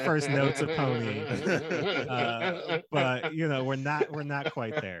strum the first notes of Pony. But you know, we're not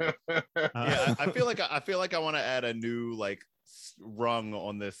quite there. I feel like I want to add a new like rung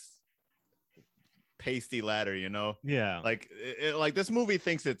on this pasty ladder, you know? Yeah. Like like this movie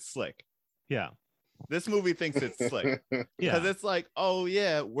thinks it's slick. Yeah. This movie thinks it's slick. Because it's like, oh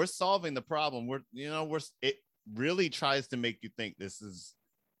yeah, we're solving the problem. It really tries to make you think this is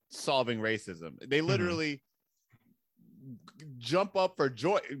solving racism. They literally jump up for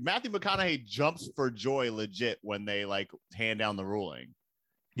joy. Matthew McConaughey jumps for joy legit when they like hand down the ruling.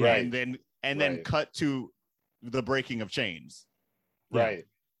 Right. And then cut to the breaking of chains. Right.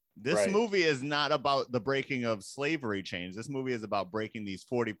 This movie is not about the breaking of slavery chains. This movie is about breaking these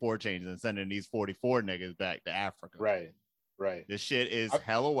 44 chains and sending these 44 niggas back to Africa. Right. This shit is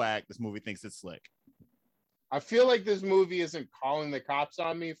hella whack. This movie thinks it's slick. I feel like this movie isn't calling the cops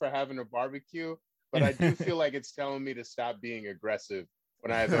on me for having a barbecue, but I do feel like it's telling me to stop being aggressive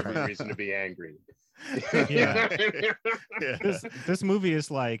when I have every reason to be angry. This movie is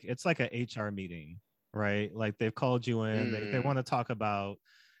like, it's like a HR meeting, right? Like they've called you in, they want to talk about,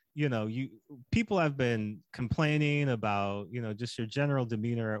 you know, people have been complaining about, you know, just your general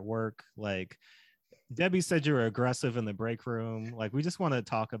demeanor at work. Like Debbie said you were aggressive in the break room. Like we just want to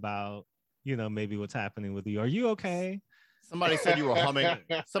talk about, you know, maybe what's happening with you. Are you okay? Somebody said you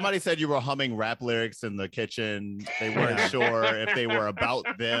were humming rap lyrics in the kitchen. They weren't sure if they were about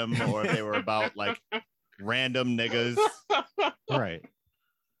them or if they were about like random niggas. Right.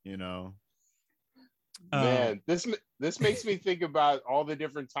 You know. Man, this makes me think about all the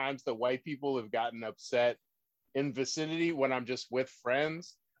different times that white people have gotten upset in vicinity when I'm just with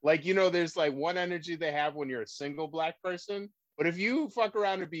friends. Like, you know, there's like one energy they have when you're a single black person, but if you fuck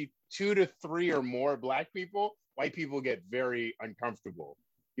around to be 2 to 3 or more black people, white people get very uncomfortable.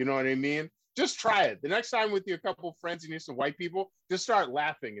 You know what I mean? Just try it. The next time with your couple friends and you're some white people, just start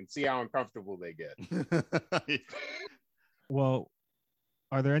laughing and see how uncomfortable they get. Well,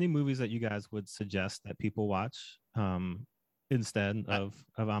 are there any movies that you guys would suggest that people watch instead of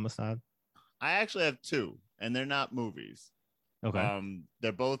Amistad? I actually have 2, and they're not movies. Okay.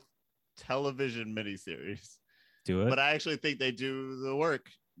 They're both television miniseries. Do it. But I actually think they do the work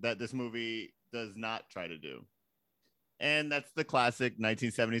that this movie does not try to do. And that's the classic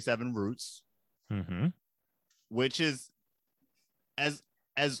 1977 Roots, which is as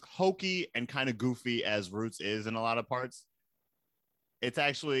hokey and kind of goofy as Roots is in a lot of parts. It's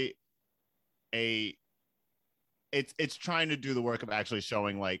actually a it's trying to do the work of actually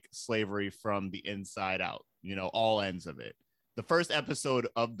showing like slavery from the inside out, you know, all ends of it. The first episode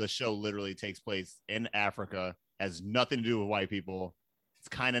of the show literally takes place in Africa, has nothing to do with white people. It's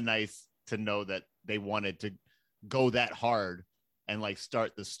kind of nice to know that they wanted to go that hard and like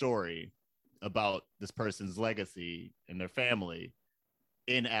start the story about this person's legacy and their family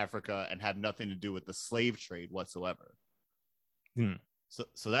in Africa and have nothing to do with the slave trade whatsoever.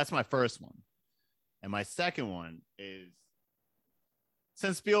 So that's my first one. And my second one is,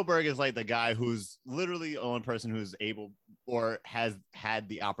 since Spielberg is like the guy who's literally the only person who's able or has had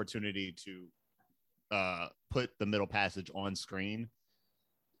the opportunity to put the Middle Passage on screen,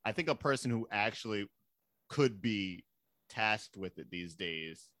 I think a person who actually could be tasked with it these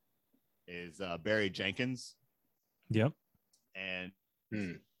days is Barry Jenkins. Yep. And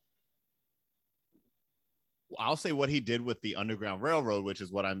I'll say what he did with the Underground Railroad, which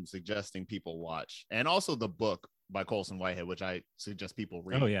is what I'm suggesting people watch, and also the book by Colson Whitehead, which I suggest people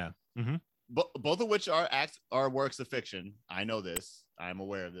read. Oh yeah. Mm-hmm. Both of which are works of fiction. I know this. I'm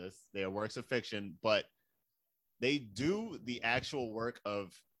aware of this. They are works of fiction, but they do the actual work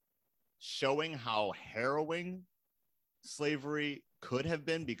of showing how harrowing slavery could have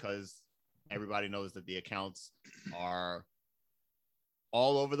been, because everybody knows that the accounts are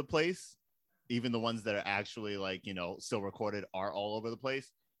all over the place. Even the ones that are actually like, you know, still recorded are all over the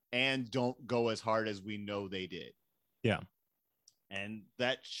place and don't go as hard as we know they did. Yeah. And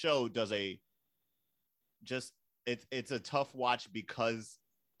that show does it's a tough watch because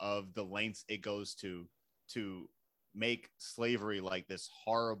of the lengths it goes to make slavery like this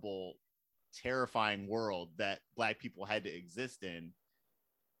horrible, terrifying world that Black people had to exist in,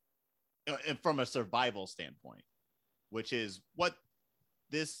 and from a survival standpoint, which is what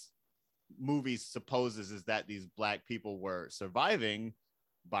this movie supposes, is that these Black people were surviving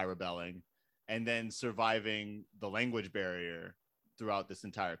by rebelling and then surviving the language barrier throughout this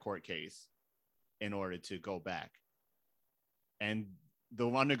entire court case in order to go back. And the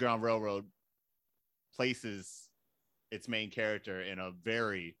Underground Railroad places its main character in a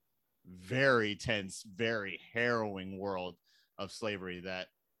very, very tense, very harrowing world of slavery that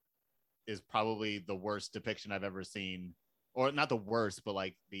is probably the worst depiction I've ever seen, or not the worst, but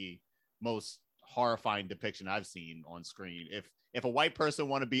like the most horrifying depiction I've seen on screen. If a white person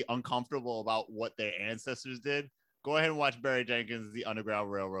want to be uncomfortable about what their ancestors did, go ahead and watch Barry Jenkins' The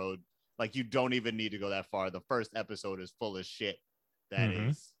Underground Railroad. Like, you don't even need to go that far. The first episode is full of shit that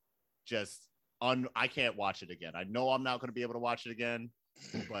is just I can't watch it again. I know I'm not going to be able to watch it again,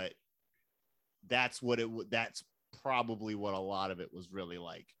 but that's probably what a lot of it was really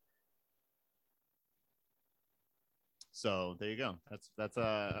like. So there you go. That's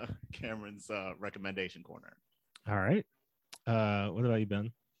Cameron's recommendation corner. All right. What about you,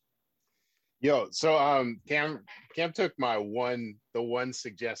 Ben? Yo, so Cam took the one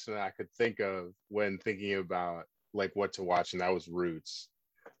suggestion that I could think of when thinking about like what to watch, and that was Roots.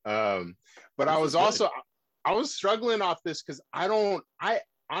 But I was struggling off this because I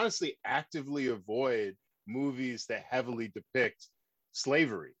honestly actively avoid movies that heavily depict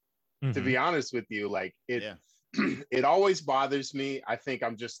slavery. To be honest with you, like it always bothers me. I think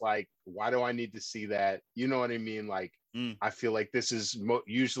I'm just like, why do I need to see that? You know what I mean? Like, I feel like this is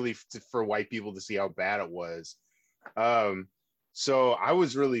usually for white people to see how bad it was. So I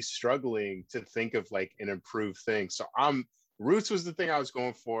was really struggling to think of like an improved thing. So Roots was the thing I was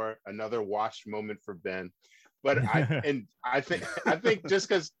going for. Another watched moment for Ben. But I think just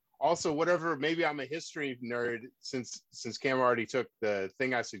because also whatever, maybe I'm a history nerd since Cam already took the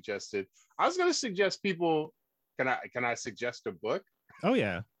thing I suggested. I was going to suggest people. Can I suggest a book? Oh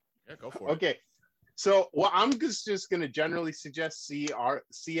yeah. Yeah, go for it. Okay. So, well, I'm just going to generally suggest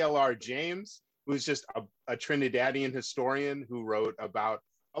C.L.R. James, who's just a Trinidadian historian who wrote about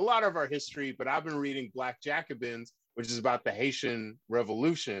a lot of our history, but I've been reading Black Jacobins, which is about the Haitian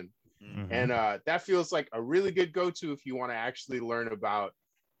Revolution. And that feels like a really good go-to if you want to actually learn about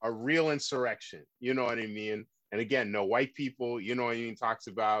a real insurrection. You know what I mean? And again, no white people, you know what I mean, talks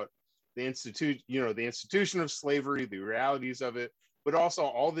about the institution of slavery, the realities of it, but also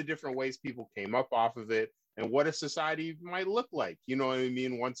all the different ways people came up off of it and what a society might look like. You know what I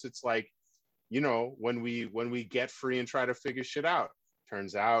mean? Once it's like, you know, when we get free and try to figure shit out.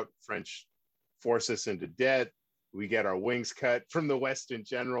 Turns out French force us into debt. We get our wings cut from the West in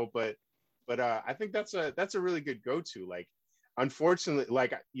general. But I think that's a really good go-to. Like, unfortunately,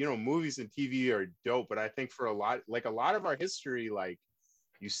 like, you know, movies and TV are dope, but I think for a lot of our history, like,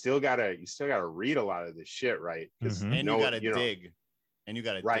 you still gotta read a lot of this shit, right? And you gotta dig. And you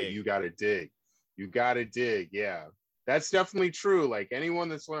gotta right, dig. you gotta dig. Yeah. That's definitely true. Like anyone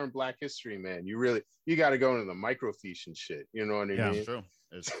that's learned Black history, man, you got to go into the microfiche and shit. You know what I mean? It's true.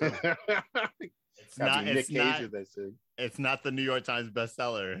 It's true. It's Gotta not. be It's Nick Cage not. with that shit. It's not the New York Times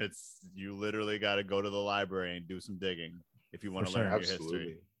bestseller. It's you literally got to go to the library and do some digging if you want to For learn sure. your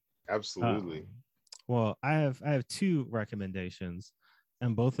history. Absolutely. Well, I have two recommendations,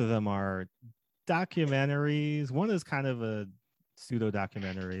 and both of them are documentaries. One is kind of a pseudo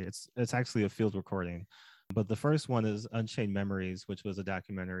documentary. It's actually a field recording, but the first one is Unchained Memories, which was a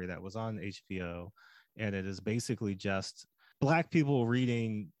documentary that was on HBO, and it is basically just Black people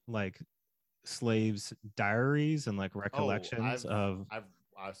reading like slaves' diaries and like recollections of.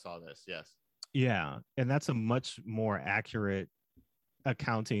 I saw this. Yes. Yeah, and that's a much more accurate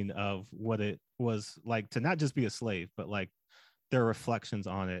accounting of what it was like to not just be a slave, but like their reflections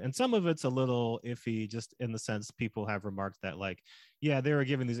on it. And some of it's a little iffy, just in the sense people have remarked that like, yeah, they were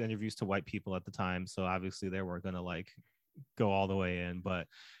giving these interviews to white people at the time, so obviously they weren't going to like go all the way in, but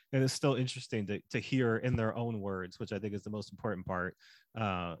it is still interesting to hear in their own words, which I think is the most important part,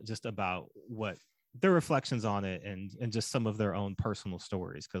 just about what their reflections on it and just some of their own personal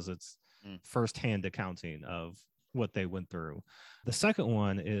stories, because it's firsthand accounting of what they went through. The second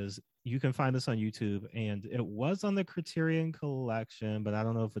one is, you can find this on YouTube, and it was on the Criterion Collection, but I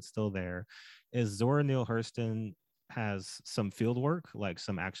don't know if it's still there, is Zora Neale Hurston has some field work, like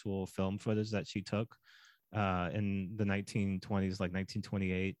some actual film footage that she took in the 1920s, like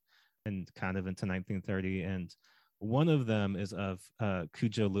 1928 and kind of into 1930. And one of them is of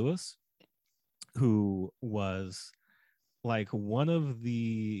Cujo Lewis, who was like one of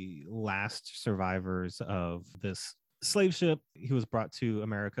the last survivors of this slave ship. He was brought to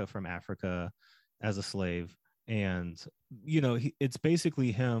America from Africa as a slave. And, you know, it's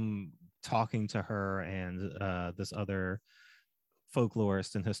basically him talking to her and this other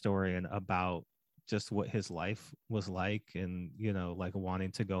folklorist and historian about just what his life was like, and, you know, like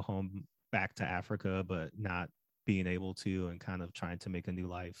wanting to go home back to Africa, but not being able to, and kind of trying to make a new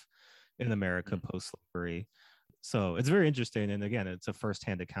life in America post-slavery. So it's very interesting. And again, it's a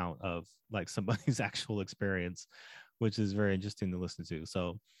firsthand account of like somebody's actual experience, which is very interesting to listen to.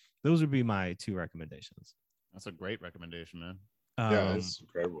 So those would be my two recommendations. That's a great recommendation, man. Yeah, that's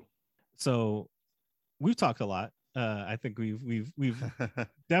incredible. So we've talked a lot. I think we've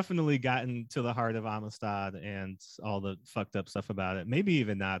definitely gotten to the heart of Amistad and all the fucked up stuff about it. Maybe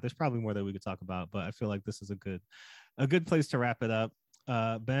even not. There's probably more that we could talk about, but I feel like this is a good place to wrap it up.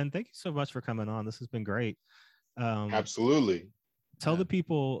 Ben, thank you so much for coming on. This has been great. Absolutely. Tell the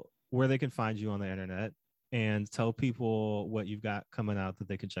people where they can find you on the internet, and tell people what you've got coming out that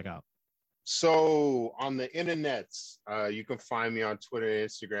they can check out. So on the internets, you can find me on Twitter and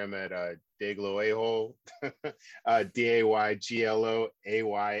Instagram at DaygloAhole,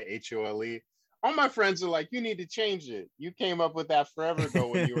 DaygloAyhole. All my friends are like, you need to change it. You came up with that forever ago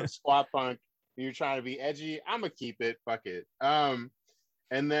when you were squat punk. And you're trying to be edgy. I'm gonna keep it. Fuck it. And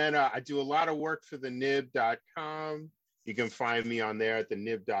then I do a lot of work for the nib.com. You can find me on there at the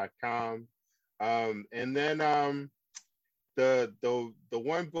nib.com. And then the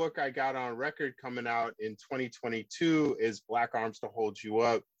one book I got on record coming out in 2022 is Black Arms to Hold You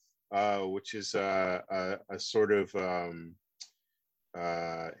Up, which is a sort of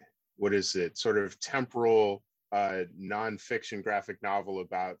what is it? Sort of temporal nonfiction graphic novel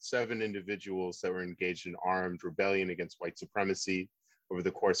about 7 individuals that were engaged in armed rebellion against white supremacy over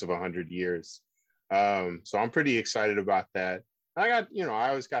the course of 100 years. So I'm pretty excited about that. I got, I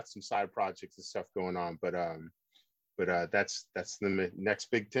always got some side projects and stuff going on, but that's the next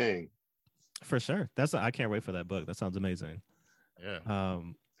big thing. For sure. I can't wait for that book. That sounds amazing. Yeah.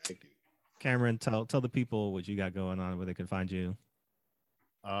 Thank you. Cameron, tell the people what you got going on, where they can find you.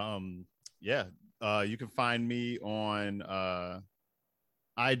 You can find me on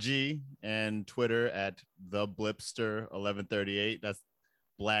IG and Twitter at the Blipster 1138. That's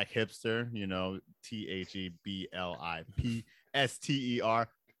Black Hipster, TheBlipster.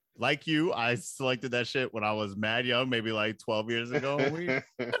 Like you, I selected that shit when I was mad young, maybe like 12 years ago. And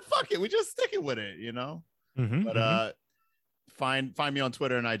fuck it, we just sticking with it, But find me on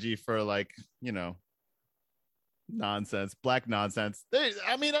Twitter and IG for like, nonsense, black nonsense. That's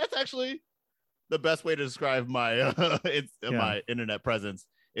actually the best way to describe my my internet presence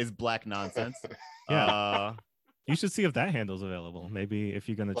is black nonsense. Yeah. You should see if that handle's available. Maybe if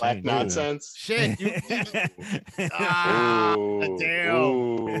you're gonna Black change nonsense. Shit. Damn.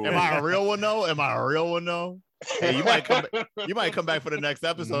 Ooh. Am I a real one though? Hey, you might come back for the next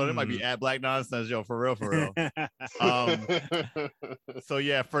episode. It might be at Black Nonsense, yo, for real. So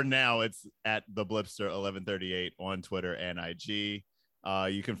yeah, for now it's at the Blipster 1138 on Twitter and IG.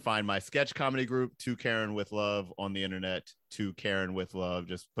 You can find my sketch comedy group, To Karen with Love, on the internet. To Karen with Love.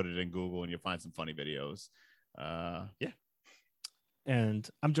 Just put it in Google and you'll find some funny videos. Yeah. And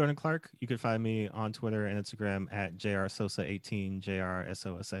I'm Jordan Clark. You can find me on Twitter and Instagram at JRSosa18,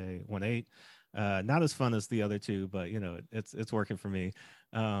 JRSOSA18. Not as fun as the other two, but you know, it's working for me.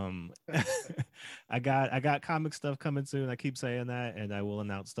 I got comic stuff coming soon. I keep saying that, and I will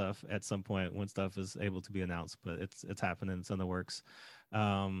announce stuff at some point when stuff is able to be announced, but it's happening. It's in the works.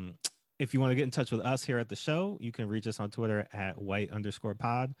 If you want to get in touch with us here at the show, you can reach us on Twitter at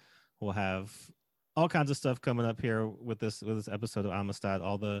white_pod. We'll have all kinds of stuff coming up here with this episode of Amistad,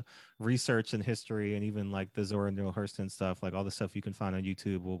 all the research and history, and even like the Zora Neale Hurston stuff, like all the stuff you can find on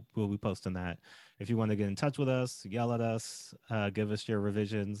YouTube. We'll be posting that. If you want to get in touch with us, yell at us, give us your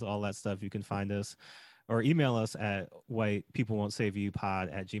revisions, all that stuff, you can find us, or email us at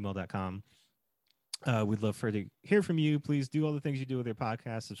whitepeoplewon'tsaveyoupod@gmail.com. We'd love to hear from you. Please do all the things you do with your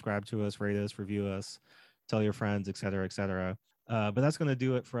podcast. Subscribe to us, rate us, review us, tell your friends, etc., etc. But that's going to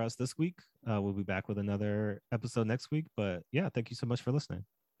do it for us this week. We'll be back with another episode next week. But yeah, thank you so much for listening.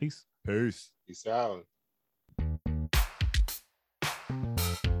 Peace. Peace. Peace out.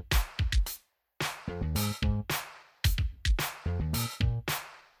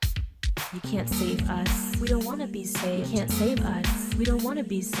 You can't save us. We don't want to be saved. You can't save us. We don't want to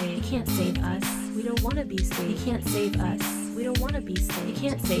be saved. You can't save us. We don't want to be saved. You can't save us. We don't want to be saved. You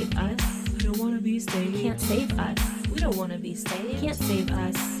can't save us. We don't want to be saved. You can't save us. We don't want to be saved. You can't save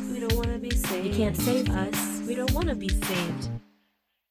us. We don't want to be saved. You can't save us. We don't want to be saved.